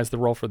reprised the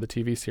role for the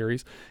TV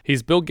series.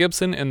 He's Bill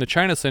Gibson in The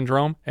China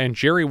Syndrome and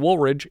Jerry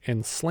Woolridge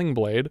in Sling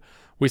Blade.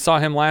 We saw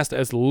him last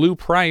as Lou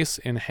Price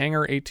in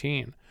Hangar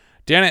 18.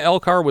 Dana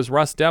Elcar was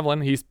Russ Devlin.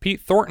 He's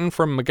Pete Thornton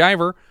from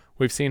MacGyver.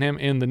 We've seen him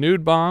in The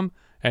Nude Bomb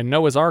and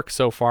Noah's Ark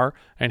so far,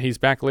 and he's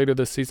back later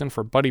this season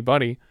for Buddy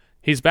Buddy.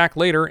 He's back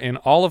later in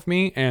All of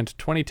Me and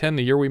 2010,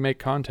 The Year We Make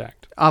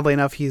Contact. Oddly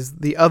enough, he's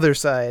the other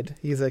side.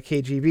 He's a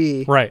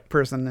KGB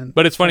person.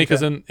 But it's funny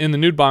because in The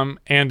Nude Bomb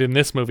and in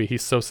this movie,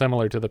 he's so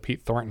similar to the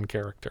Pete Thornton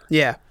character.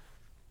 Yeah.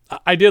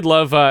 I did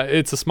love,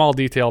 it's a small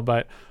detail,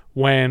 but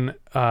when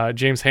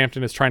James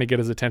Hampton is trying to get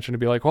his attention to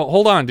be like, well,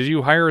 hold on, did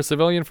you hire a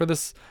civilian for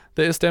the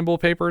Istanbul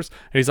Papers?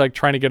 And he's like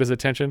trying to get his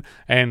attention,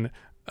 and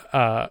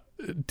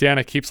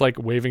Dana keeps like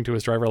waving to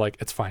his driver like,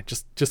 it's fine,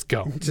 just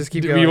go. Just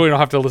keep going. You don't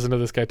have to listen to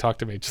this guy talk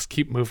to me. Just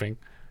keep moving.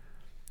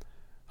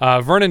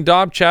 Vernon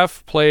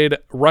Dobchev played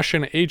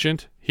Russian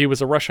agent. He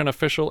was a Russian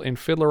official in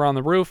Fiddler on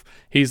the Roof.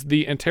 He's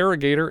the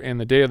interrogator in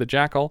The Day of the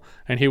Jackal,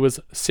 and he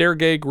was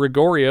Sergei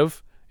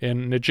Grigoriev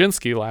in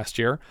Nijinsky last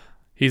year.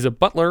 He's a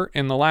butler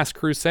in The Last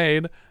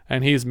Crusade,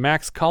 and he's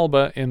Max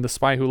Kalba in The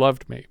Spy Who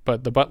Loved Me.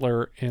 But the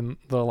butler in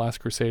The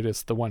Last Crusade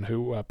is the one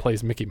who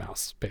plays Mickey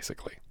Mouse,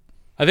 basically.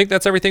 I think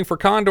that's everything for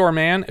Condor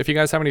Man. If you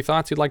guys have any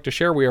thoughts you'd like to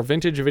share, we are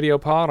Vintage Video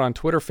Pod on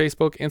Twitter,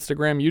 Facebook,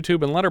 Instagram,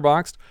 YouTube, and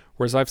Letterboxd,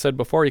 where, as I've said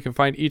before, you can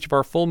find each of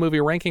our full movie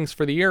rankings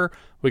for the year.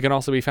 We can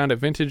also be found at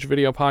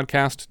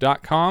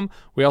vintagevideopodcast.com.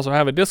 We also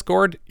have a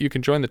Discord. You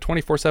can join the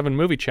 24/7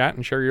 movie chat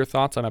and share your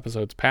thoughts on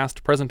episodes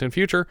past, present, and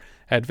future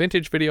at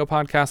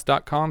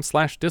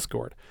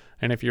vintagevideopodcast.com/Discord.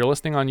 And if you're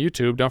listening on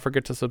YouTube, don't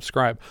forget to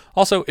subscribe.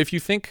 Also, if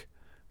you think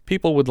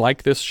people would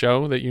like this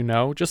show that you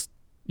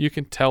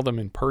can tell them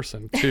in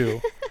person, too.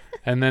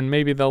 And then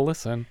maybe they'll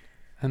listen,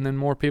 and then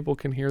more people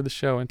can hear the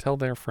show and tell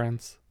their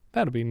friends.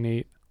 That'd be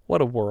neat.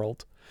 What a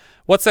world.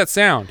 What's that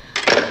sound?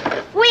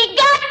 We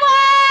got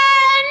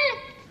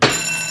one!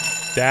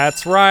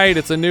 That's right.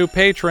 It's a new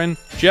patron,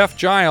 Jeff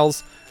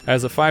Giles.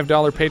 As a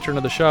 $5 patron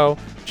of the show,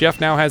 Jeff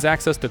now has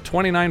access to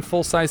 29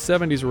 full-size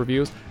 70s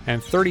reviews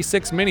and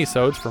 36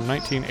 minisodes from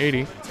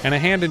 1980, and a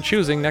hand in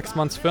choosing next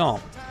month's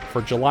film.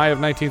 For July of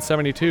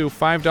 1972,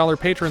 $5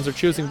 patrons are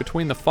choosing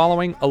between the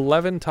following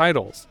 11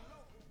 titles.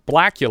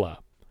 Blackula,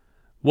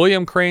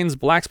 William Crane's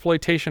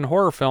blaxploitation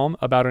horror film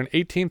about an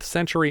 18th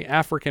century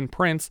African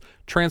prince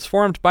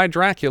transformed by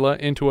Dracula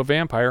into a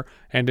vampire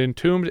and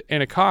entombed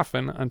in a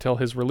coffin until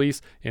his release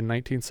in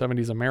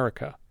 1970s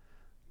America.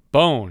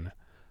 Bone,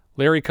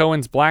 Larry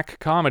Cohen's black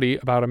comedy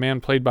about a man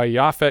played by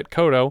Yaphet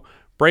Kotto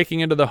breaking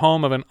into the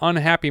home of an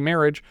unhappy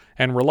marriage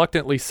and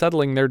reluctantly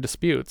settling their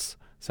disputes.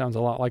 Sounds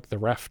a lot like The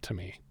Ref to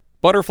me.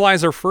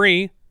 Butterflies Are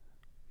Free,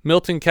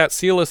 Milton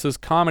Katsilas'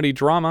 comedy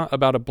drama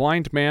about a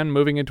blind man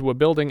moving into a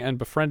building and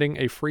befriending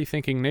a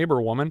free-thinking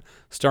neighbor woman,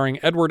 starring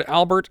Edward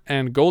Albert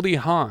and Goldie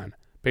Hawn,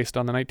 based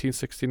on the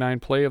 1969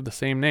 play of the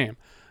same name.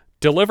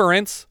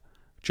 Deliverance,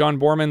 John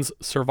Borman's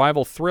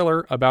survival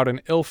thriller about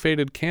an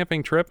ill-fated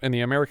camping trip in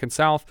the American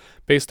South,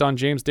 based on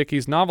James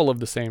Dickey's novel of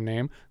the same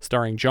name,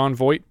 starring Jon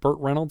Voight, Burt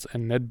Reynolds,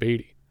 and Ned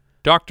Beatty.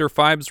 Dr.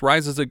 Phibes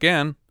Rises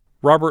Again,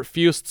 Robert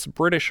Fust's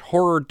British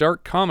horror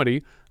dark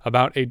comedy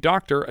about a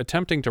doctor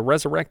attempting to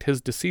resurrect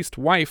his deceased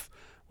wife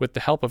with the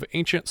help of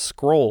ancient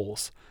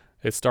scrolls.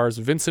 It stars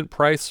Vincent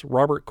Price,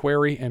 Robert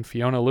Query, and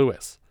Fiona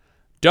Lewis.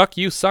 Duck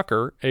You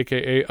Sucker,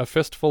 aka A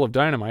Fistful of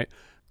Dynamite,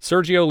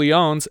 Sergio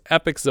Leone's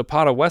epic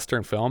Zapata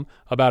Western film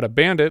about a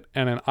bandit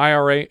and an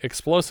IRA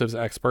explosives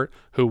expert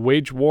who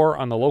wage war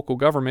on the local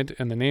government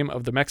in the name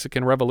of the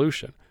Mexican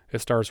Revolution. It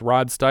stars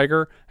Rod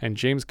Steiger and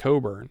James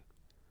Coburn.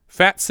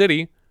 Fat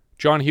City,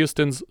 John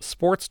Huston's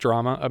sports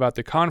drama about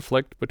the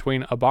conflict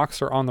between a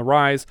boxer on the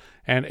rise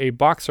and a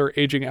boxer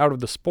aging out of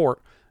the sport.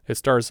 It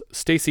stars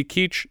Stacy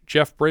Keach,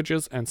 Jeff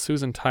Bridges, and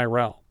Susan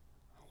Tyrrell.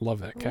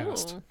 Love that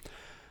cast. Ooh.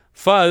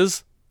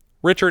 Fuzz,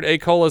 Richard A.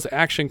 Cola's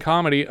action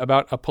comedy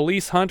about a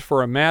police hunt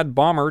for a mad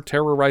bomber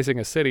terrorizing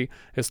a city.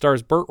 It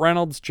stars Burt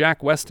Reynolds,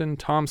 Jack Weston,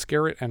 Tom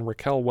Skerritt, and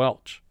Raquel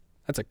Welch.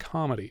 That's a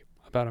comedy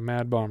about a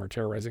mad bomber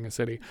terrorizing a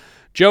city.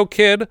 Joe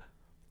Kidd,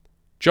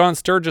 John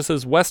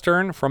Sturgis's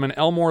Western from an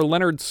Elmore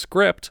Leonard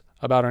script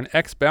about an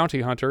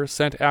ex-bounty hunter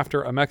sent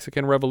after a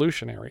Mexican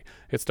revolutionary.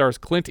 It stars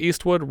Clint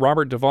Eastwood,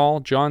 Robert Duvall,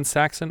 John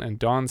Saxon, and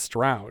Don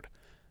Stroud.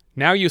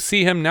 Now You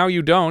See Him, Now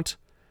You Don't,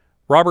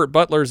 Robert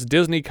Butler's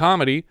Disney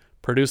comedy,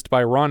 produced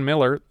by Ron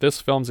Miller,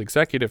 this film's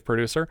executive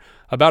producer,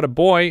 about a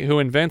boy who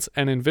invents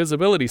an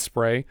invisibility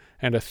spray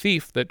and a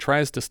thief that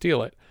tries to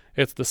steal it.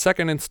 It's the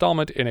second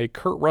installment in a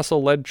Kurt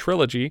Russell-led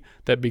trilogy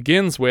that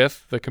begins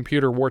with The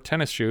Computer Wore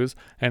Tennis Shoes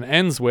and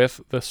ends with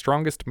The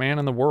Strongest Man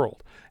in the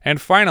World. And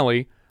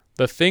finally,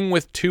 The Thing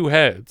with Two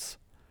Heads.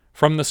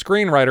 From the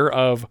screenwriter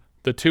of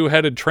The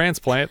Two-Headed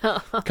Transplant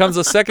comes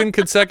a second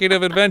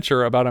consecutive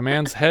adventure about a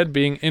man's head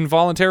being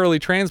involuntarily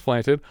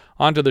transplanted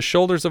onto the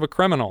shoulders of a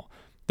criminal.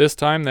 This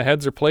time, the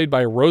heads are played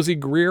by Rosie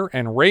Greer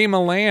and Ray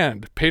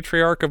Milland,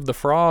 patriarch of the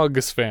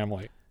Frogs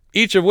family,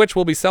 each of which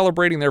will be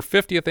celebrating their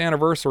 50th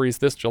anniversaries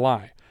this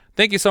July.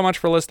 Thank you so much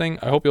for listening.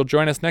 I hope you'll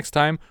join us next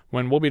time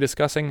when we'll be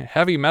discussing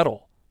Heavy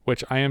Metal,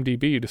 which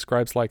IMDb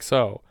describes like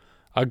so.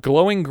 A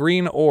glowing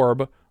green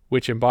orb,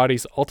 which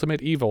embodies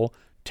ultimate evil,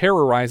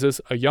 terrorizes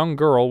a young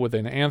girl with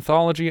an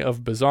anthology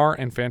of bizarre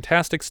and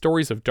fantastic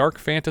stories of dark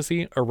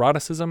fantasy,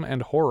 eroticism,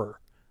 and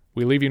horror.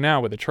 We leave you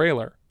now with a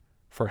trailer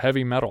for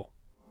Heavy Metal.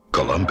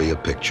 Columbia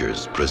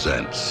Pictures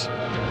presents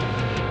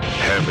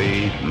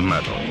Heavy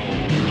Metal.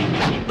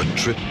 A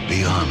trip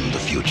beyond the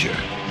future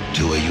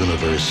to a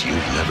universe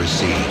you've never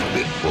seen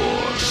before.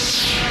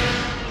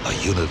 A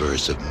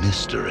universe of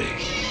mystery.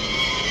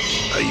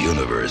 A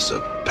universe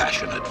of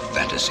passionate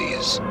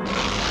fantasies.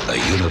 A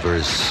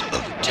universe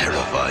of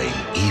terrifying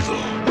evil.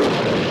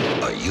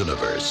 A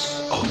universe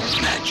of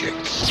magic.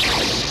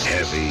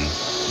 Heavy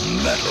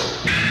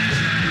Metal.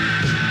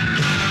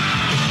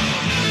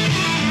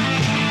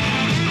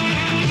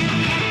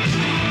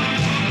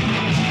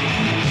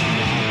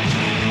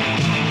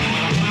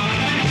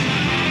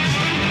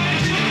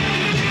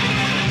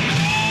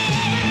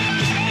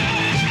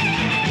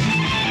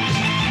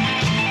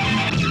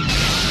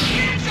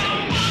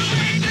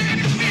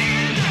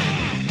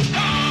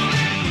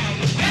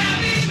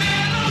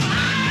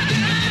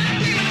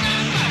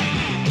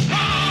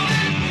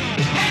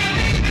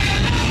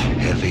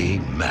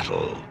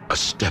 A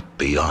step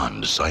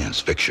beyond science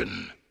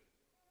fiction.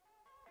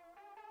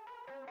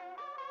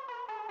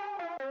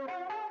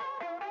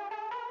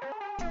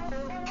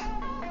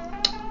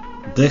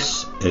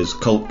 This is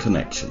Cult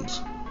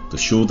Connections, the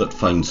show that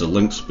finds the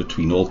links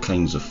between all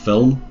kinds of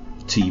film,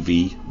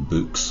 TV,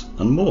 books,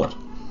 and more.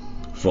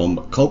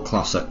 From cult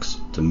classics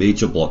to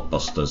major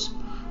blockbusters,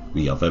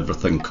 we have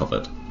everything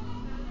covered.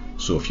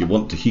 So if you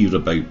want to hear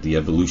about the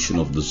evolution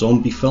of the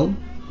zombie film,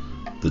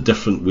 the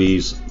different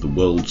ways the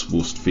world's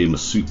most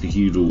famous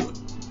superhero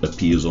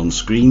appears on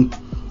screen,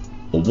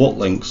 or what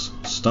links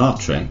Star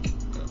Trek,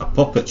 a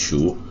puppet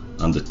show,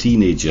 and a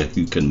teenager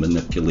who can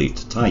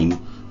manipulate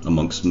time,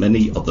 amongst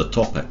many other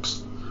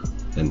topics,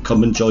 then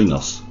come and join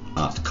us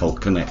at Cult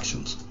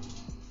Connections.